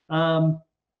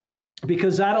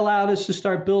 because that allowed us to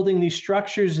start building these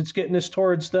structures. It's getting us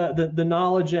towards the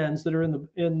knowledge ends that are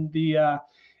in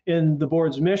the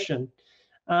board's mission.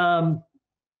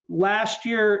 Last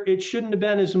year, it shouldn't have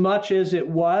been as much as it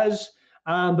was,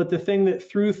 but the thing that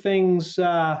threw things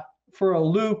for a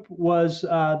loop was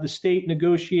the state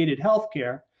negotiated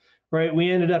healthcare, right?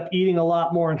 We ended up eating a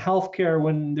lot more in healthcare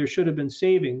when there should have been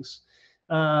savings.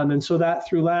 And so that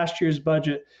threw last year's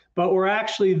budget. But we're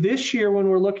actually, this year, when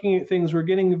we're looking at things, we're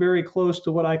getting very close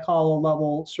to what I call a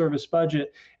level service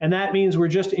budget. And that means we're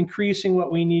just increasing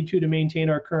what we need to maintain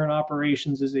our current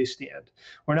operations as they stand.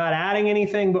 We're not adding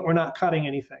anything, but we're not cutting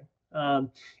anything.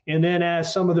 And then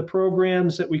as some of the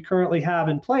programs that we currently have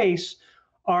in place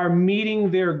are meeting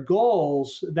their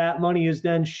goals, that money is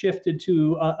then shifted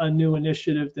to a new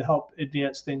initiative to help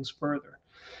advance things further.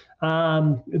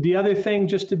 The other thing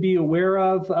just to be aware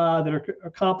of that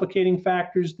are complicating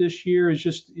factors this year is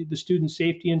just the student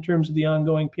safety in terms of the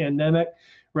ongoing pandemic,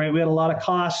 right? We had a lot of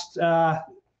costs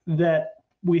that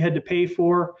we had to pay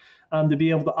for to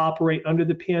be able to operate under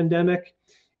the pandemic.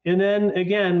 And then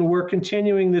again, we're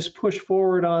continuing this push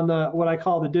forward on what I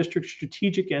call the district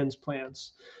strategic ends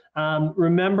plans.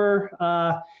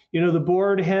 Remember, The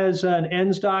board has an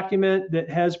ends document that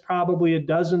has probably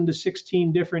 12 to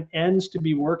 16 different ends to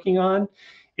be working on.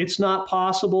 It's not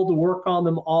possible to work on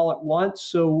them all at once,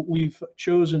 so we've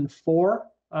chosen 4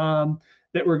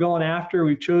 that we're going after.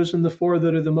 We've chosen the 4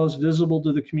 that are the most visible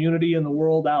to the community and the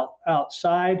world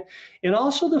outside, and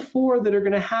also the 4 that are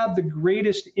going to have the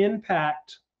greatest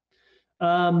impact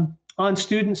on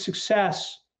student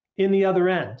success in the other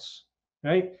ends,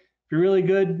 right? If you're really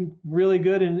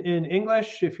good in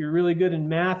English, if you're really good in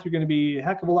math, you're going to be a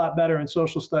heck of a lot better in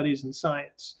social studies and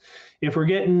science. If we're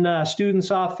getting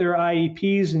students off their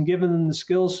IEPs and giving them the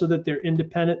skills so that they're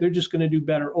independent, they're just going to do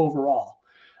better overall,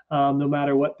 no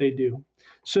matter what they do.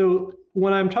 So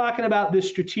when I'm talking about this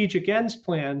strategic ends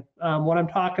plan, what I'm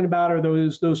talking about are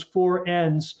those 4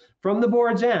 ends from the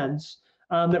board's ends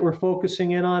that we're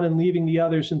focusing in on and leaving the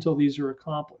others until these are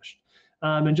accomplished.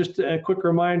 And just a quick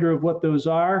reminder of what those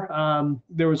are.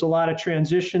 There was a lot of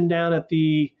transition down at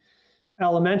the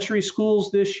elementary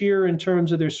schools this year in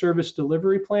terms of their service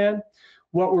delivery plan.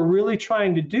 What we're really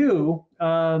trying to do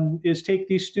is take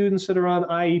these students that are on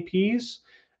IEPs,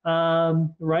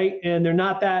 right? And they're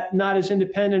not as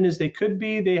independent as they could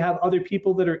be. They have other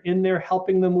people that are in there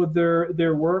helping them with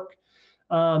their work,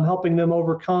 helping them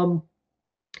overcome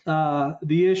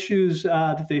the issues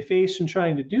that they face in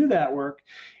trying to do that work,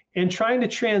 and trying to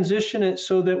transition it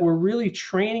so that we're really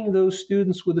training those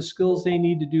students with the skills they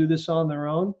need to do this on their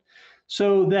own.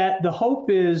 So that the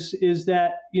hope is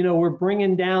that, we're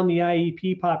bringing down the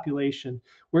IEP population.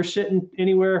 We're sitting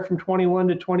anywhere from 21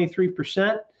 to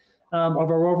 23% of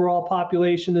our overall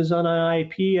population is on an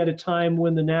IEP at a time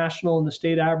when the national and the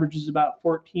state average is about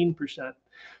 14%.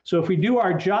 So if we do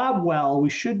our job well, we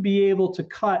should be able to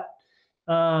cut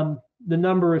the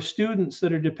number of students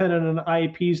that are dependent on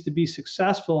IEPs to be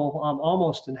successful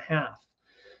almost in half.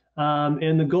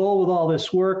 And the goal with all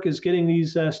this work is getting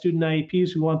these student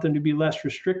IEPs. We want them to be less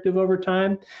restrictive over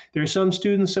time. There are some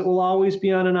students that will always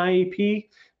be on an IEP,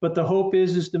 but the hope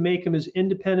is to make them as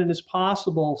independent as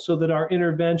possible so that our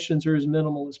interventions are as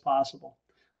minimal as possible.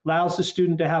 Allows the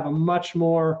student to have a much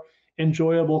more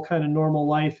enjoyable kind of normal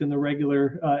life in the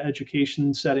regular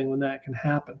education setting when that can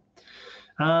happen.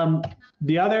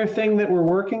 The other thing that we're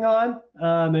working on,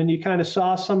 and you kind of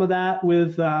saw some of that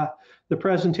with the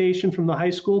presentation from the high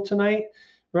school tonight,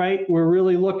 right? We're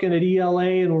really looking at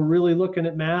ELA, and we're really looking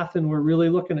at math, and we're really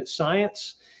looking at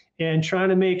science, and trying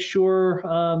to make sure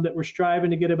that we're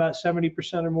striving to get about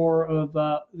 70% or more of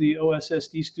the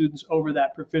OSSD students over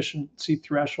that proficiency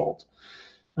threshold.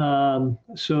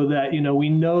 So that, we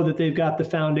know that they've got the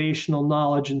foundational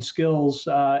knowledge and skills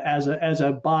as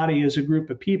a body, as a group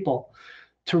of people,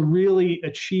 to really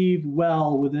achieve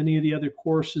well with any of the other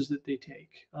courses that they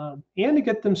take, and to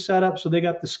get them set up so they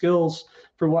got the skills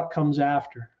for what comes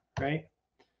after, right?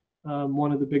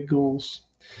 One of the big goals.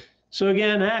 So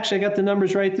again, actually I got the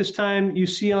numbers right this time. You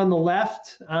see on the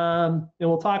left, and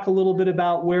we'll talk a little bit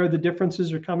about where the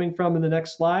differences are coming from in the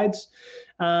next slides.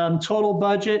 Total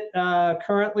budget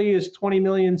currently is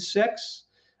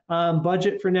 $20,600,000.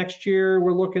 Budget for next year,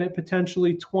 we're looking at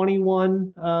potentially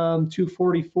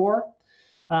 $21,244,000.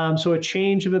 So a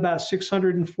change of about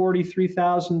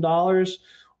 $643,000,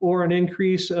 or an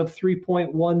increase of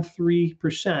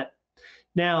 3.13%.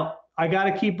 Now, I got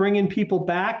to keep bringing people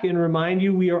back and remind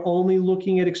you, we are only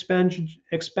looking at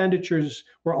expenditures.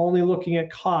 We're only looking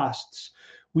at costs.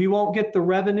 We won't get the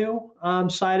revenue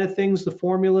side of things, the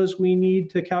formulas we need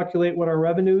to calculate what our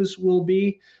revenues will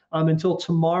be, until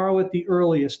tomorrow at the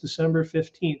earliest, December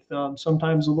 15th,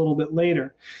 sometimes a little bit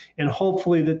later. And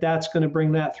hopefully that's going to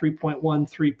bring that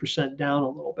 3.13% down a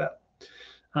little bit.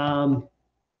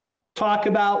 Talk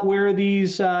about where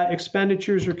these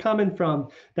expenditures are coming from.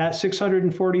 That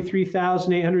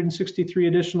 $643,863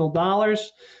 additional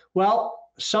dollars. Well,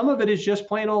 some of it is just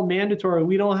plain old mandatory.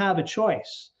 We don't have a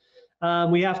choice.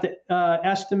 We have to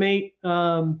estimate,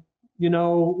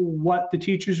 what the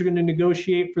teachers are going to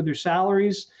negotiate for their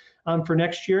salaries for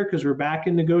next year, because we're back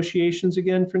in negotiations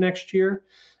again for next year.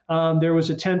 There was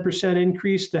a 10%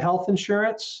 increase to health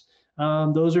insurance.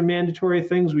 Those are mandatory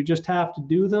things. We just have to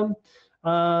do them.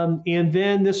 And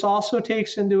then this also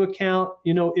takes into account,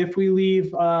 if we leave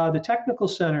the technical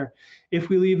center, if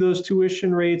we leave those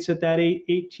tuition rates at that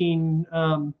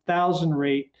 18,000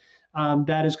 rate,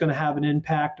 that is going to have an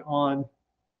impact on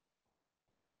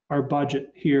our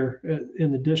budget here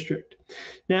in the district.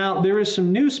 Now, there is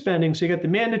some new spending. So you got the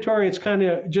mandatory, it's kind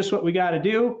of just what we got to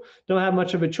do. Don't have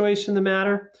much of a choice in the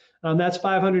matter. That's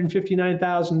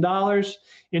 $559,000.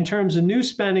 In terms of new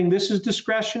spending, this is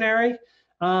discretionary.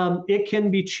 It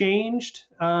can be changed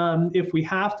if we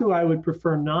have to. I would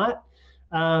prefer not.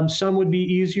 Some would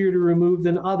be easier to remove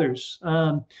than others.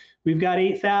 We've got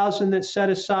 8,000 that's set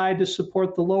aside to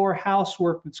support the lower house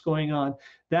work that's going on.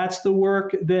 That's the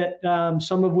work that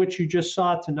some of which you just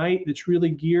saw tonight that's really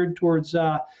geared towards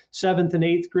 7th and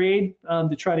 8th grade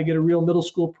to try to get a real middle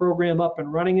school program up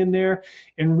and running in there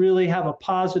and really have a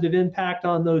positive impact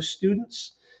on those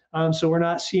students. So we're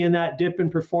not seeing that dip in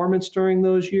performance during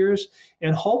those years.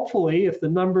 And hopefully, if the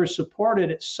numbers support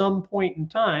it at some point in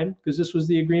time, because this was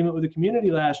the agreement with the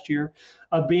community last year,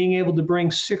 of being able to bring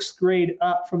 6th grade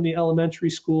up from the elementary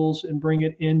schools and bring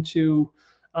it into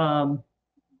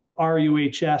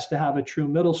RUHS to have a true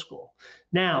middle school.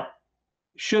 Now,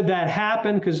 should that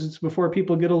happen, because it's before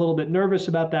people get a little bit nervous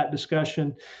about that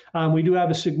discussion, we do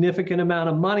have a significant amount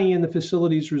of money in the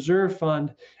Facilities Reserve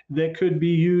Fund that could be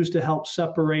used to help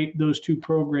separate those two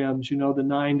programs, you know, the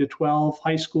 9 to 12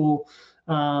 high school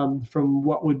from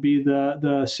what would be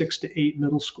the 6 to 8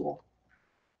 middle school.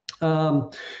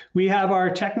 We have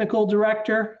our technical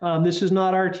director. This is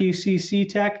not our TCC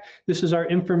tech. This is our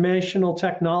informational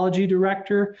technology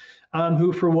director,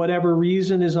 who for whatever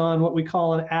reason is on what we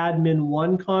call an admin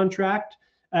 1 contract,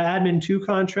 admin 2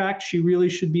 contract. She really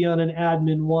should be on an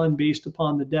admin 1 based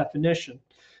upon the definition.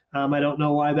 I don't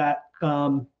know why that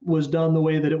was done the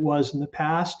way that it was in the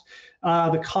past.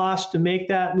 The cost to make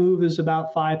that move is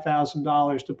about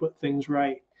 $5,000 to put things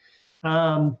right.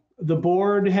 The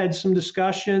board had some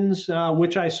discussions,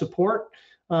 which I support,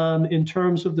 in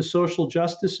terms of the social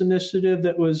justice initiative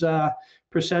that was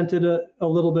presented a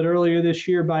little bit earlier this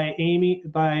year by Emily,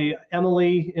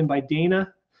 and by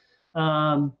Dana.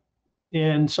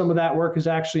 And some of that work is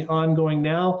actually ongoing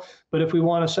now. But if we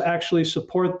want to actually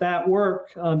support that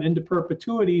work into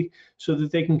perpetuity so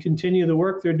that they can continue the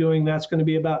work they're doing, that's going to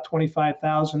be about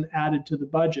 $25,000 added to the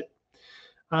budget.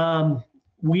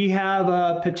 We have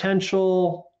a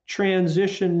potential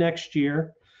transition next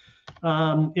year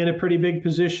in a pretty big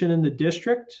position in the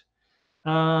district.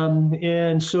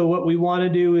 And so what we want to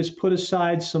do is put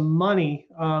aside some money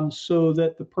so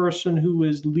that the person who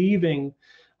is leaving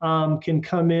can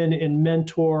come in and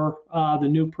mentor the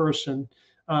new person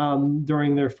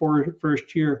during their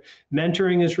first year.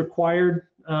 Mentoring is required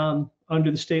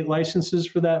under the state licenses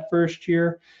for that first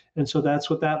year. And so that's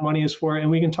what that money is for.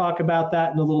 And we can talk about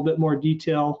that in a little bit more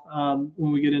detail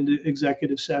when we get into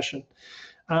executive session.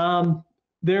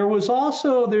 There's this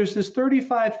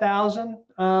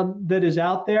 $35,000 that is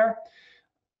out there.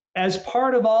 As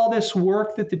part of all this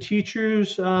work that the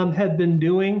teachers have been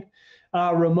doing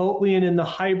remotely and in the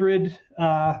hybrid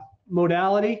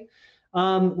modality,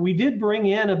 we did bring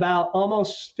in about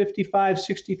almost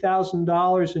 $55,000,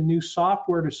 $60,000 in new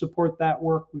software to support that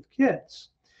work with kids.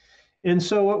 And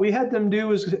so what we had them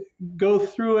do is go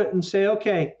through it and say,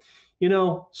 okay, you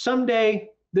know, someday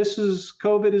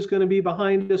COVID is going to be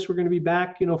behind us. We're going to be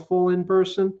back, you know, full in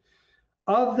person.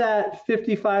 Of that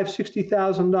 $55,000,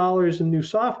 $60,000 in new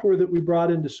software that we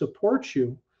brought in to support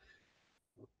you,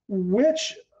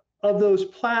 which of those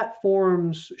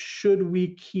platforms should we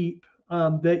keep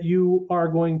that you are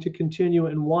going to continue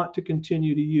and want to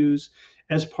continue to use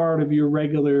as part of your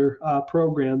regular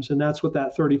programs? And that's what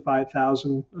that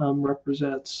 $35,000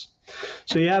 represents.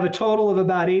 So you have a total of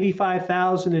about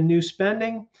 $85,000 in new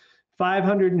spending,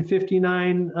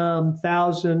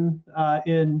 $559,000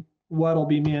 in what'll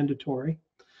be mandatory.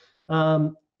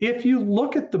 If you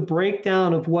look at the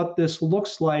breakdown of what this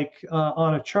looks like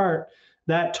on a chart,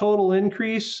 that total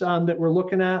increase that we're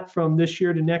looking at from this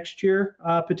year to next year,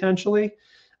 potentially,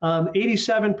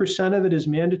 87% of it is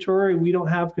mandatory. We don't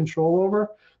have control over.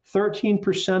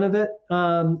 13% of it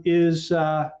is,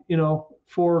 you know,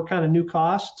 for kind of new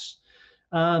costs.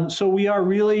 So we are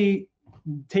really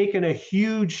taking a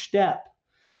huge step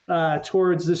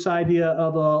towards this idea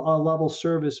of a level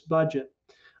service budget.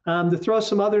 To throw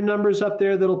some other numbers up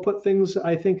there that'll put things,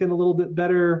 I think, in a little bit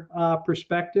better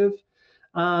perspective.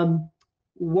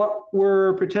 What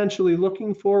we're potentially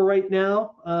looking for right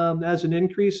now as an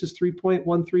increase is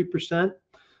 3.13%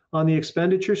 on the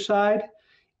expenditure side.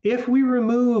 If we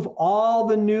remove all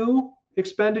the new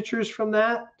expenditures from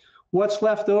that, what's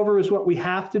left over is what we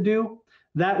have to do.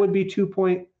 That would be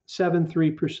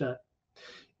 2.73%.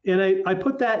 And I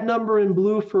put that number in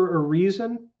blue for a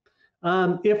reason.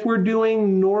 If we're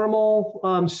doing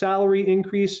normal salary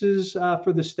increases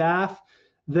for the staff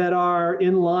that are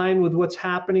in line with what's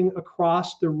happening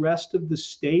across the rest of the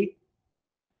state,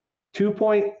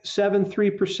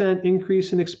 2.73%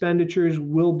 increase in expenditures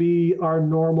will be our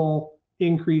normal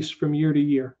increase from year to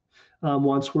year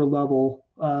once we're level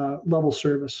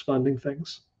service funding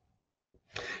things.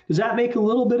 Does that make a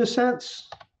little bit of sense?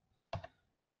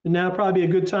 And now probably a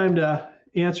good time to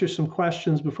answer some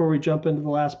questions before we jump into the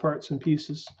last parts and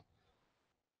pieces.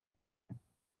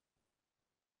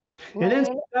 And then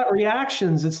Lane? gut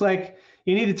reactions. It's like,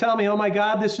 you need to tell me, oh my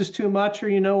God, this is too much, or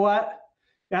you know what?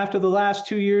 After the last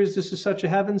 2 years, this is such a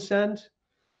heaven sent.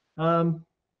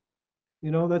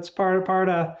 That's part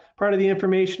of the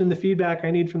information and the feedback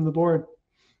I need from the board.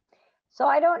 So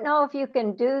I don't know if you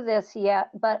can do this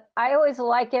yet, but I always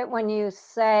like it when you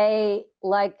say,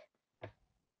 like,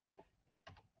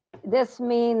 this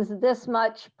means this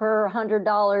much per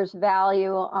 $100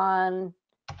 value on.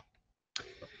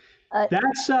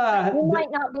 That's You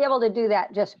might not be able to do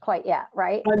that just quite yet,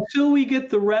 right? until we get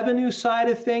the revenue side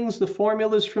of things, the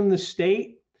formulas from the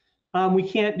state. We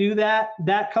can't do that.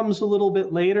 That comes a little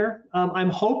bit later. I'm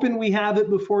hoping we have it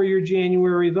before your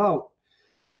January vote.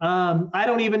 I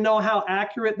don't even know how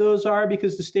accurate those are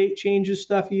because the state changes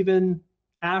stuff even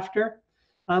after.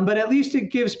 But at least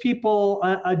it gives people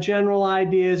a general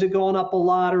idea. Is it going up a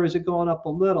lot or is it going up a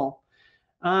little?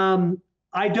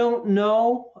 I don't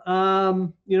know.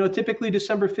 Typically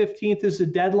December 15th is the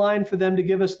deadline for them to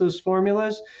give us those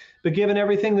formulas. But given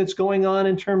everything that's going on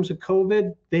in terms of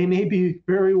COVID, they may be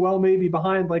very well maybe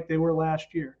behind like they were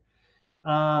last year.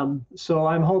 So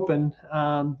I'm hoping,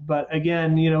 but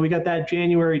again, we got that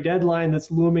January deadline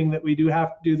that's looming that we do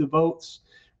have to do the votes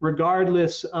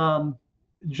regardless,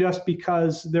 just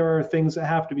because there are things that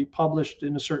have to be published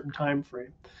in a certain time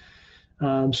frame.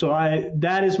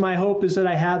 That is my hope, is that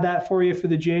I have that for you for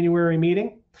the January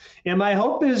meeting. And my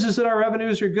hope is that our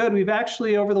revenues are good. We've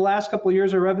actually, over the last couple of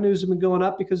years, our revenues have been going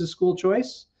up because of school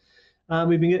choice.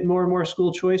 We've been getting more and more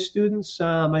school choice students.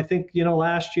 I think,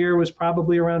 last year was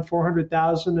probably around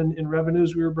 400,000 in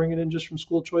revenues we were bringing in just from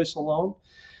school choice alone.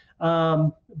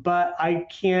 But I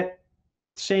can't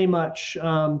say much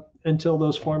until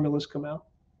those formulas come out.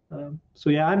 So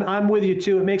yeah, I'm with you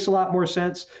too. It makes a lot more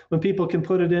sense when people can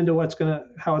put it into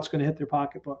how it's gonna hit their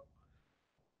pocketbook.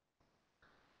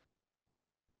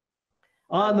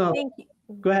 Thank you.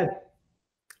 Go ahead.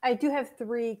 I do have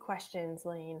 3 questions,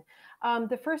 Lane.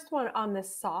 The first one on the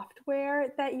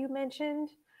software that you mentioned.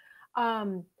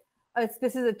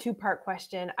 This is a 2-part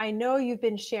question. I know you've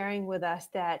been sharing with us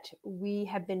that we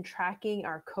have been tracking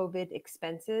our COVID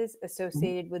expenses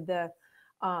associated with the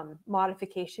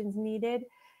modifications needed.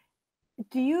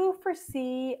 Do you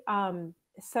foresee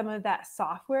some of that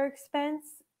software expense,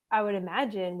 I would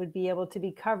imagine, would be able to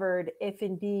be covered if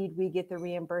indeed we get the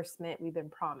reimbursement we've been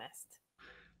promised?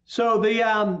 So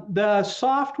the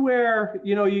software,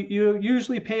 you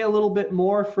usually pay a little bit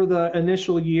more for the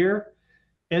initial year.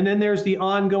 And then there's the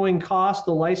ongoing cost,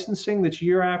 the licensing that's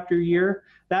year after year.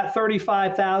 That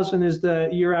 $35,000 is the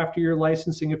year after year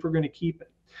licensing if we're going to keep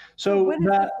it. So what is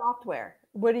the software?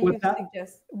 What do you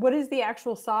suggest? What is the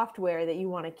actual software that you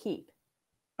want to keep?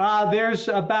 There's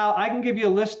I can give you a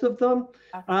list of them.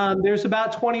 Okay. There's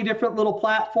about 20 different little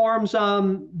platforms.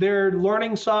 They're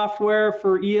learning software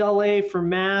for ELA, for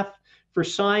math, for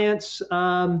science.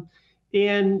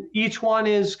 And each one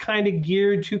is kind of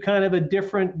geared to kind of a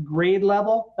different grade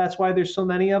level. That's why there's so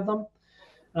many of them.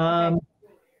 Okay.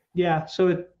 Yeah,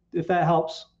 so if that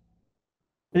helps.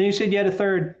 And then you said you had a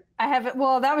third. I haven't.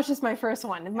 Well, that was just my first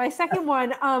one. My second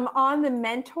one, on the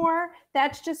mentor,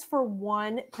 that's just for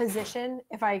one position,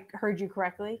 if I heard you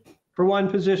correctly. For one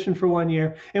position for 1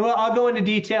 year. And I'll go into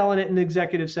detail on it in the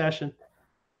executive session.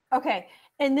 Okay.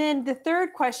 And then the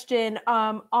third question,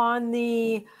 on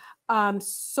the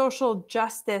social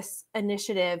justice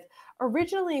initiative.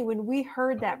 Originally, when we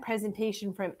heard that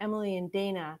presentation from Emily and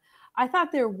Dana, I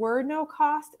thought there were no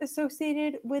costs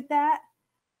associated with that.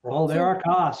 Well, there are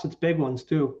costs. It's big ones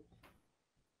too.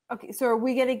 Okay, so are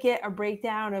we going to get a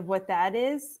breakdown of what that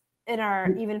is in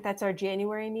even if that's our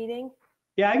January meeting?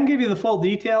 Yeah, I can give you the full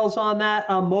details on that.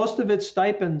 Most of it's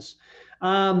stipends.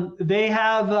 They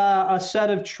have a set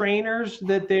of trainers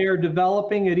that they are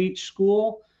developing at each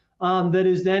school that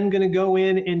is then going to go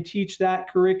in and teach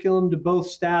that curriculum to both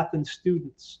staff and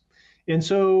students. And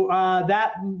so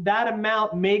that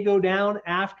amount may go down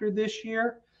after this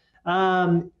year.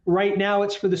 Right now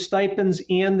it's for the stipends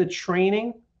and the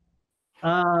training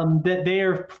that they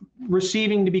are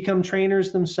receiving to become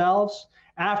trainers themselves.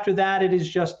 After that, it is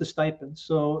just the stipends.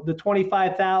 So the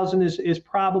 25,000 is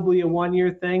probably a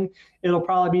 1-year thing. It'll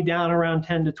probably be down around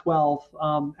 10 to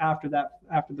 12 after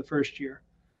the first year,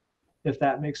 if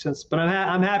that makes sense. But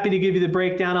I'm happy to give you the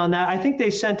breakdown on that. I think they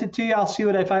sent it to you. I'll see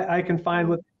what if I can find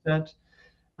what they sent.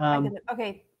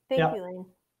 Okay, thank you, Lane.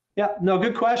 Yeah, no,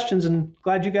 good questions, and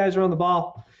glad you guys are on the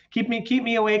ball. Keep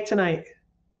me awake tonight.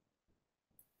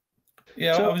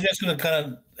 Yeah, so, I was just going to kind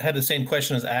of had the same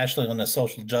question as Ashley on the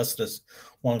social justice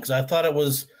one, because I thought it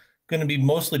was going to be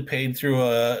mostly paid through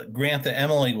a grant that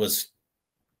Emily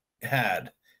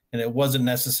had, and it wasn't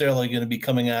necessarily going to be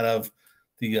coming out of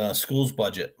the school's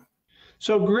budget.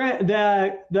 So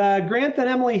the grant that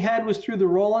Emily had was through the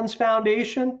Rollins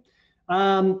Foundation.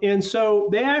 And so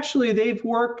they've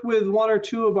worked with one or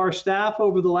two of our staff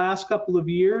over the last couple of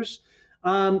years.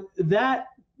 That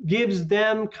gives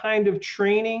them kind of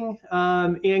training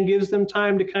and gives them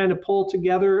time to kind of pull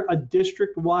together a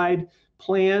district-wide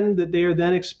plan that they are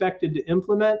then expected to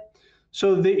implement.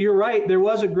 So that you're right, there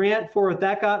was a grant for it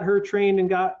that got her trained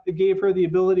and gave her the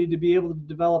ability to be able to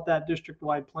develop that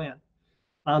district-wide plan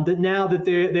that now that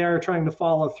they are trying to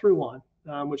follow through on,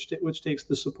 which takes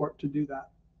the support to do that.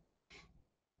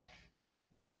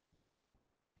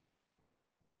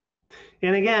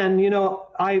 And again, you know,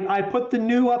 I put the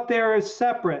new up there as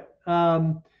separate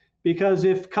because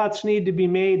if cuts need to be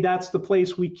made, that's the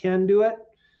place we can do it.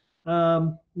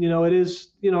 You know, it is,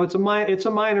 you know, it's a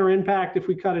minor impact if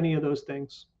we cut any of those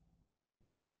things.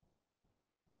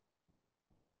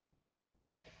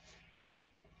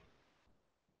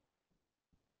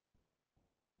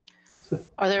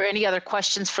 Are there any other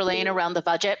questions for Lane around the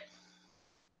budget?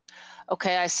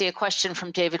 Okay, I see a question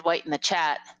from David White in the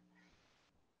chat.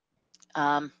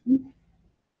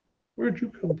 Where'd you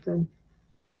come from?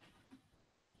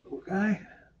 Okay.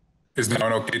 Is now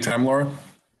an okay time, Laura?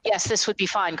 Yes, this would be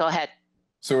fine. Go ahead.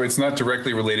 So it's not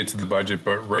directly related to the budget,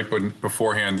 but right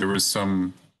beforehand, there was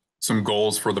some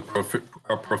goals for the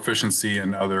proficiency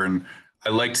and other, and I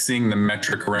liked seeing the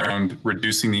metric around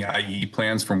reducing the IE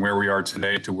plans from where we are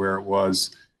today to where it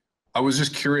was. I was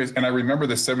just curious, and I remember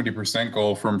the 70%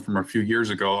 goal from a few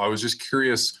years ago. I was just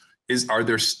curious, are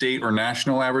there state or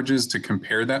national averages to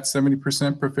compare that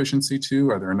 70% proficiency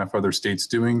to? Are there enough other states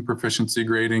doing proficiency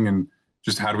grading? And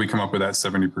just how do we come up with that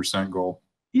 70% goal?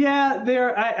 Yeah,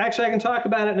 actually, I can talk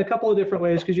about it in a couple of different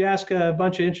ways because you ask a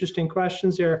bunch of interesting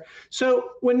questions there.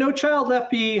 So when No Child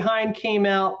Left Behind came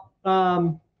out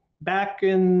back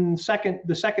in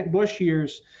the second Bush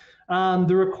years,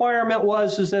 the requirement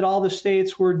was that all the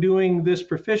states were doing this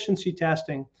proficiency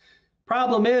testing.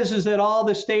 Problem is that all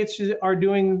the states are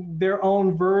doing their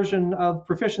own version of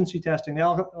proficiency testing.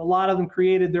 A lot of them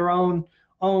created their own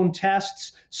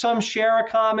tests. Some share a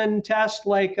common test,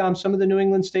 like some of the New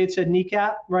England states had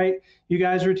NECAP, right? You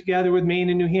guys are together with Maine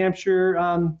and New Hampshire.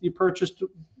 You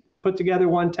put together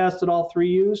one test that all three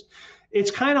used.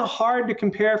 It's kind of hard to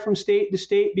compare from state to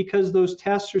state because those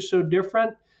tests are so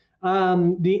different.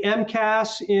 The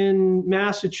MCAS in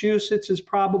Massachusetts is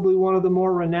probably one of the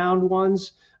more renowned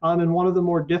ones and one of the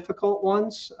more difficult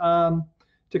ones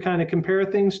to kind of compare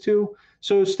things to.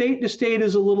 So state to state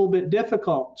is a little bit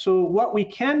difficult. So what we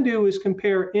can do is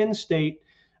compare in-state.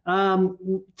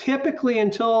 Typically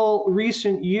until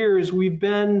recent years, we've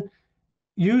been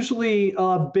usually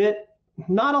a bit,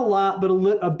 not a lot, but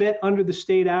a bit under the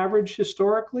state average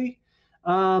historically.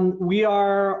 We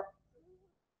are,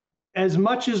 as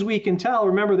much as we can tell,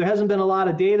 remember there hasn't been a lot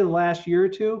of data the last year or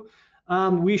two,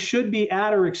 we should be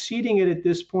at or exceeding it at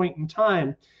this point in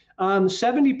time.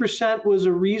 70% was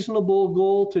a reasonable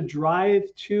goal to drive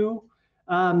to,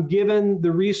 given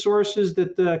the resources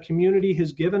that the community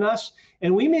has given us.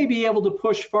 And we may be able to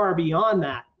push far beyond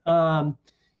that.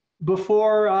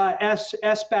 Before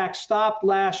SBAC stopped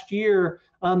last year,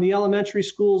 the elementary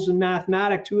schools in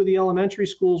mathematics, 2 of the elementary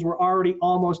schools were already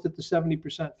almost at the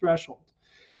 70% threshold.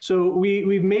 So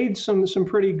we've made some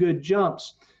pretty good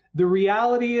jumps. The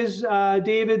reality is,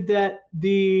 David, that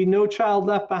the No Child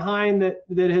Left Behind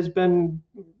that has been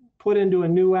put into a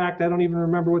new act, I don't even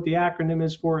remember what the acronym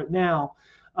is for it now,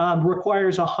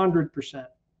 requires 100%,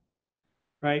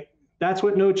 right? That's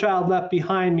what No Child Left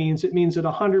Behind means. It means that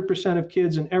 100% of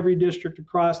kids in every district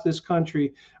across this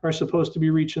country are supposed to be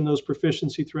reaching those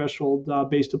proficiency thresholds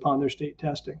based upon their state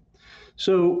testing.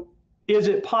 So is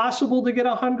it possible to get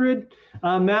 100?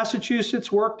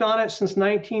 Massachusetts worked on it since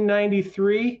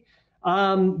 1993.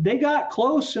 They got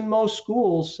close in most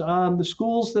schools. The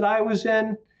schools that I was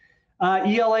in,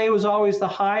 ELA was always the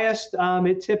highest.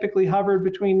 It typically hovered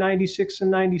between 96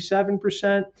 and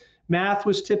 97%. Math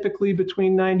was typically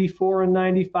between 94 and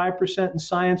 95%, and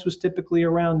science was typically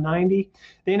around 90.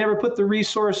 They never put the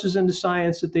resources into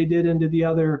science that they did into the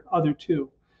other two.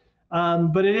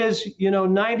 But it is,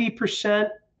 90%,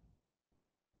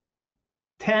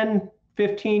 10,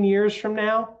 15 years from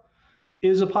now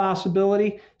is a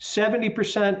possibility.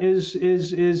 70%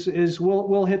 is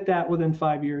we'll hit that within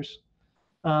 5 years.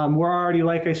 We're already,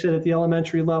 like I said, at the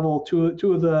elementary level, two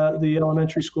of the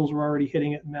elementary schools were already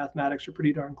hitting it in mathematics. Are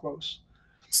pretty darn close.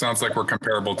 Sounds like we're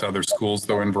comparable to other schools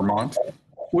though in Vermont.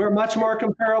 We're much more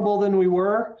comparable than we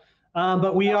were,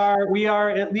 but we are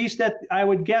at least at, I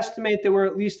would guesstimate that we're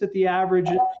at least at the average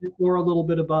or a little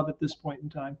bit above at this point in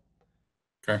time.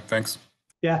 Okay, thanks.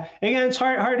 Yeah, again, it's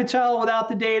hard to tell without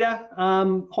the data.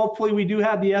 Hopefully we do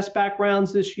have the SBAC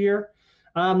rounds this year.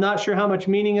 I'm not sure how much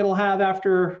meaning it'll have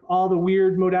after all the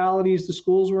weird modalities the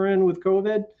schools were in with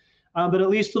COVID, but at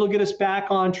least it'll get us back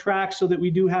on track so that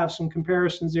we do have some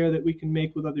comparisons there that we can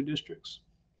make with other districts.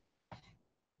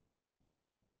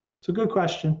 It's a good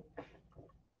question.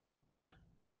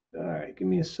 All right, give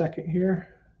me a second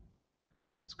here.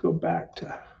 Let's go back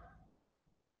to.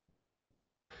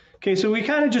 Okay, so we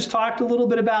kind of just talked a little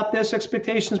bit about this,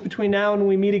 expectations between now and when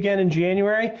we meet again in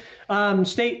January.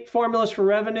 State formulas for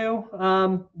revenue,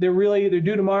 they're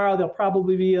due tomorrow. They'll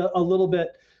probably be a little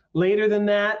bit later than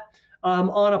that.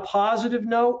 On a positive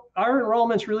note, our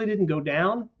enrollments really didn't go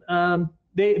down.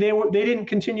 They didn't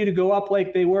continue to go up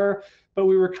like they were, but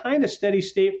we were kind of steady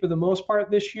state for the most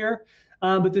part this year.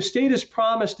 But the state has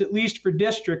promised, at least for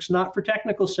districts, not for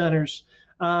technical centers,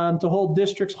 to hold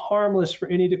districts harmless for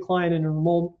any decline in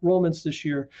enrollments this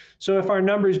year. So if our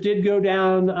numbers did go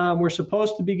down, we're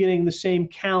supposed to be getting the same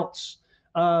counts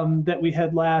that we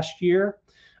had last year.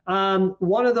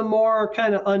 One of the more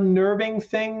kind of unnerving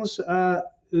things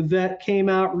that came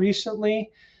out recently,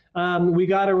 we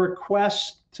got a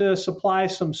request to supply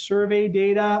some survey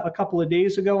data a couple of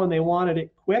days ago, and they wanted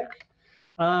it quick.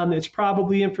 It's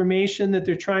probably information that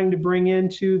they're trying to bring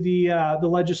into the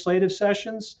legislative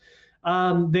sessions.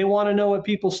 They want to know what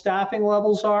people's staffing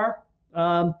levels are.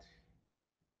 I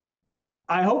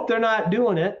hope they're not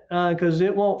doing it because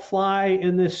it won't fly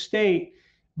in this state.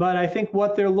 But I think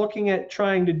what they're looking at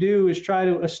trying to do is try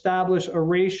to establish a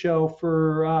ratio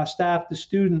for staff to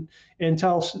student and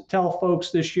tell folks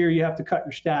this year you have to cut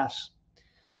your staffs.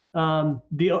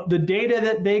 The data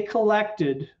that they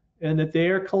collected and that they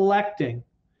are collecting,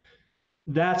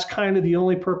 that's kind of the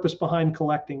only purpose behind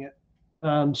collecting it.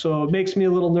 So it makes me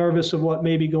a little nervous of what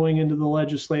may be going into the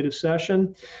legislative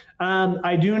session.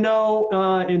 I do know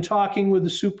in talking with the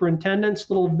superintendents,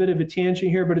 a little bit of a tangent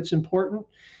here, but it's important,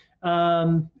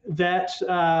 that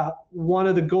one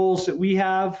of the goals that we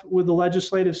have with the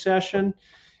legislative session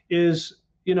is,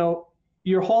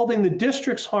 you're holding the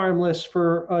districts harmless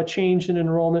for a change in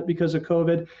enrollment because of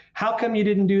COVID. How come you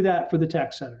didn't do that for the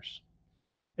tech centers?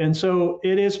 And so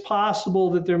it is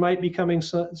possible that there might be coming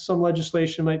some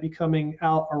legislation might be coming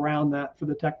out around that for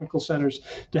the technical centers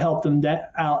to help them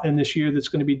out in this year that's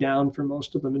going to be down for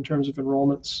most of them in terms of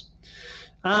enrollments.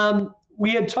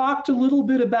 We had talked a little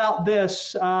bit about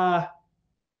this kind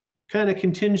of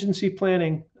contingency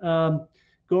planning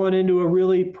going into a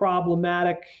really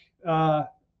problematic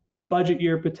budget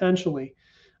year potentially.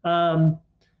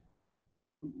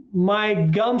 My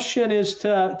gumption is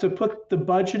to put the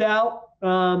budget out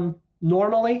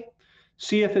normally,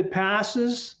 see if it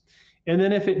passes, and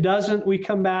then if it doesn't, we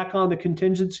come back on the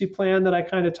contingency plan that I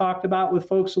kind of talked about with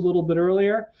folks a little bit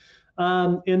earlier,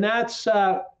 and that's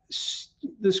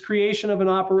this creation of an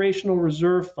operational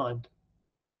reserve fund,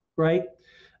 right?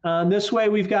 This way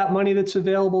we've got money that's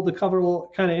available to cover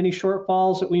kind of any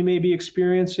shortfalls that we may be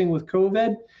experiencing with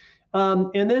COVID,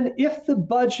 and then if the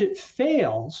budget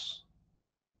fails,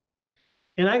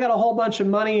 and I got a whole bunch of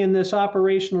money in this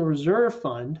operational reserve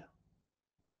fund,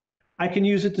 I can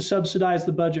use it to subsidize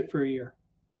the budget for a year.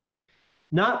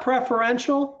 Not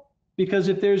preferential, because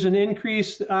if there's an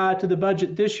increase to the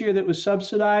budget this year that was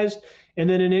subsidized, and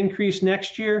then an increase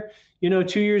next year,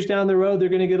 2 years down the road, they're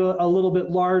going to get a little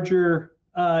bit larger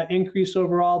increase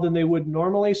overall than they would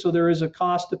normally. So there is a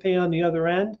cost to pay on the other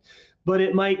end, but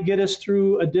it might get us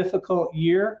through a difficult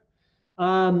year.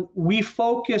 We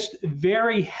focused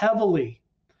very heavily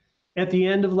at the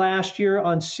end of last year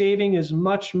on saving as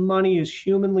much money as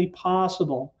humanly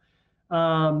possible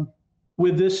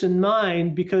with this in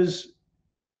mind, because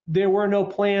there were no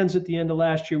plans at the end of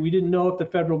last year. We didn't know if the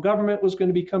federal government was going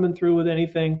to be coming through with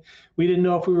anything. We didn't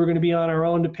know if we were going to be on our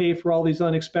own to pay for all these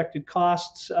unexpected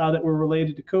costs that were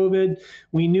related to COVID.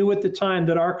 We knew at the time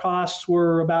that our costs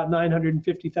were about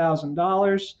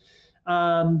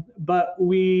 $950,000. But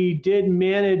we did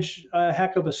manage a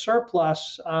heck of a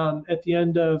surplus at the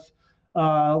end of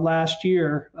last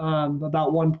year,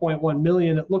 about 1.1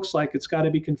 million. It looks like it's got to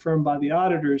be confirmed by the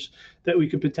auditors that we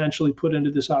could potentially put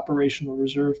into this operational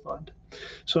reserve fund.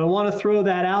 So I want to throw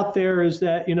that out there, is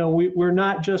that, we're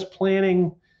not just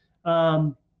planning,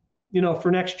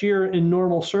 for next year in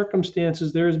normal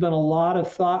circumstances. There has been a lot of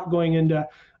thought going into,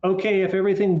 okay, if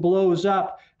everything blows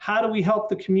up, how do we help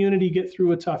the community get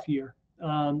through a tough year?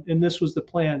 And this was the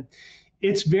plan.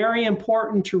 It's very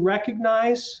important to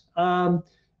recognize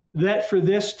that for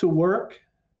this to work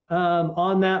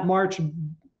on that March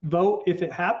vote, if it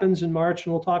happens in March,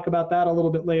 and we'll talk about that a little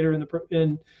bit later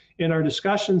in our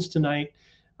discussions tonight,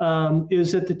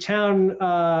 is that the town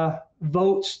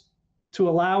votes to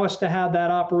allow us to have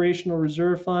that operational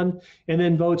reserve fund, and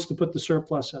then votes to put the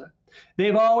surplus in it.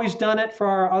 They've always done it for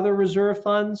our other reserve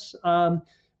funds, but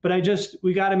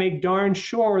we got to make darn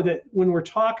sure that when we're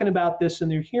talking about this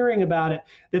and they're hearing about it,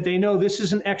 that they know this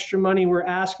isn't extra money we're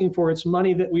asking for. It's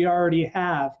money that we already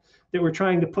have that we're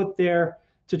trying to put there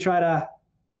to try to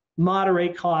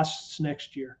moderate costs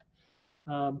next year.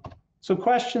 So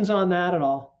questions on that at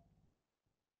all?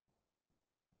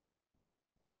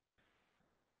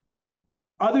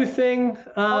 Other thing,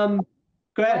 go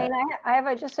ahead. I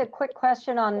have just a quick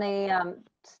question on the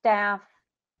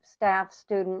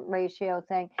staff-student ratio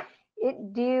thing.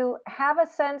 Do you have a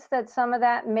sense that some of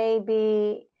that may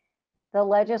be the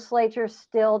legislature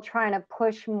still trying to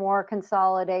push more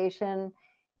consolidation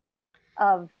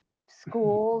of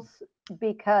schools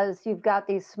because you've got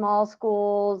these small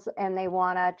schools and they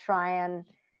want to try and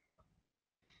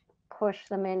push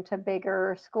them into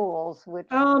bigger schools? Which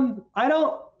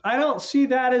I don't see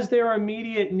that as their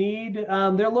immediate need.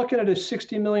 They're looking at a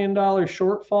 $60 million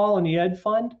shortfall in the ed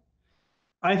fund.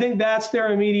 I think that's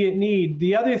their immediate need.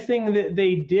 The other thing that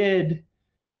they did,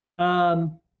 that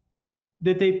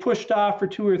they pushed off for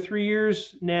 2 or 3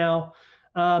 years now,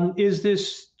 is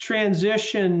this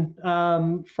transition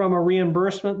from a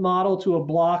reimbursement model to a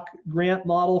block grant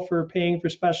model for paying for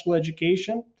special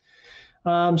education.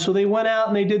 So they went out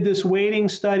and they did this weighting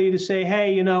study to say,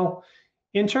 hey,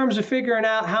 in terms of figuring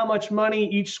out how much money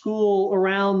each school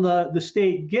around the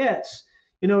state gets,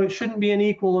 it shouldn't be an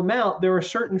equal amount. There are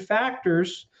certain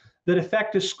factors that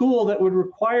affect a school that would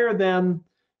require them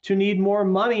to need more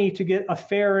money to get a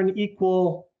fair and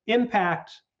equal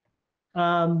impact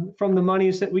from the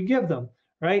monies that we give them,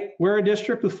 right? We're a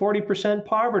district with 40%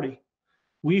 poverty.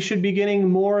 We should be getting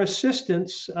more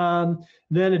assistance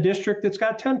than a district that's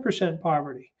got 10%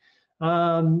 poverty.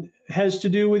 Has to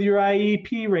do with your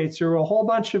IEP rates. There were a whole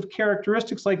bunch of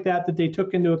characteristics like that that they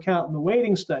took into account in the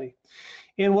weighting study.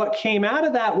 And what came out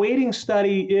of that weighting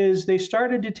study is they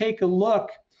started to take a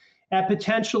look at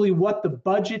potentially what the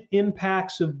budget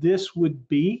impacts of this would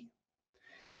be.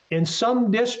 And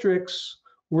some districts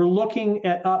were looking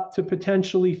at up to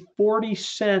potentially 40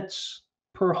 cents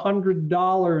per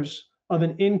 $100 of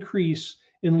an increase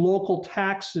in local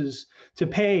taxes to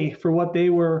pay for what they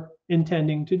were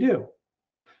intending to do.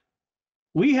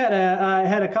 We had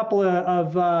a couple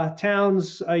of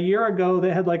towns a year ago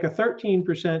that had like a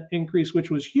 13% increase,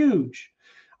 which was huge.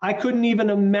 I couldn't even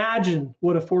imagine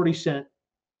what a 40-cent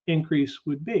increase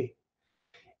would be.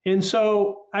 And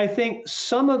so I think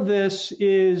some of this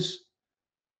is,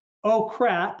 oh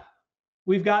crap,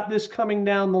 we've got this coming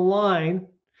down the line.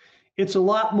 It's a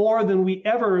lot more than we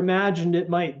ever imagined it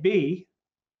might be.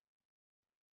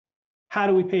 How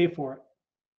do we pay for it?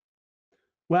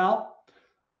 Well,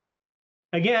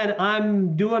 again,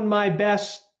 I'm doing my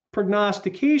best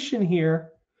prognostication here.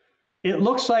 It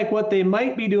looks like what they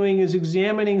might be doing is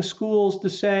examining schools to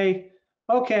say,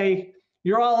 okay,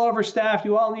 you're all overstaffed,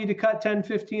 you all need to cut 10,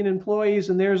 15 employees,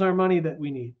 and there's our money that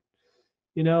we need.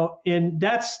 And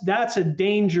that's a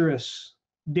dangerous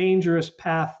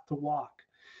path to walk.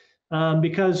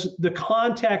 Because the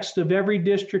context of every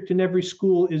district and every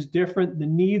school is different, the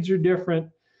needs are different.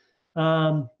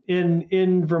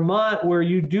 In Vermont, where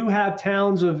you do have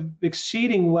towns of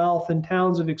exceeding wealth and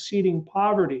towns of exceeding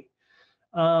poverty,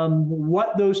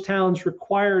 what those towns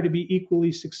require to be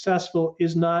equally successful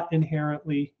is not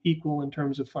inherently equal in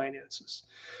terms of finances.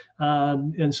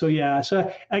 And so, yeah,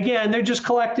 so again, they're just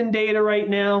collecting data right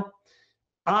now.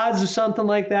 Odds of something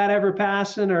like that ever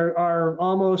passing are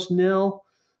almost nil.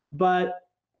 But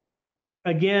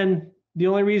again, the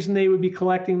only reason they would be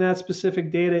collecting that specific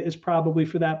data is probably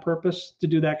for that purpose, to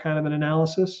do that kind of an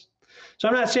analysis. So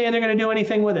I'm not saying they're going to do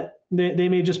anything with it. They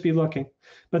may just be looking.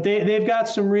 But they've got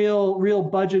some real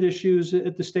budget issues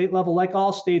at the state level, like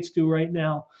all states do right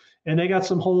now. And they got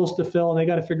some holes to fill, and they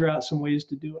got to figure out some ways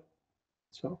to do it.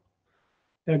 So,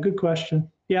 yeah, good question.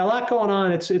 Yeah, a lot going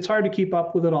on. It's hard to keep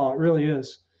up with it all. It really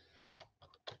is.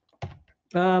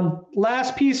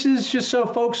 Last piece is just so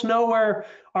folks know where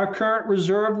our current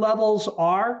reserve levels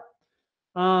are.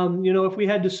 If we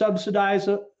had to subsidize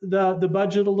the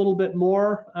budget a little bit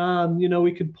more,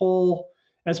 we could pull,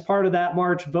 as part of that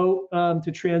March vote,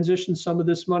 to transition some of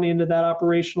this money into that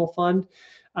operational fund.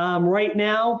 Right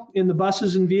now, in the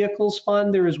buses and vehicles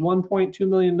fund, there is $1.2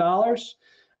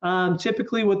 million.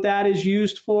 Typically, what that is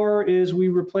used for is we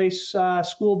replace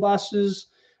school buses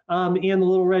and the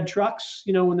little red trucks,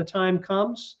 when the time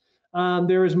comes.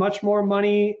 There is much more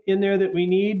money in there that we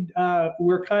need.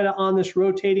 We're kind of on this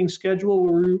rotating schedule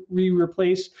where we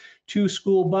replace 2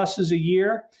 school buses a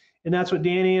year. And that's what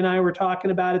Danny and I were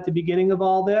talking about at the beginning of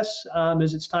all this,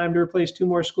 is it's time to replace 2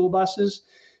 more school buses.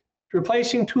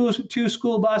 replacing two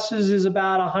school buses is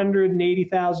about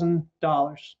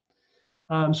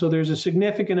 $180,000. So there's a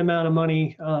significant amount of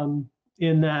money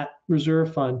in that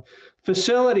reserve fund.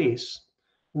 Facilities,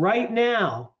 right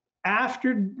now,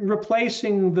 after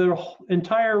replacing the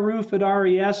entire roof at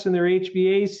RES and their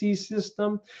HVAC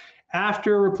system,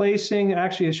 after replacing,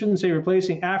 actually I shouldn't say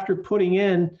replacing, after putting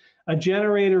in a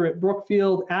generator at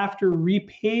Brookfield, after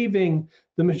repaving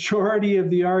the majority of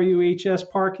the RUHS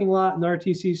parking lot and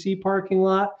RTCC parking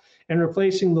lot and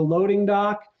replacing the loading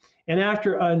dock, and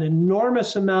after an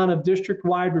enormous amount of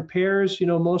district-wide repairs, you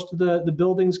know, most of the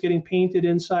buildings getting painted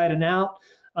inside and out,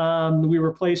 we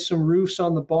replaced some roofs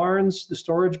on the barns, the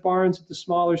storage barns at the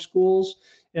smaller schools,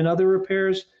 and other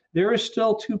repairs. There is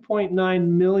still $2.9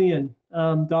 million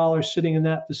sitting in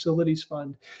that facilities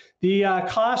fund. The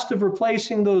cost of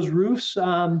replacing those roofs,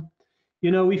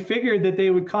 you know, we figured that they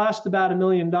would cost about $1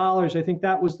 million. I think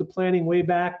that was the planning way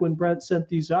back when Brent sent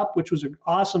these up, which was an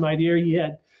awesome idea he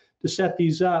had to set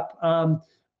these up.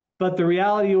 But the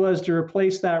reality was to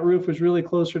replace that roof was really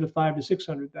closer to $500,000 to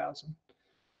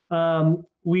 $600,000.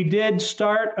 We did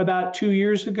start about 2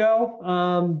 years ago.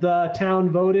 The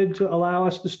town voted to allow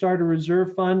us to start a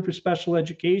reserve fund for special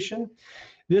education.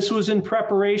 This was in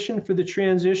preparation for the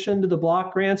transition to the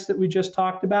block grants that we just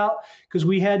talked about, because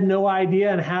we had no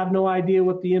idea and have no idea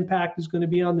what the impact is going to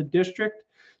be on the district.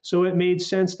 So it made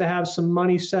sense to have some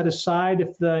money set aside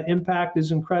if the impact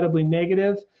is incredibly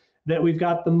negative, that we've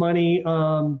got the money,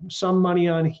 some money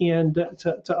on hand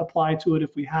to apply to it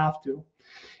if we have to.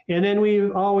 And then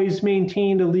we've always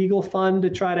maintained a legal fund to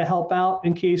try to help out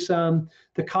in case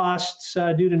the costs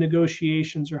due to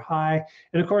negotiations are high.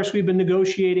 And of course, we've been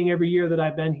negotiating every year that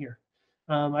I've been here.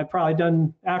 I've probably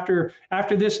done, after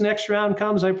this next round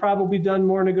comes, I've probably done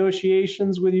more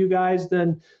negotiations with you guys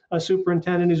than a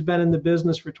superintendent who's been in the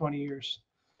business for 20 years.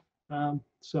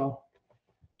 So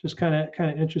just kind of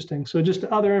interesting. So just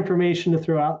other information to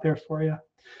throw out there for you.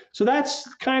 So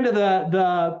that's kind of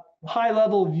the high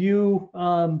level view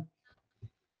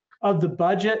of the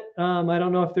budget. I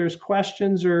don't know if there's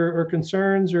questions or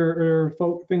concerns or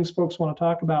things folks want to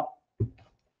talk about.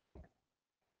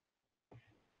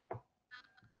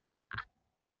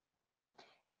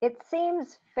 It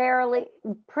seems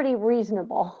pretty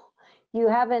reasonable. You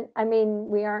haven't, I mean,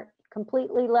 we aren't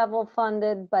completely level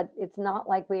funded, but it's not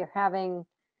like we're having,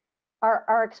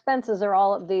 our expenses are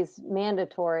all of these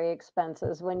mandatory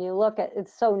expenses. When you look at,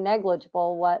 it's so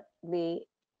negligible what the,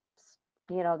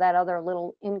 you know, that other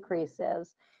little increase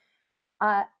is.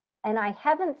 And I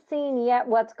haven't seen yet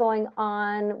what's going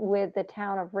on with the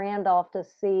town of Randolph to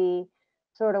see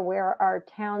sort of where our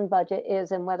town budget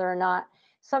is and whether or not,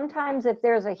 sometimes if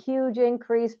there's a huge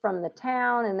increase from the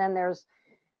town and then there's,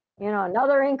 you know,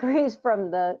 another increase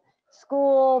from the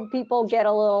school, people get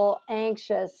a little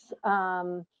anxious.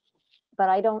 But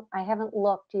I haven't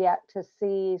looked yet to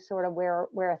see sort of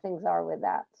where things are with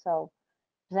that. So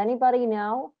does anybody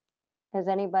know? Has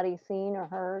anybody seen or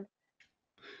heard?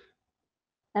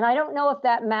 And I don't know if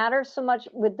that matters so much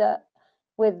with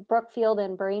Brookfield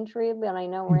and Braintree, but I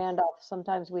know Randolph,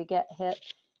 sometimes we get hit.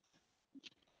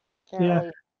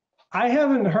 Yeah, I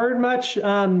haven't heard much.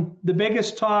 The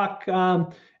biggest talk,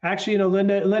 actually, you know,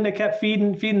 Linda kept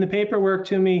feeding the paperwork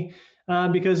to me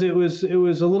because it was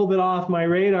a little bit off my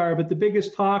radar. But the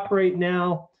biggest talk right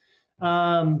now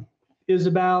is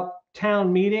about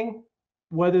town meeting,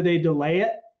 whether they delay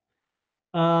it.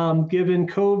 Given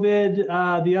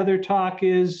COVID, the other talk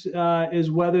is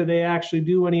whether they actually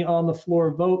do any on the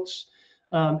floor votes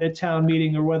at town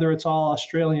meeting or whether it's all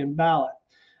Australian ballot.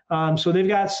 So they've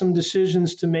got some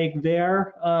decisions to make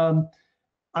there.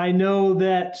 I know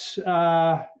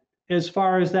that as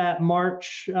far as that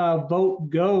March vote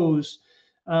goes,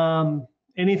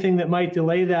 anything that might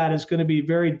delay that is going to be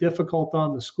very difficult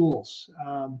on the schools,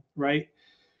 right?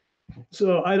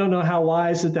 So I don't know how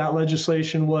wise that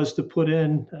legislation was to put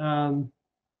in.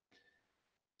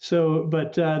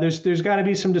 But there's got to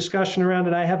be some discussion around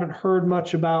it. I haven't heard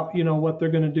much about, you know, what they're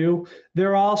going to do.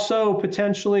 They're also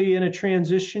potentially in a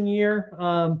transition year.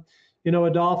 You know,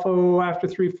 Adolfo, after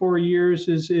 3-4 years,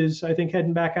 is I think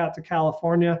heading back out to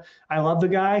California. I love the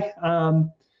guy.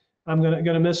 I'm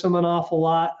gonna miss him an awful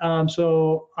lot.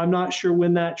 So I'm not sure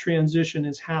when that transition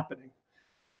is happening.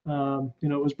 You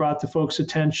know, it was brought to folks'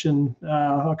 attention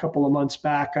a couple of months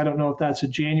back. I don't know if that's a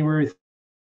January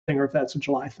thing or if that's a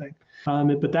July thing.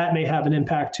 But that may have an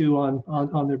impact too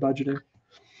on their budgeting.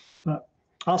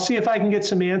 I'll see if I can get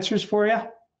some answers for you.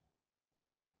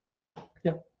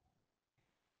 Yeah.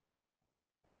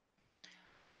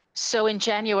 So in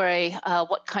January,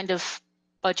 what kind of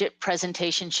budget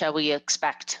presentation shall we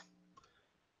expect?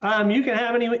 You can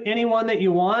have anyone that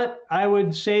you want. I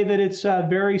would say that it's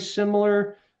very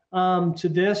similar to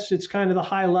this. It's kind of the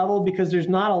high level because there's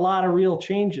not a lot of real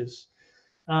changes,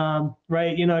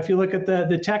 right? You know, if you look at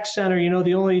the tech center, you know,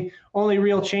 the only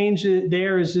real change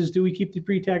there is do we keep the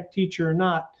pre-tech teacher or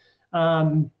not?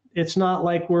 It's not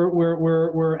like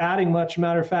we're adding much.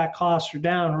 Matter of fact, costs are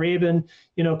down. Raven,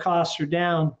 you know, costs are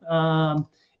down.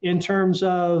 In terms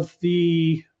of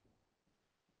the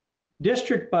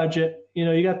district budget, you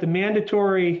know, you got the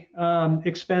mandatory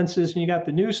expenses and you got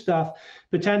the new stuff.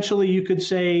 Potentially, you could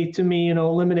say to me, you know,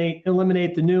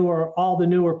 eliminate the new or all the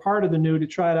new or part of the new to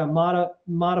try to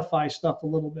modify stuff a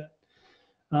little bit.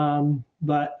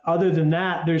 But other than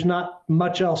that, there's not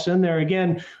much else in there.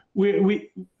 Again,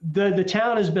 the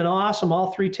town has been awesome.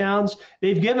 All three towns,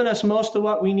 they've given us most of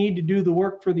what we need to do the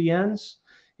work for the ends.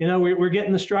 You know, we're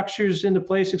getting the structures into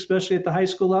place, especially at the high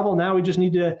school level. Now we just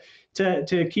need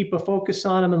to keep a focus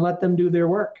on them and let them do their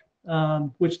work,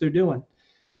 which they're doing.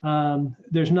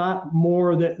 There's not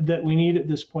more that we need at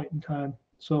this point in time.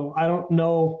 So I don't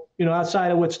know, you know,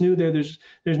 outside of what's new there's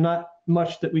not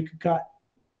much that we could cut.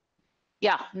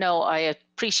 Yeah, no, I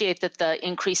appreciate that the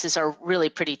increases are really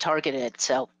pretty targeted.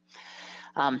 So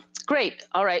great.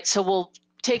 All right, so we'll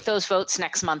take those votes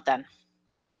next month then.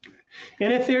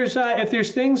 And if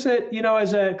there's things that, you know,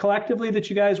 as a collectively that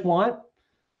you guys want,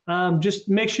 just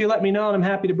make sure you let me know and I'm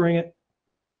happy to bring it.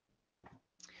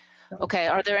 Okay,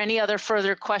 are there any other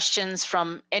further questions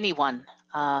from anyone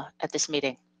at this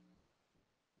meeting?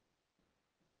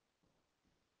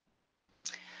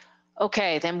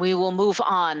 Okay, then we will move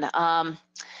on.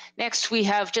 Next, we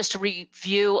have just a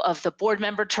review of the board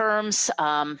member terms.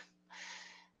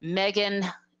 Megan,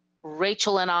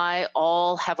 Rachel, and I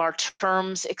all have our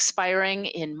terms expiring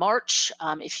in March.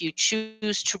 If you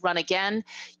choose to run again,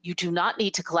 you do not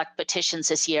need to collect petitions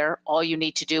this year. All you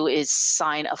need to do is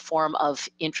sign a form of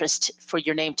interest for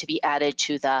your name to be added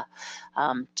to the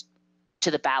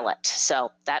ballot.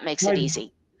 So that makes it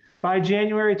easy. By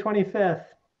January 25th.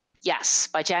 Yes,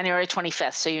 by January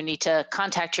 25th. So you need to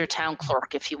contact your town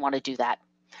clerk if you want to do that.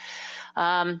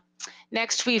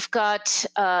 Next, we've got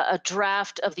a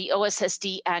draft of the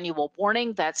OSSD annual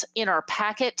warning that's in our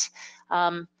packet.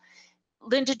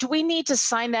 Linda, do we need to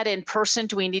sign that in person?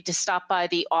 Do we need to stop by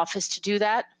the office to do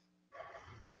that?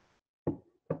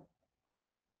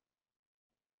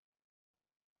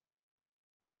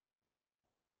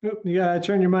 Oop, you gotta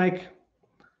turn your mic.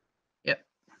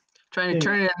 Trying to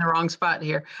turn it in the wrong spot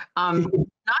here. Not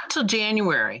till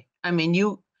January. I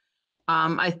mean,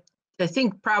 I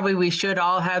think probably we should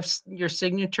all have your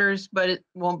signatures, but it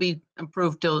won't be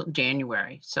approved till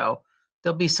January. So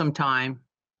there'll be some time.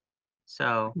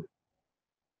 So.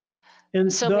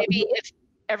 And so maybe if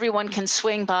everyone can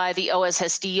swing by the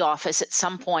OSSD office at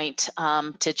some point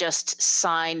to just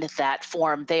sign that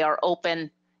form. They are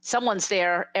open. Someone's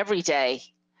there every day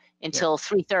until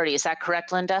 3:30. Is that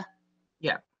correct, Linda?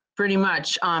 Yeah. Pretty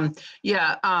much.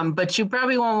 But you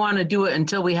probably won't want to do it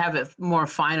until we have it more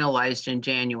finalized in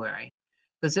January,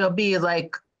 because there'll be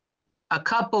like a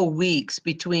couple weeks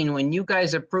between when you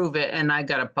guys approve it and I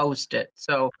got to post it.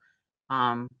 So,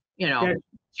 you know,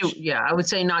 I would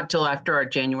say not till after our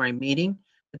January meeting,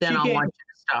 but then I'll want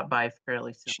you to stop by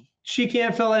fairly soon. She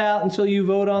can't fill it out until you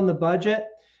vote on the budget.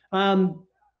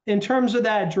 In terms of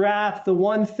that draft, the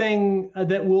one thing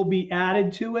that will be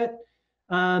added to it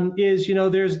is, you know,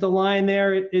 there's the line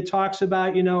there. It talks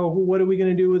about, you know, what are we going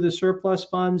to do with the surplus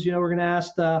funds? You know, we're going to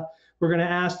ask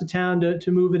the town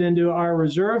to move it into our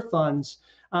reserve funds.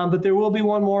 But there will be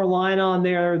one more line on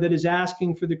there that is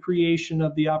asking for the creation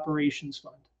of the operations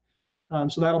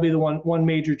fund. So that'll be the one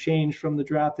major change from the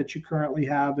draft that you currently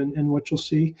have and what you'll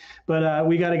see. But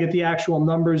we got to get the actual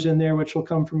numbers in there, which will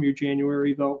come from your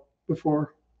January vote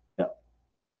before. Yeah.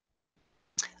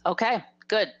 Okay,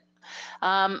 good.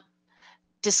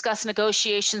 Discuss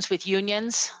negotiations with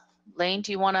unions. Lane,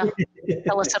 do you want to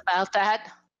tell us about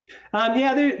that?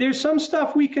 There's some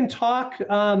stuff we can talk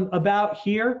about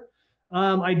here.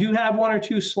 I do have one or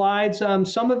two slides.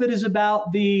 Some of it is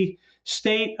about the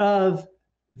state of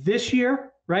this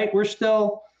year, right? We're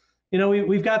still, you know,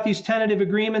 we've got these tentative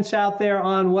agreements out there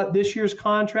on what this year's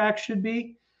contract should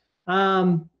be.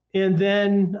 And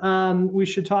then we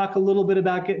should talk a little bit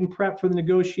about getting prepped for the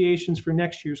negotiations for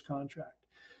next year's contract.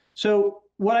 So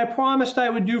what I promised I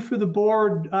would do for the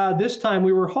board this time,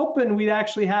 we were hoping we'd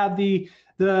actually have the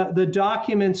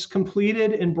documents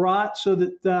completed and brought so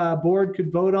that the board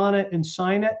could vote on it and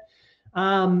sign it.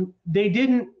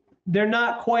 They're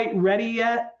not quite ready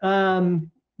yet.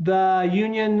 The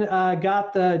union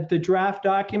got the draft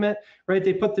document, right?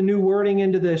 They put the new wording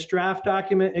into this draft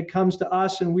document. It comes to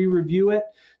us and we review it.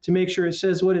 to make sure it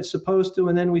says what it's supposed to,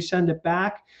 and then we send it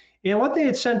back. And what they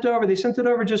had sent over, they sent it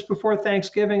over just before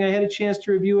Thanksgiving. I had a chance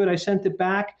to review it. I sent it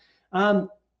back.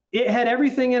 It had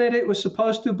everything in it it was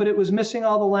supposed to, but it was missing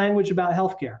all the language about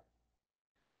healthcare,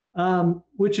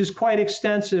 which is quite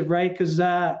extensive, right? Because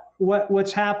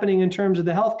what's happening in terms of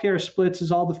the healthcare splits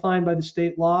is all defined by the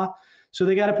state law. So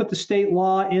they got to put the state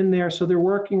law in there. So they're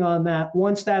working on that.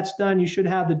 Once that's done, you should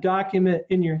have the document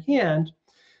in your hand.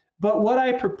 But what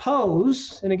I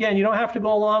propose, and again, you don't have to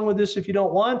go along with this if you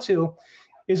don't want to,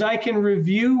 is I can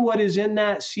review what is in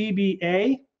that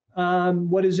CBA,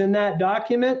 what is in that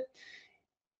document.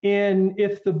 And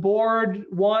if the board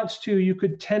wants to, you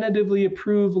could tentatively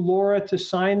approve Laura to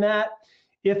sign that.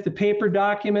 If the paper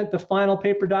document, the final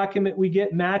paper document we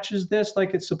get matches this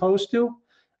like it's supposed to,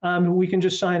 we can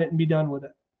just sign it and be done with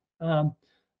it.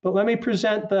 But let me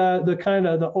present the kind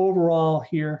of the overall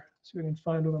here. See if I can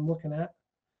find what I'm looking at.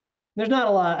 There's not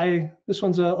a lot. This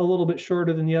one's a little bit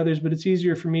shorter than the others, but it's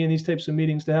easier for me in these types of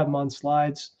meetings to have them on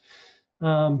slides.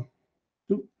 Might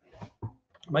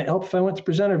help if I went to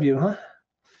presenter view, huh?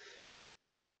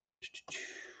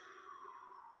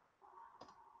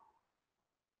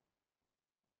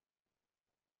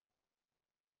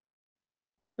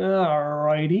 All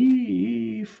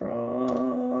righty,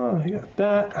 I got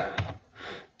that.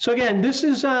 So again, this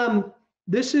is the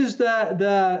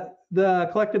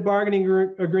collective bargaining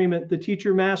agreement, the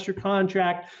teacher master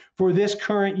contract for this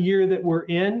current year that we're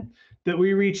in, that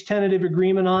we reached tentative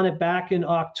agreement on it back in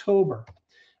October.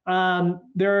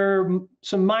 There are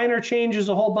some minor changes,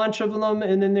 a whole bunch of them,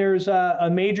 and then there's a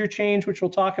major change, which we'll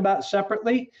talk about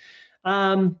separately.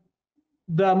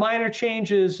 The minor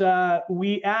changes,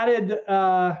 we added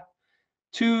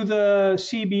to the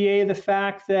CBA the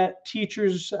fact that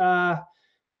teachers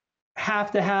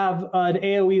have to have an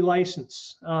AOE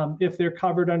license if they're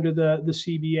covered under the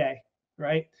CBA,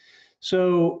 right?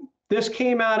 So this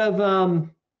came out of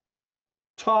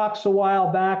talks a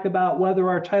while back about whether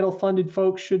our title funded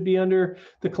folks should be under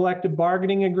the collective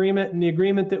bargaining agreement. And the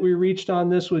agreement that we reached on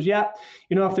this was, yeah,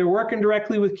 you know, if they're working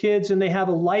directly with kids and they have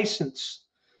a license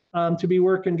to be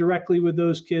working directly with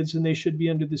those kids, and they should be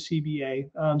under the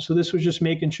CBA. So this was just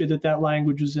making sure that that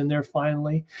language is in there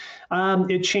finally.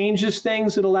 It changes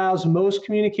things. It allows most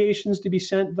communications to be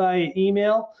sent via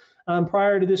email.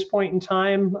 Prior to this point in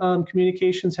time,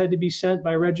 communications had to be sent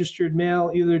by registered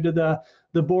mail, either to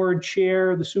the board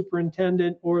chair, the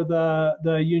superintendent, or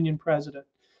the union president.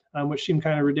 Which seemed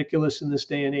kind of ridiculous in this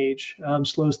day and age,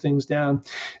 slows things down.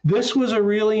 This was a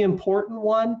really important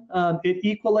one. It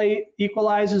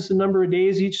equalizes the number of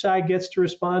days each side gets to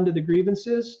respond to the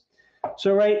grievances.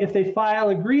 So, right, if they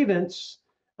file a grievance,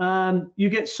 you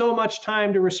get so much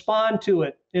time to respond to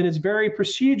it, and it's very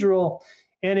procedural.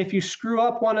 And if you screw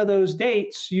up one of those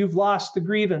dates, you've lost the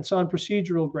grievance on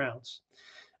procedural grounds.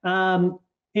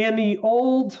 In the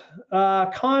old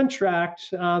contract,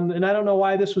 and I don't know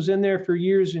why this was in there for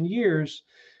years and years,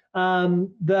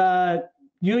 the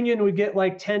union would get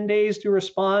like 10 days to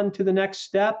respond to the next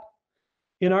step.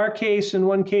 In our case, in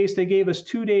one case, they gave us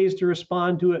 2 days to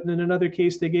respond to it, and in another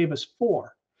case, they gave us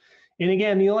 4. And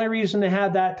again, the only reason to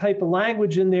have that type of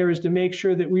language in there is to make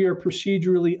sure that we are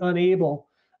procedurally unable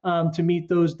to meet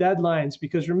those deadlines.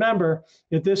 Because remember,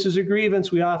 if this is a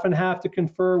grievance, we often have to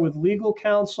confer with legal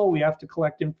counsel, we have to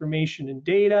collect information and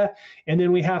data, and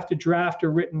then we have to draft a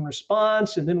written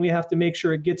response, and then we have to make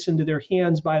sure it gets into their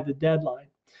hands by the deadline.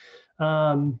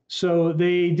 So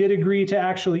they did agree to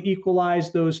actually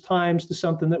equalize those times to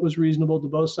something that was reasonable to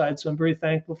both sides. So I'm very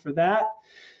thankful for that.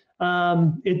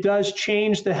 It does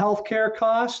change the healthcare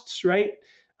costs, right?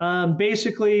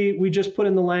 Basically, we just put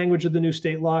in the language of the new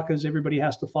state law because everybody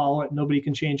has to follow it. Nobody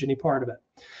can change any part of it.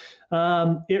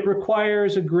 It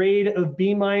requires a grade of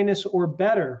B- or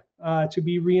better to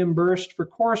be reimbursed for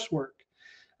coursework.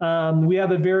 We have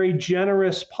a very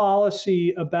generous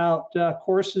policy about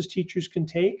courses teachers can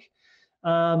take.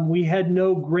 We had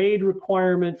no grade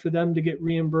requirement for them to get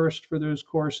reimbursed for those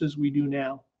courses. We do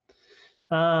now.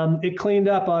 It cleaned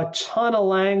up a ton of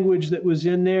language that was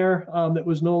in there that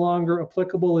was no longer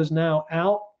applicable, is now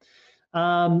out.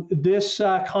 This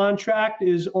contract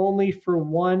is only for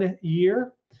 1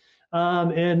 year,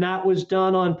 and that was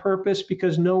done on purpose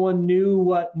because no one knew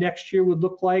what next year would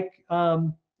look like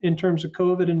in terms of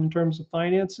COVID and in terms of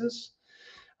finances.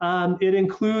 It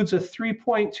includes a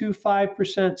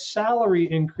 3.25%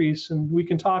 salary increase, and we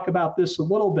can talk about this a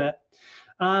little bit.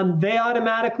 They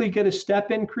automatically get a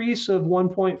step increase of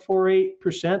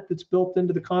 1.48% that's built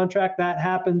into the contract. That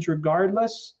happens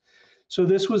regardless. So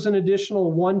this was an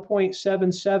additional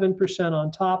 1.77%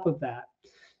 on top of that.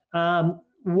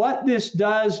 What this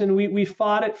does, and we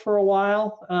fought it for a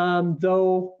while,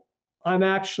 though I'm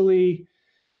actually,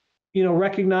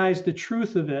 recognize the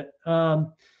truth of it.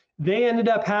 They ended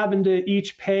up having to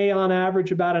each pay on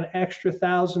average about an extra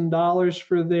 $1,000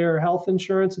 for their health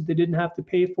insurance that they didn't have to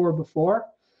pay for before,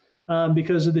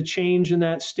 because of the change in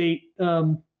that state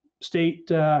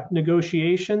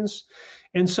negotiations.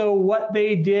 And so what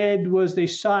they did was they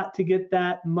sought to get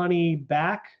that money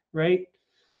back, right?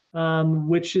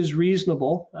 Which is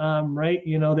reasonable, right?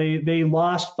 They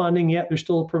lost funding, yet they're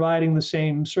still providing the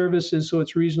same services, so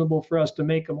it's reasonable for us to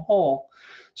make them whole.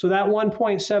 So that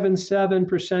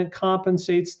 1.77%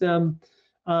 compensates them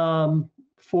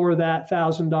for that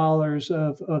 $1,000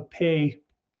 of pay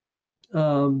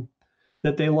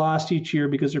that they lost each year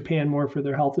because they're paying more for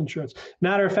their health insurance.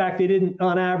 Matter of fact,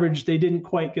 on average, they didn't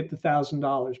quite get the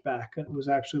 $1,000 back. It was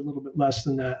actually a little bit less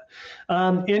than that.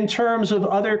 In terms of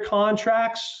other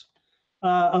contracts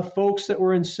of folks that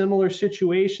were in similar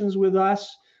situations with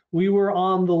us, we were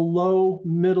on the low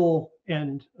middle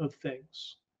end of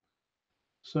things.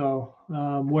 So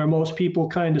where most people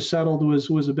kind of settled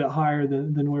was a bit higher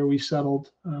than where we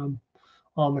settled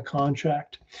on the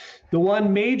contract. The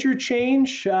one major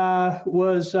change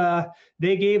was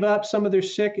they gave up some of their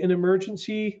sick and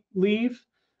emergency leave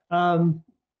in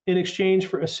exchange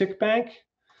for a sick bank.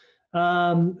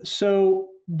 So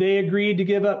they agreed to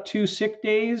give up 2 sick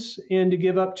days and to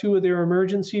give up 2 of their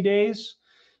emergency days.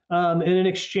 And in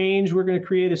exchange, we're going to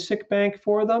create a sick bank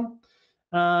for them.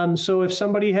 So if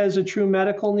somebody has a true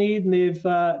medical need and they've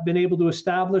been able to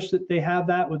establish that they have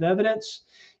that with evidence,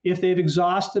 if they've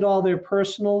exhausted all their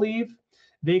personal leave,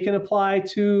 they can apply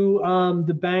to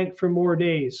the bank for more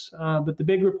days. But the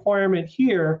big requirement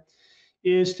here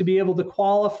is to be able to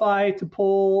qualify to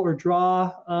pull or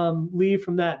draw leave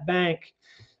from that bank.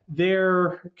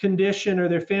 Their condition or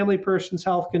their family person's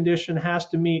health condition has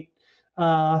to meet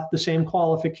the same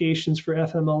qualifications for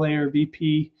FMLA or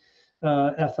VP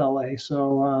FLA.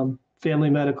 So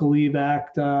Family Medical Leave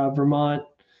Act, Vermont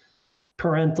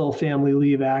Parental Family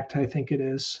Leave Act, I think it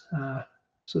is.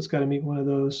 So it's got to meet one of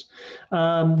those.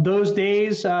 Those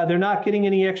days, they're not getting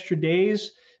any extra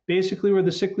days. Basically, where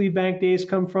the sick leave bank days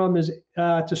come from is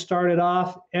to start it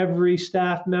off, every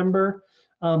staff member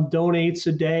donates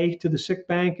a day to the sick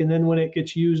bank. And then when it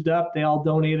gets used up, they all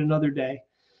donate another day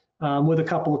with a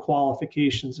couple of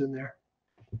qualifications in there.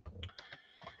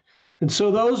 And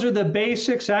so those are the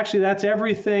basics. Actually, that's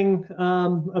everything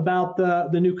about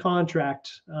the new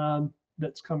contract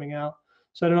that's coming out.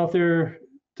 So I don't know if there are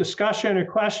discussion or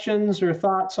questions or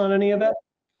thoughts on any of it.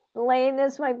 Lane,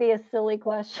 this might be a silly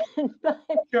question, but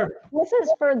Sure. This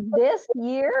is for this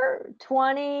year,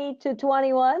 20 to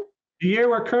 21? The year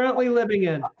we're currently living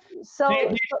in. So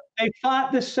they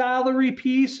fought the salary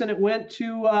piece and it went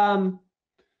to,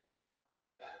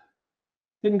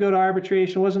 didn't go to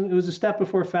arbitration. It was a step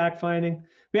before fact finding.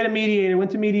 We had a mediator,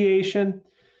 went to mediation.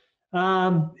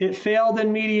 It failed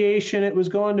in mediation. It was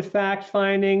going to fact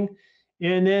finding.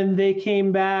 And then they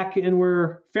came back and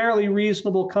were fairly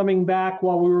reasonable coming back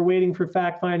while we were waiting for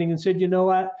fact finding and said, you know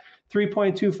what,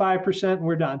 3.25% and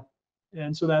we're done.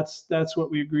 And so that's what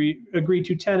we agreed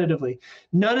to tentatively.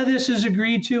 None of this is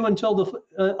agreed to until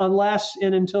unless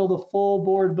the full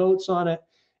board votes on it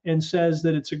and says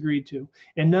that it's agreed to.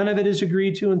 And none of it is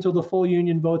agreed to until the full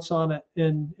union votes on it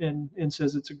and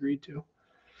says it's agreed to.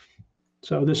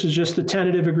 So this is just a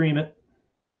tentative agreement.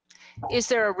 Is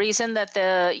there a reason that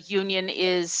the union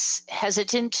is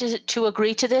hesitant to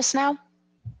agree to this now?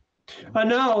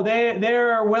 No,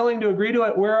 they're willing to agree to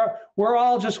it. We're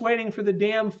all just waiting for the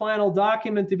damn final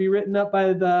document to be written up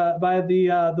by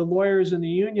the lawyers in the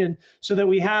union so that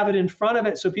we have it in front of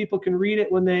it so people can read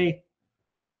it when they,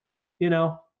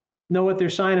 know what they're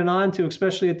signing on to,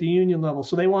 especially at the union level.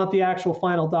 So they want the actual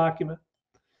final document.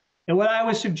 And what I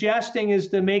was suggesting is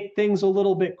to make things a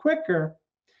little bit quicker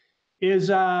is,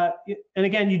 and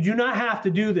again, you do not have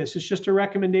to do this. It's just a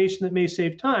recommendation that may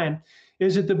save time,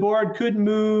 is that the board could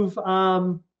move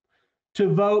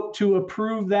to vote to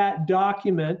approve that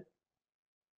document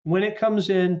when it comes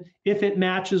in, if it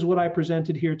matches what I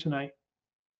presented here tonight.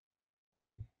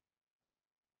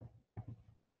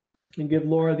 And give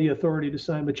Laura the authority to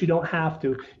sign, but you don't have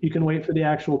to. You can wait for the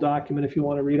actual document if you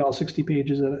want to read all 60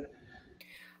 pages of it.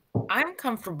 I'm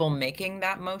comfortable making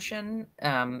that motion,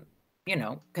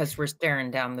 because we're staring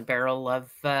down the barrel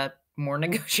of more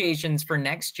negotiations for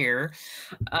next year.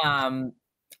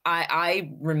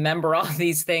 I remember all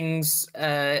these things,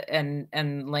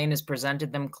 and Lane has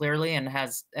presented them clearly and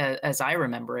has as I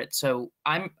remember it. So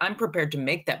I'm prepared to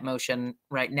make that motion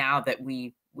right now that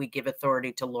we give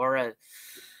authority to Laura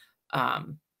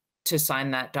to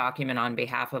sign that document on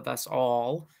behalf of us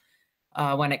all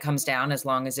when it comes down, as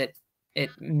long as it it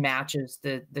matches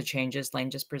the changes Lane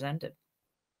just presented.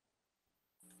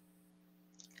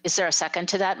 Is there a second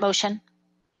to that motion?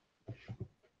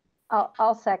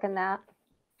 I'll second that.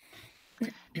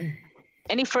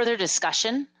 Any further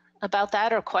discussion about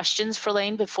that or questions for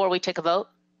Lane before we take a vote?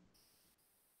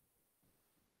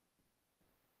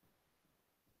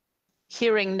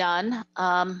 Hearing none,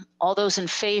 all those in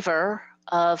favor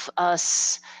of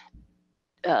us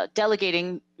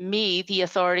delegating me the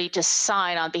authority to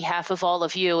sign on behalf of all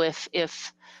of you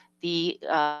if the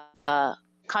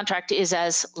contract is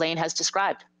as Lane has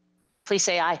described, please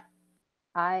say aye.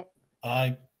 Aye.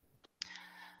 Aye.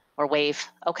 Or wave.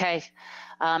 Okay.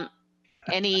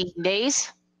 Any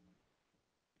nays?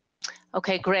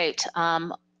 Okay, great.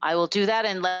 I will do that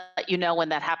and let you know when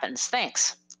that happens.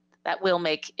 Thanks. That will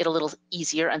make it a little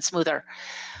easier and smoother.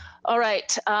 All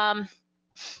right.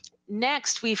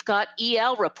 Next, we've got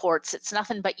EL reports. It's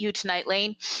nothing but you tonight,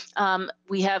 Lane.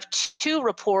 We have two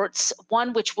reports,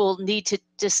 one which we'll need to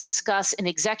discuss in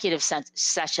executive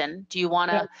session. Do you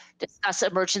want to discuss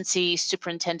emergency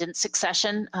superintendent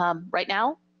succession right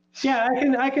now? Yeah,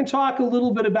 I can talk a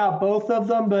little bit about both of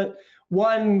them, but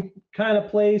one kind of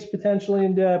plays potentially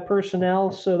into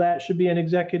personnel, so that should be an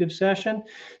executive session.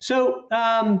 So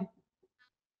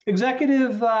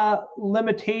executive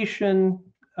limitation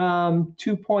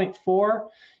 2.4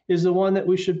 is the one that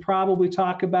we should probably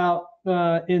talk about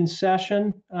in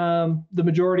session, the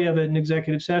majority of it in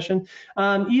executive session.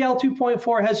 EL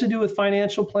 2.4 has to do with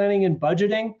financial planning and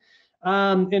budgeting.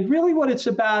 And really what it's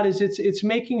about is it's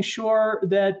making sure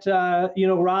that,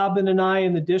 Robin and I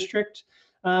in the district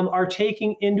are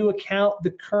taking into account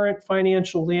the current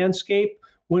financial landscape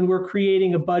when we're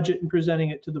creating a budget and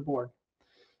presenting it to the board.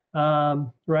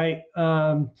 Right.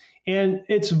 And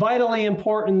it's vitally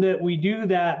important that we do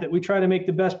that we try to make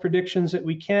the best predictions that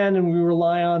we can, and we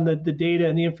rely on the data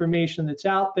and the information that's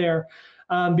out there.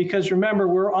 Because remember,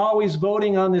 we're always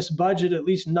voting on this budget at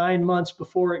least 9 months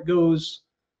before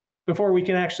we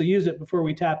can actually use it, before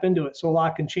we tap into it. So a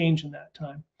lot can change in that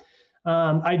time.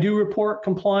 I do report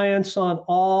compliance on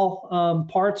all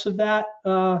parts of that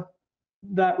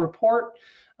report.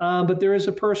 But there is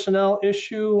a personnel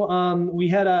issue. We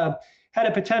had a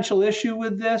potential issue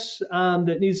with this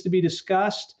that needs to be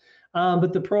discussed,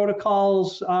 but the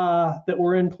protocols that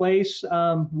were in place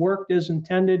worked as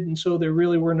intended, and so there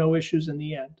really were no issues in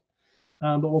the end.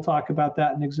 But we'll talk about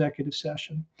that in executive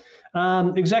session.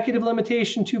 Executive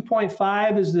limitation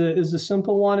 2.5 is the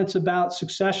simple one. It's about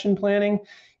succession planning.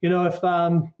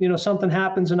 If something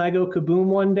happens and I go kaboom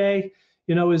one day,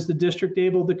 is the district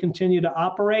able to continue to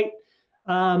operate?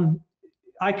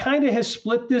 I kind of have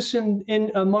split this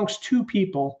in amongst two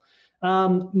people.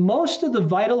 Most of the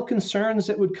vital concerns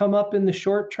that would come up in the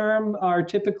short term are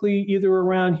typically either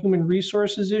around human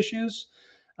resources issues,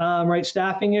 right,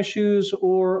 staffing issues,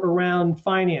 or around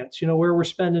finance, where we're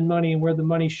spending money and where the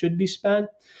money should be spent.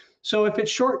 So if it's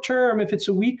short term, if it's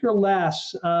a week or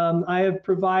less, I have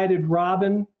provided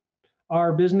Robin,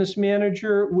 our business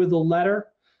manager, with a letter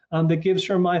that gives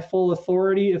her my full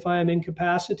authority if I am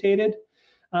incapacitated.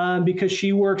 Because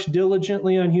she works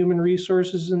diligently on human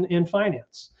resources and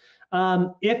finance.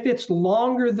 If it's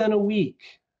longer than a week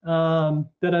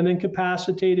that I'm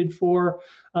incapacitated for,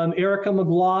 Erica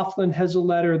McLaughlin has a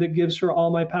letter that gives her all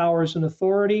my powers and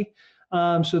authority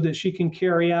so that she can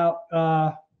carry out,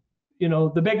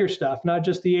 the bigger stuff, not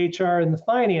just the HR and the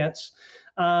finance,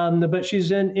 but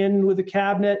she's in with the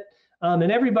cabinet. And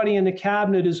everybody in the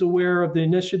cabinet is aware of the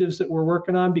initiatives that we're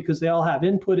working on because they all have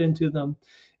input into them.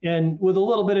 And with a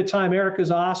little bit of time, Erica's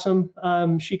awesome.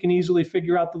 She can easily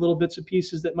figure out the little bits and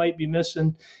pieces that might be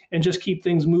missing and just keep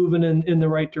things moving in the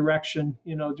right direction,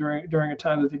 during a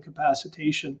time of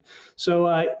incapacitation. So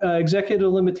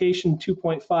executive limitation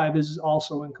 2.5 is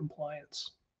also in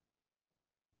compliance.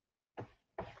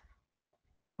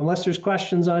 Unless there's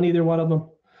questions on either one of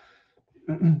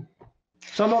them.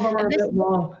 Some of them are a bit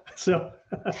long, so.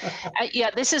 Yeah,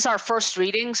 this is our first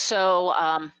reading, so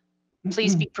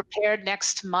please be prepared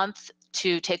next month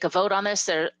to take a vote on this.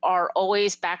 There are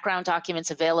always background documents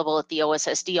available at the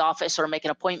OSSD office, or make an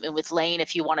appointment with Lane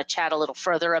if you want to chat a little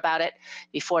further about it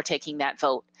before taking that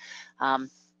vote.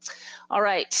 All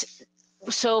right,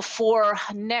 so for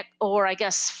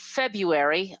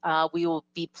February, we will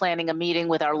be planning a meeting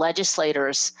with our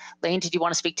legislators. Lane, did you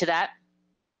want to speak to that?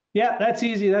 Yeah, that's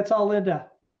easy. That's all Linda.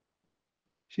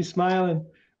 She's smiling.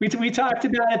 We talked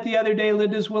about it the other day.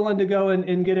 Linda's willing to go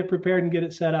and get it prepared and get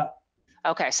it set up.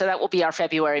 Okay, so that will be our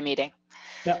February meeting.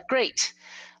 Yeah. Great.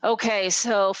 Okay,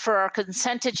 so for our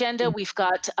consent agenda, we've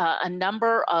got a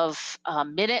number of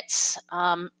minutes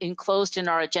enclosed in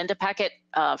our agenda packet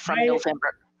from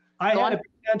November. I had a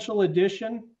potential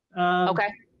addition Okay.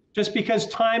 Just because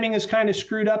timing is kind of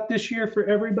screwed up this year for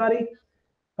everybody.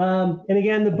 And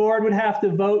again, the board would have to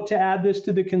vote to add this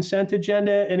to the consent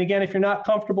agenda. And again, if you're not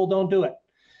comfortable, don't do it.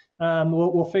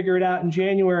 We'll figure it out in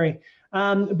January.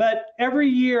 But every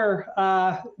year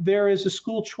there is a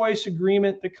school choice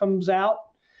agreement that comes out.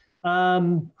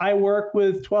 I work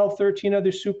with 12, 13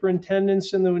 other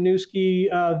superintendents in the Winooski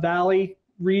Valley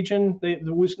region, the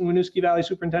Winooski Valley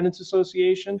Superintendents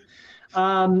Association.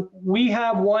 We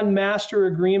have one master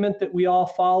agreement that we all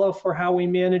follow for how we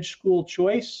manage school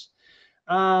choice.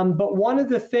 But one of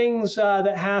the things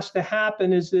that has to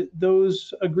happen is that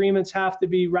those agreements have to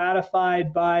be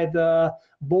ratified by the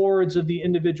boards of the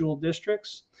individual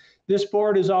districts. This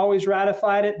board has always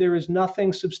ratified it. There is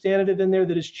nothing substantive in there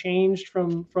that has changed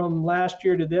from last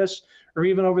year to this, or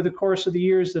even over the course of the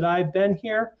years that I've been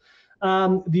here.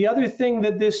 The other thing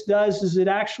that this does is it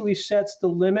actually sets the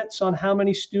limits on how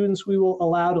many students we will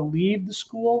allow to leave the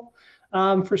school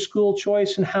for school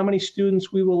choice and how many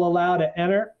students we will allow to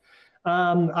enter.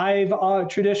 I've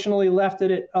traditionally left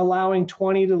it at allowing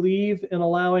 20 to leave and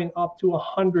allowing up to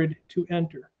 100 to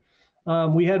enter.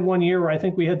 We had one year where I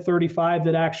think we had 35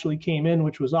 that actually came in,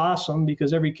 which was awesome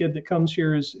because every kid that comes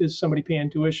here is somebody paying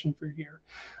tuition for here.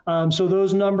 So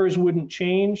those numbers wouldn't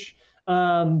change.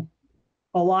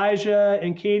 Elijah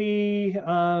and Katie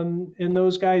and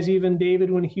those guys, even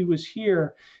David when he was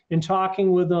here, in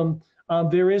talking with them,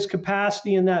 there is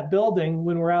capacity in that building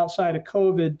when we're outside of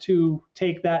COVID to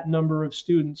take that number of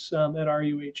students at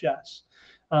RUHS.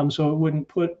 So it wouldn't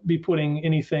be putting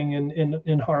anything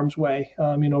in harm's way,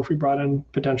 if we brought in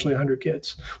potentially 100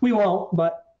 kids. We won't,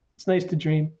 but it's nice to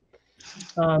dream.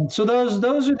 So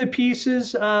those are the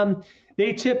pieces.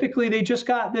 They just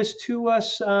got this to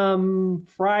us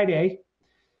Friday.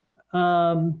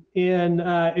 And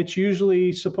it's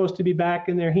usually supposed to be back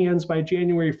in their hands by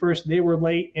January 1st. They were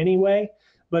late anyway,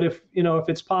 but if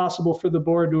it's possible for the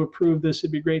board to approve this,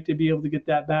 it'd be great to be able to get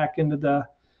that back into the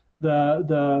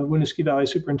Winooski Valley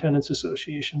Superintendents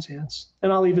Association's hands.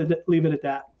 And I'll leave it at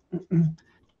that.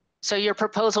 So your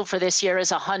proposal for this year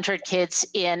is 100 kids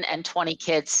in and 20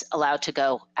 kids allowed to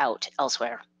go out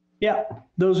elsewhere. Yeah,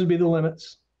 those would be the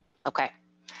limits. Okay.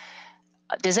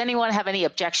 Does anyone have any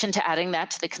objection to adding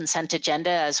that to the consent agenda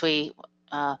as we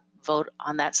vote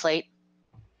on that slate?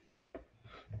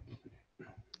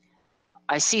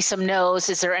 I see some no's.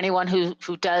 Is there anyone who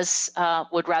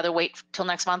would rather wait till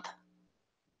next month?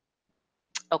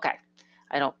 Okay,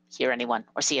 I don't hear anyone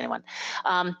or see anyone.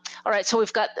 All right, so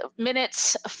we've got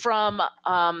minutes from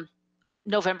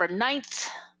November 9th,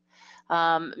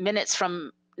 minutes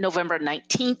from November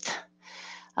 19th,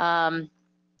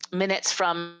 minutes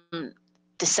from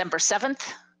December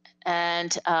 7th,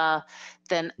 and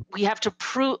then we have to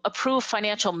approve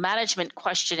financial management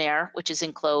questionnaire, which is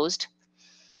enclosed.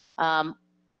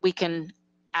 We can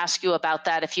ask you about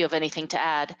that if you have anything to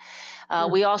add.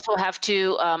 We also have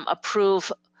to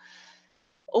approve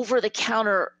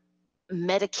over-the-counter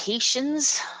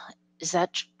medications. Is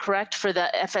that correct for the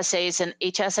FSAs and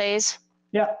HSAs?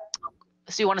 Yeah.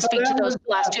 So you want to speak to those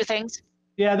last two things?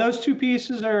 Yeah, those two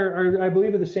pieces are I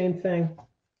believe, are the same thing.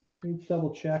 Let me double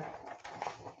check.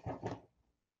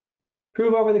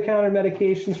 Approve over-the-counter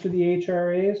medications for the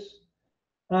HRAs.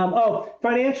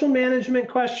 Financial management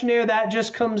questionnaire, that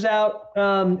just comes out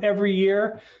every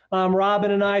year.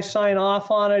 Robin and I sign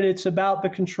off on it. It's about the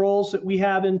controls that we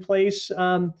have in place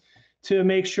to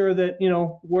make sure that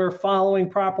we're following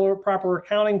proper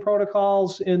accounting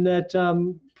protocols and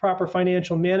that proper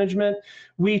financial management.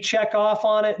 We check off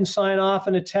on it and sign off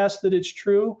and attest that it's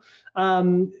true.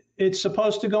 It's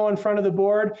supposed to go in front of the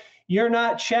board. You're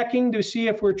not checking to see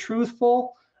if we're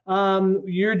truthful.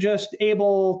 You're just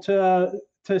able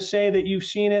to say that you've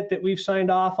seen it, that we've signed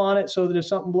off on it, so that if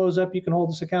something blows up, you can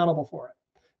hold us accountable for it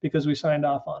because we signed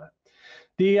off on it.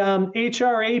 The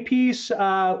HRA piece,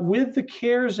 with the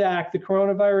CARES Act, the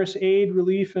Coronavirus Aid,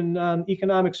 Relief, and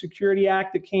Economic Security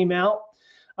Act that came out,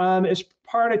 as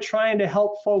part of trying to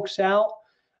help folks out,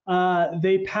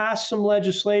 they passed some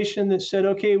legislation that said,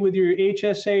 okay, with your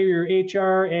HSA or your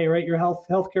HRA, right, your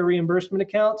healthcare reimbursement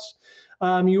accounts,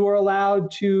 you are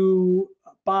allowed to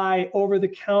buy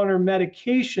over-the-counter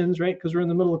medications, right, because we're in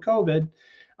the middle of COVID,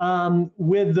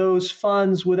 with those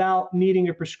funds without needing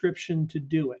a prescription to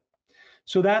do it.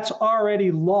 So that's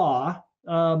already law.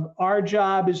 Our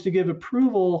job is to give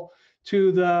approval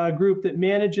to the group that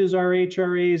manages our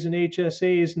HRAs and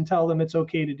HSAs and tell them it's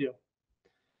okay to do.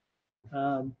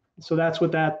 So that's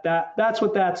what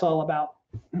that's all about.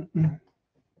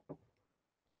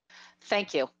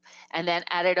 Thank you. And then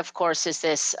added, of course, is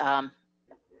this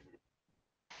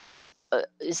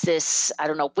is this, I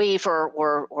don't know, waiver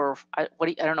or I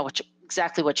don't know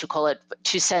exactly what you call it, but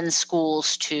to send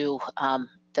schools to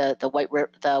the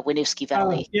Winooski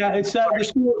Valley? Yeah, it's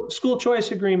the school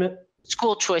choice agreement.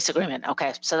 School choice agreement.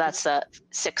 Okay, so that's the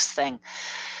sixth thing.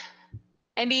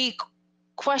 Any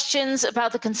questions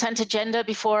about the consent agenda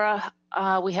before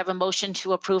we have a motion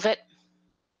to approve it?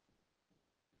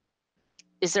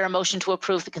 Is there a motion to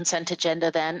approve the consent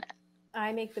agenda then?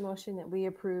 I make the motion that we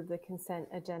approve the consent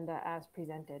agenda as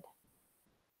presented.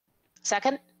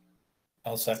 Second?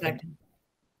 I'll second.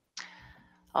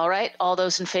 All right, all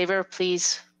those in favor,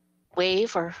 please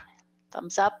wave or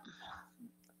thumbs up.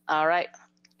 All right,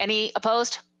 any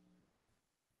opposed?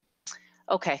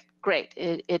 Okay, great,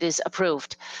 it is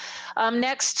approved.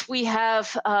 Next, we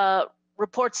have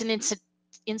reports and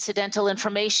incidental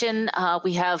information.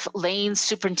 We have Lane's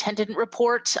superintendent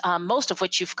report, most of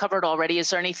which you've covered already.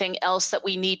 Is there anything else that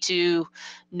we need to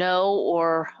know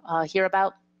or hear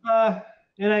about?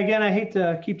 And again, I hate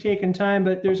to keep taking time,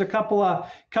 but there's a couple of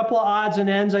odds and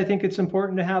ends I think it's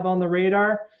important to have on the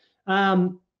radar.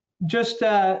 Just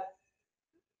the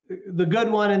good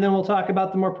one, and then we'll talk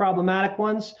about the more problematic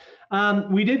ones.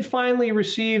 We did finally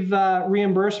receive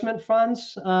reimbursement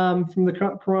funds from the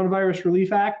Coronavirus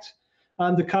Relief Act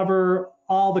to cover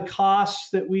all the costs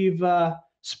that we've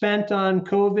spent on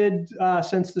COVID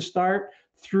since the start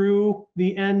through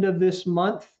the end of this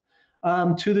month,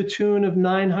 to the tune of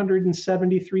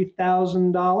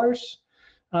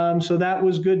 $973,000. So that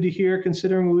was good to hear,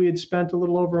 considering we had spent a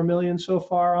little over $1 million so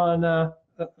far on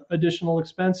additional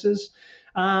expenses.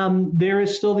 There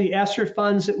is still the ESSER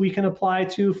funds that we can apply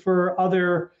to for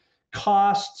other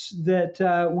costs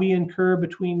that we incur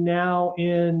between now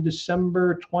and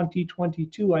December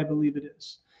 2022, I believe it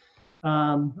is.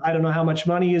 I don't know how much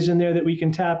money is in there that we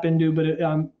can tap into, but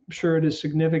I'm sure it is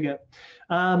significant.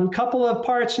 Couple of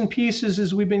parts and pieces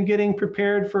as we've been getting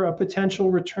prepared for a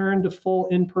potential return to full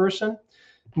in-person.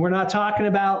 We're not talking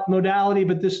about modality,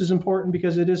 but this is important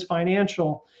because it is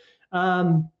financial.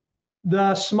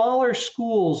 The smaller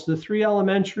schools, the 3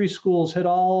 elementary schools, had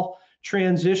all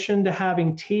transitioned to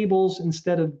having tables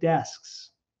instead of desks.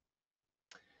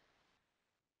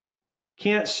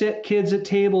 Can't sit kids at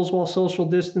tables while social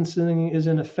distancing is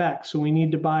in effect, so we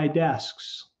need to buy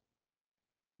desks.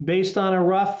 Based on a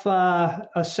rough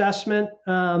assessment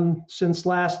since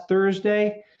last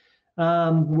Thursday,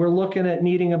 we're looking at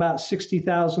needing about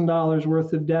 $60,000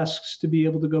 worth of desks to be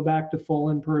able to go back to full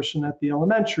in-person at the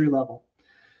elementary level.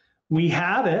 We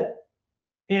have it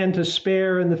and to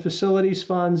spare in the facilities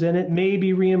funds, and it may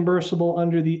be reimbursable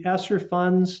under the ESSER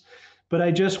funds, but I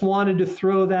just wanted to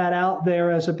throw that out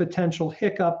there as a potential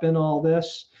hiccup in all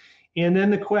this. And then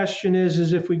the question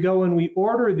is if we go and we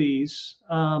order these,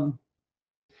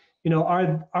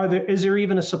 is there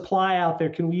even a supply out there?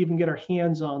 Can we even get our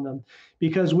hands on them?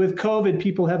 Because with COVID,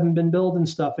 people haven't been building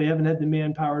stuff. They haven't had the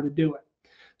manpower to do it.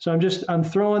 So I'm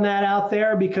throwing that out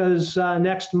there because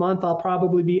next month I'll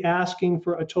probably be asking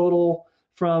for a total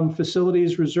from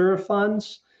facilities reserve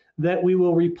funds that we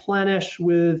will replenish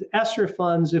with ESSER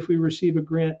funds if we receive a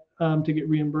grant to get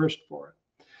reimbursed for it.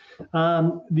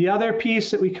 The other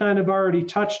piece that we kind of already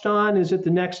touched on is at the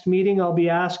next meeting, I'll be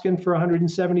asking for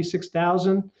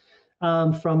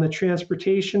 $176,000 from the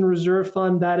Transportation Reserve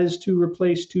Fund. That is to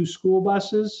replace 2 school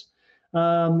buses.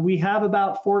 We have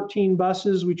about 14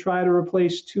 buses. We try to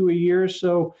replace 2 a year.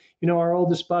 So, our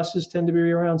oldest buses tend to be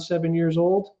around 7 years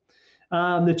old.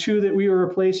 The 2 that we were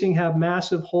replacing have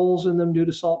massive holes in them due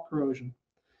to salt corrosion.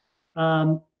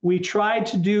 We tried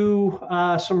to do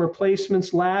some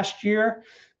replacements last year,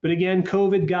 but again,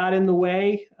 COVID got in the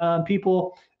way.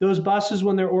 Those buses,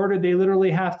 when they're ordered, they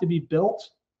literally have to be built,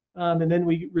 and then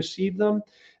we receive them.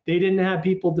 They didn't have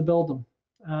people to build them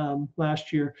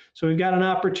last year. So we've got an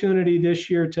opportunity this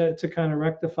year to kind of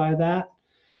rectify that.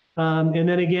 And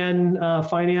then again,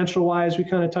 financial wise, we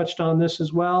kind of touched on this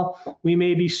as well. We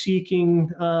may be seeking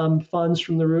funds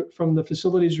from the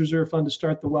Facilities Reserve Fund to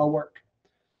start the well work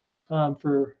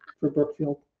for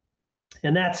Brookfield.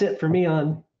 And that's it for me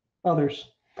on others.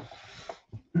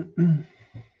 Unless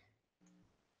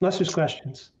there's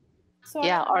questions. So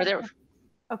Yeah, are there?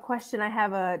 A question, I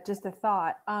have just a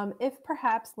thought. If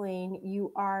perhaps, Lane,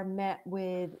 you are met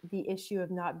with the issue of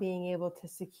not being able to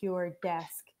secure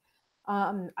desk,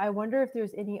 I wonder if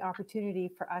there's any opportunity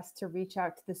for us to reach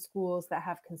out to the schools that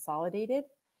have consolidated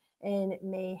and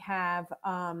may have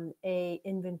a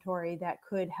inventory that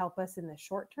could help us in the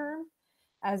short term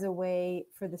as a way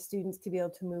for the students to be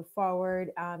able to move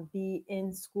forward, be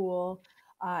in school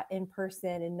in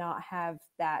person, and not have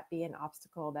that be an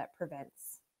obstacle that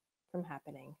prevents from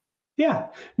happening. Yeah,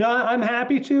 no, I'm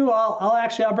happy to.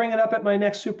 I'll bring it up at my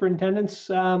next superintendent's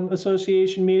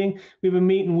association meeting. We've been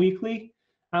meeting weekly.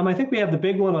 I think we have the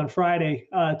big one on Friday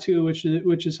too, which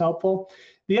is helpful.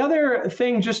 The other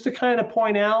thing, just to kind of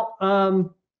point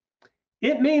out,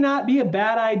 it may not be a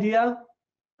bad idea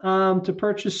to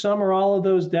purchase some or all of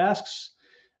those desks.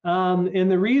 And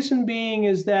the reason being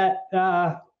is that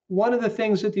one of the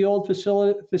things that the old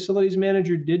facilities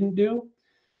manager didn't do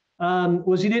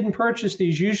was he didn't purchase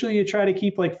these. Usually you try to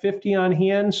keep like 50 on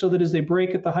hand so that as they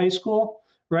break at the high school,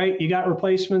 right, you got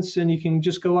replacements and you can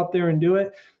just go up there and do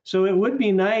it. So it would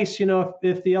be nice, you know,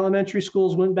 if the elementary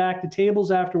schools went back to tables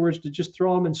afterwards to just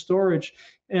throw them in storage.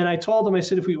 And I told them, I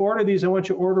said, if we order these, I want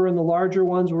you to order in the larger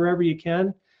ones wherever you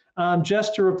can,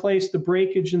 just to replace the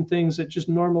breakage and things that just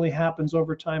normally happens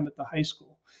over time at the high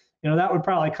school. You know, that would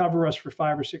probably cover us for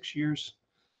 5 or 6 years,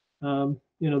 you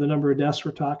know, the number of desks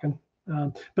we're talking.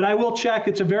 But I will check.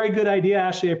 It's a very good idea,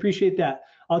 Ashley. I appreciate that.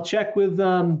 I'll check with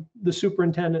the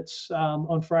superintendents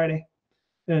on Friday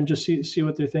and just see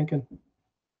what they're thinking.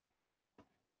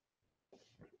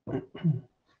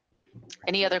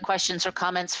 Any other questions or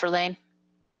comments for Lane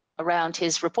around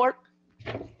his report?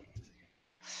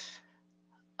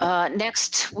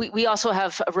 Next, we also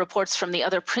have reports from the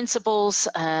other principals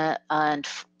and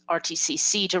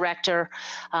RTCC director.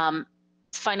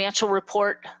 Financial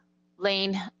report,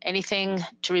 Lane, anything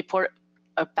to report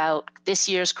about this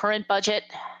year's current budget?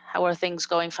 How are things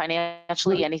going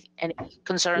financially? Any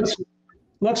concerns?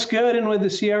 Looks good, and with the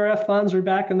CRF funds, we're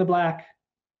back in the black.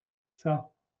 So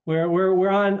we're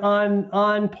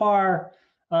on par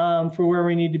for where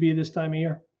we need to be this time of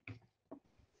year.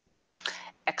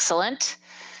 Excellent.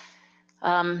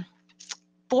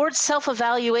 Board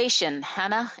self-evaluation.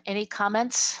 Hannah, any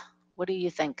comments? What do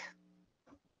you think?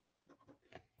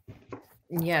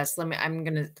 Yes,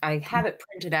 I have it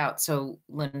printed out, so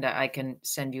Linda, I can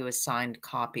send you a signed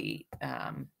copy.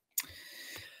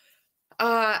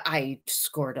 I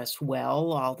scored us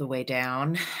well all the way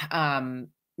down.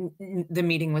 The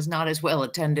meeting was not as well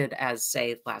attended as,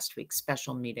 say, last week's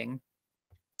special meeting,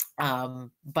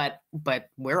 but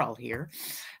we're all here.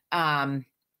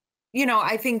 You know,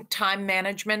 I think time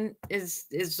management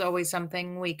is always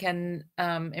something we can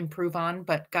improve on,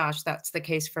 but gosh, that's the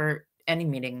case for any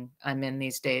meeting I'm in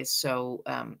these days. So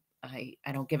I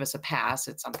don't give us a pass.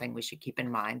 It's something we should keep in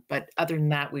mind. But other than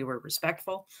that, we were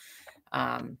respectful,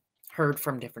 heard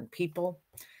from different people,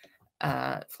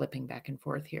 flipping back and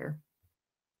forth here.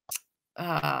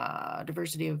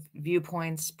 Diversity of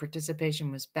viewpoints,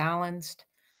 participation was balanced.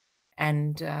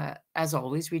 And as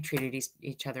always, we treated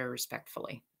each other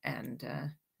respectfully. And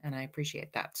I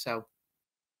appreciate that. So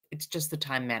it's just the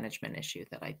time management issue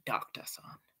that I docked us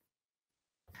on.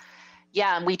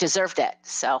 Yeah, and we deserved it.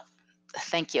 So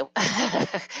thank you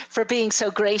for being so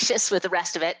gracious with the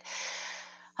rest of it.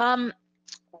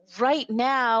 Right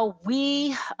now,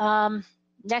 we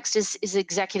next is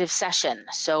executive session.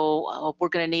 So we're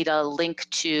going to need a link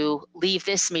to leave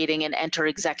this meeting and enter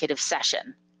executive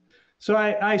session. So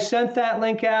I sent that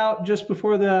link out just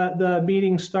before the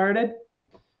meeting started.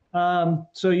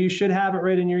 So you should have it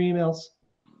right in your emails.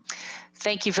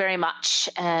 Thank you very much.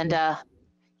 And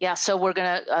yeah, so we're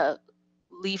going to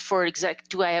leave for exec.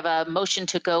 Do I have a motion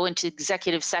to go into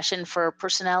executive session for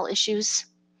personnel issues?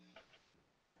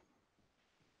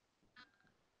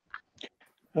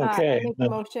 Okay. I make the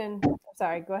motion.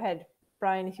 Sorry, go ahead,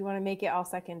 Brian. If you want to make it, I'll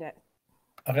second it.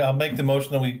 Okay, I'll make the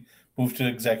motion that we move to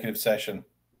executive session.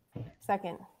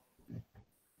 Second.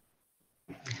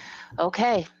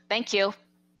 Okay, thank you.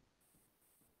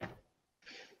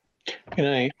 Good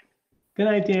night. Good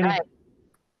night, Danny. All right.